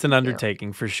 Even though it's an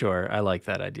undertaking for sure. I like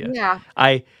that idea. Yeah.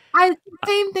 I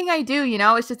same thing I do,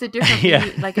 it's just a different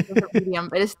a different medium,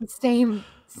 but it's the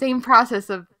same process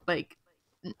of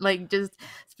just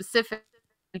specific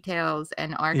details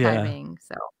and archiving.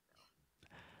 So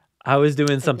I was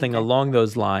doing something along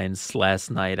those lines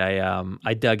last night.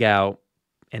 I dug out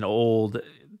the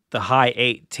high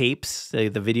 8 tapes, the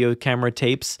video camera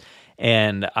tapes,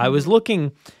 and I was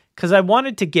looking because I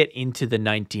wanted to get into the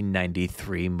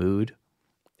 1993 mood,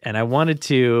 and I wanted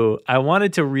to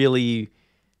really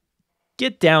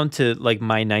get down to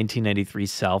my 1993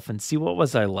 self and see what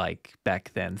was I like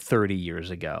back then, 30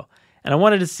 years ago. And I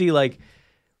wanted to see,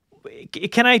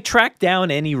 can I track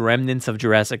down any remnants of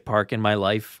Jurassic Park in my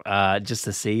life just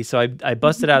to see? So I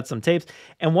busted out some tapes.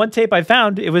 And one tape I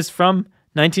found, it was from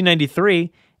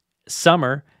 1993,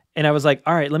 summer. And I was like,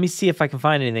 all right, let me see if I can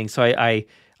find anything. So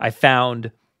I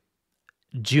found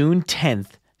June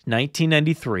 10th,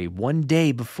 1993, one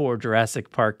day before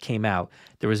Jurassic Park came out.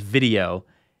 There was video.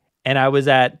 And I was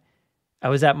at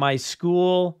my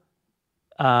school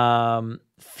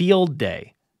field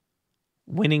day,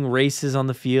 winning races on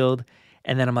the field,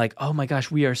 and then I'm like, oh my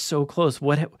gosh, we are so close.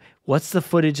 What's the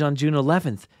footage on June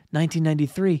 11th,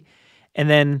 1993? And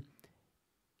then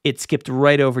it skipped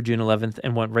right over June 11th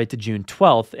and went right to June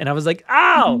 12th, and I was like,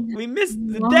 oh, we missed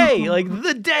the day.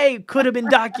 The day could have been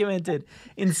documented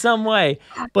in some way,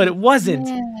 but it wasn't.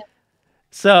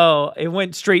 So it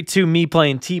went straight to me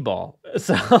playing t-ball.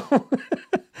 So,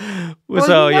 you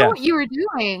know what you were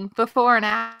doing before and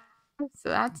after, so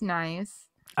that's nice.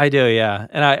 I do, yeah.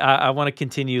 And I want to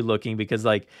continue looking because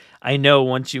I know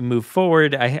once you move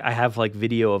forward, I have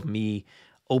video of me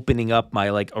opening up my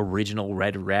original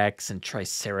Red Rex and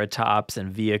Triceratops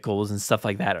and vehicles and stuff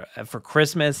like that for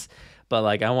Christmas.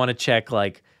 But I want to check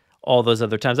all those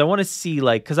other times. I want to see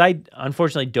because I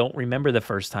unfortunately don't remember the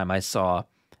first time I saw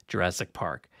Jurassic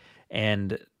Park.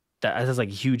 And that's a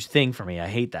huge thing for me. I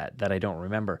hate that I don't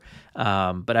remember.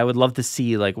 But I would love to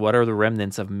see what are the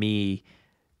remnants of me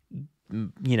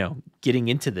getting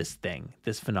into this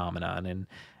phenomenon. And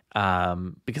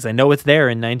because I know it's there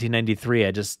in 1993,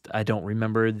 I don't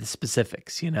remember the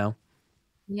specifics,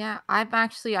 Yeah, I'm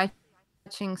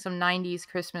watching some 90s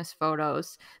Christmas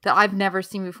photos that I've never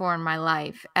seen before in my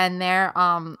life. And they're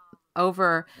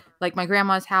over my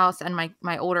grandma's house, and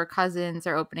my older cousins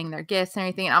are opening their gifts and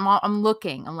everything. And I'm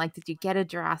looking. I'm like, did you get a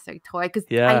Jurassic toy? Because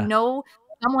I know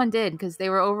someone did, because they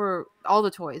were over, all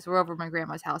the toys were over my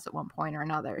grandma's house at one point or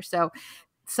another. So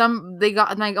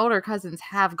my older cousins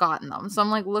have gotten them. So I'm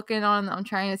like looking on them,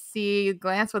 trying to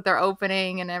glance what they're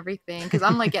opening and everything. Cause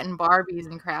I'm like getting Barbies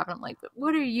and crap. And I'm like,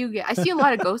 what are you getting? I see a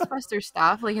lot of Ghostbuster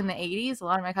stuff, like in the 80s. A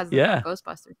lot of my cousins have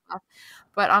Ghostbuster stuff.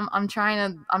 But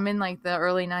I'm in like the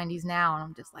early 90s now. And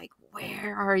I'm just like,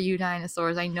 where are you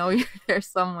dinosaurs? I know you're there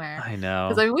somewhere. I know.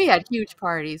 Because we had huge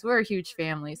parties. We're a huge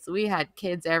family. So we had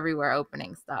kids everywhere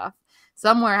opening stuff.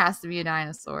 Somewhere has to be a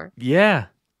dinosaur. Yeah,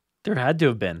 there had to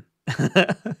have been.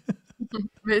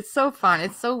 It's so fun.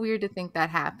 It's so weird to think that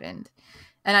happened.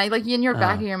 And I like in your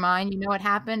back of your mind, you know it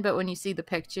happened, but when you see the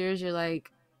pictures, you're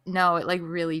like, no, it like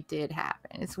really did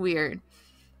happen. It's weird.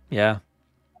 Yeah.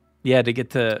 Yeah, to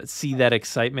get to see that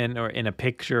excitement or in a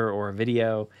picture or a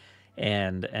video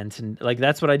and to like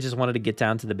that's what I just wanted to get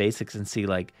down to the basics and see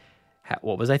like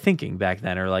what was I thinking back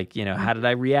then or like, you know, how did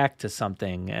I react to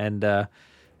something? And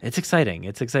it's exciting.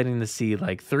 It's exciting to see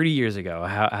like 30 years ago,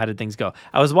 how did things go?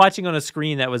 I was watching on a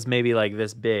screen that was maybe like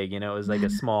this big, you know, it was like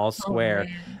a small square.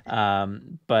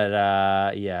 But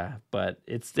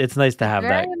it's nice to have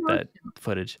that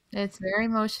footage. It's very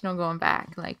emotional going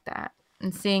back like that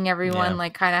and seeing everyone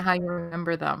like kind of how you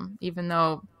remember them, even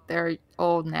though they're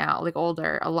old now, like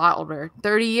older, a lot older,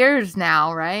 30 years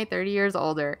now, right? 30 years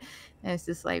older. And it's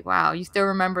just like, wow, you still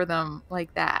remember them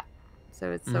like that.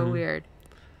 So it's so weird.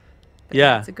 But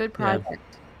yeah, it's a good project.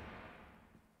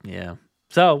 Yeah.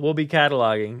 So we'll be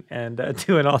cataloging and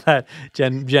doing all that.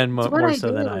 Jen more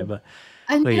so than I, but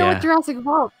and you know what Jurassic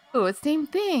Vault too. It's same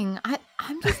thing.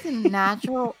 I'm just a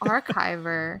natural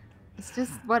archiver. It's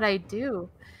just what I do.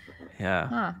 Yeah.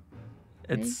 Huh.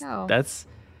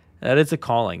 That is a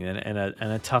calling and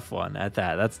a tough one at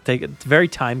that. It's very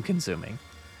time consuming.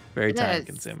 Very time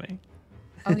consuming.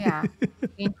 Oh yeah.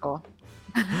 Painful.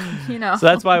 You know. So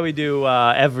that's why we do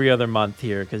every other month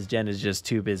here, because Jen is just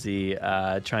too busy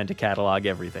trying to catalog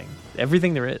everything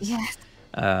there is. Yes,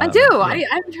 I do. Yeah.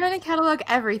 I'm trying to catalog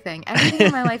everything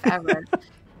in my life ever,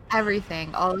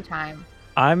 everything all the time.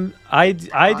 I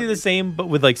do the same, but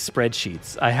with like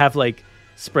spreadsheets. I have like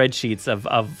spreadsheets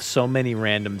of so many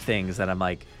random things that I'm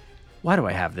like, why do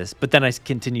I have this? But then I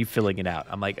continue filling it out.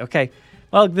 I'm like, okay,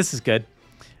 well, this is good.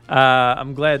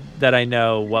 I'm glad that I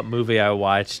know what movie I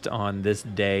watched on this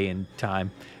day and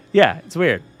time. Yeah, it's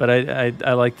weird, but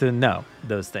I like to know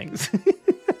those things.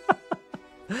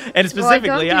 And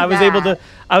specifically, I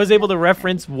was able to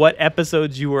reference what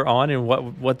episodes you were on and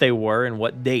what they were and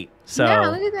what date. So yeah,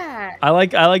 look at that. I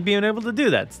like being able to do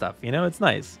that stuff. You know, it's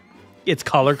nice. It's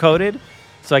color coded,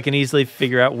 so I can easily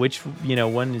figure out which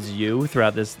one is you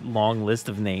throughout this long list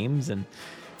of names and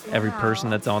every person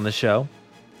that's on the show.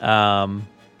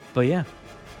 But yeah,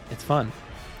 it's fun.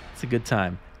 It's a good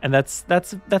time. And that's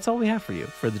all we have for you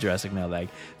for the Jurassic Mailbag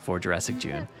for Jurassic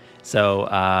June.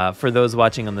 So for those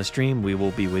watching on the stream, we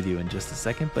will be with you in just a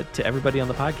second. But to everybody on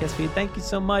the podcast feed, thank you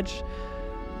so much.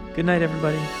 Good night,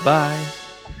 everybody. Bye.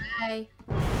 Bye.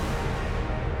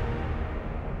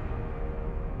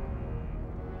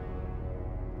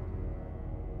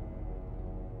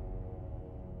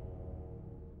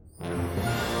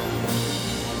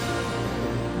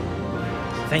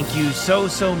 Thank you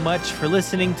so much for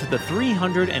listening to the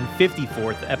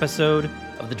 354th episode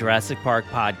of the Jurassic Park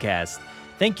podcast.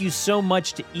 Thank you so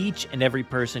much to each and every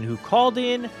person who called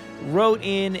in, wrote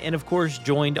in, and of course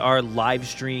joined our live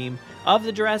stream of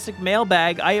the Jurassic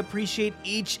Mailbag. I appreciate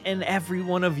each and every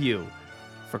one of you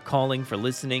for calling, for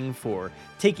listening, for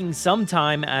taking some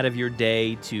time out of your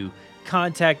day to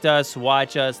contact us,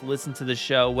 watch us, listen to the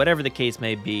show, whatever the case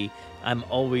may be. I'm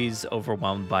always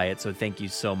overwhelmed by it, so thank you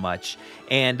so much.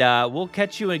 And we'll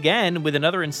catch you again with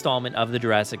another installment of the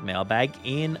Jurassic Mailbag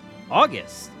in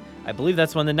August. I believe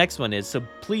that's when the next one is, so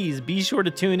please be sure to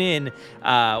tune in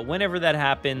whenever that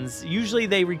happens. Usually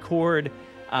they record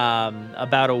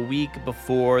about a week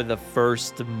before the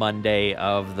first Monday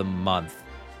of the month.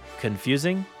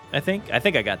 Confusing, I think? I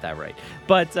think I got that right.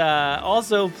 But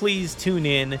also, please tune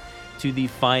in to the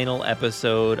final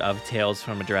episode of Tales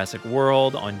from a Jurassic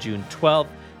World on June 12th.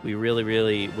 We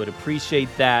really would appreciate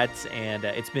that, and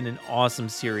it's been an awesome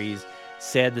series.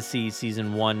 Sad to see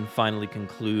season 1 finally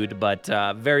conclude, but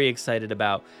very excited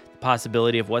about the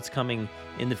possibility of what's coming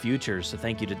in the future. So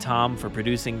thank you to Tom for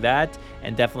producing that,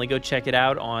 and definitely go check it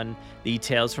out on the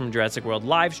Tales from Jurassic World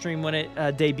live stream when it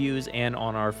debuts and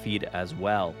on our feed as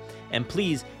well. And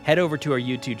please head over to our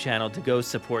YouTube channel to go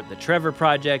support the Trevor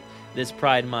Project this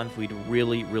Pride Month. We'd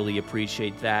really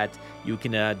appreciate that. You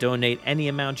can donate any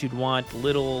amount you'd want,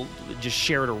 little, just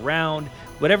share it around.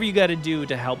 Whatever you got to do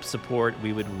to help support,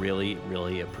 we would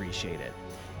really appreciate it.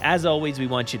 As always, we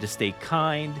want you to stay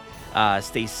kind,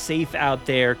 stay safe out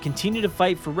there, continue to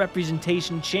fight for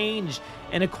representation, change,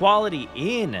 and equality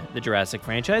in the Jurassic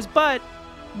franchise, but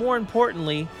more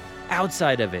importantly,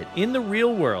 outside of it, in the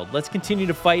real world. Let's continue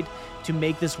to fight to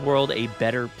make this world a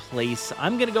better place.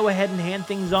 I'm going to go ahead and hand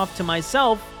things off to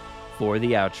myself for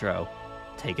the outro.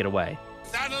 Take it away.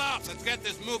 Saddle up, let's get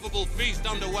this movable feast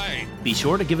underway. Be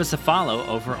sure to give us a follow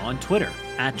over on Twitter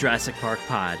at Jurassic Park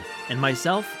Pod, and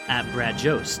myself at Brad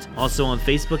Jost. Also on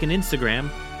Facebook and Instagram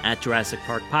at Jurassic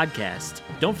Park Podcast.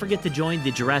 Don't forget to join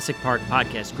the Jurassic Park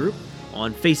Podcast group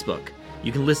on Facebook.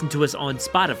 You can listen to us on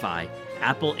Spotify,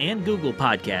 Apple and Google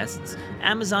Podcasts,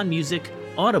 Amazon Music,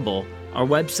 Audible, our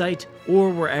website,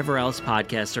 or wherever else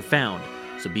podcasts are found.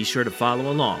 So be sure to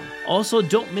follow along. Also,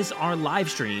 don't miss our live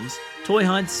streams, toy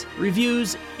hunts,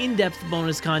 reviews, in-depth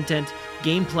bonus content,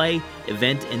 gameplay,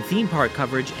 event and theme park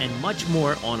coverage, and much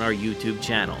more on our YouTube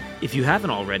channel. If you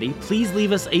haven't already, please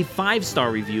leave us a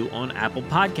 5-star review on Apple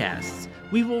Podcasts.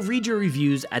 We will read your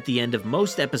reviews at the end of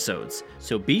most episodes,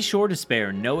 so be sure to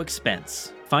spare no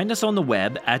expense. Find us on the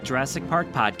web at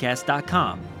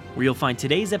JurassicParkPodcast.com, where you'll find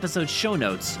today's episode show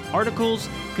notes, articles,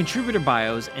 contributor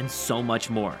bios, and so much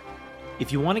more.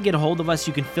 If you want to get a hold of us,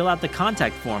 you can fill out the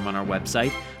contact form on our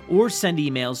website or send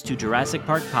emails to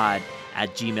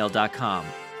JurassicParkPod@gmail.com.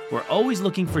 We're always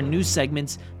looking for new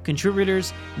segments,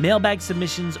 contributors, mailbag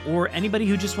submissions, or anybody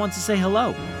who just wants to say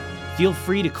hello. Feel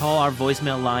free to call our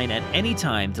voicemail line at any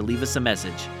time to leave us a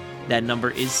message. That number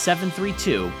is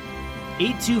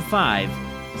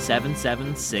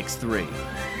 732-825-7763.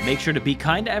 Make sure to be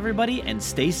kind to everybody and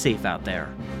stay safe out there.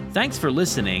 Thanks for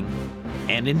listening,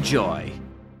 and enjoy.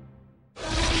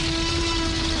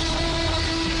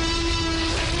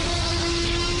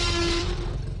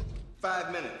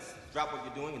 5 minutes. Drop what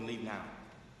you're doing and leave now.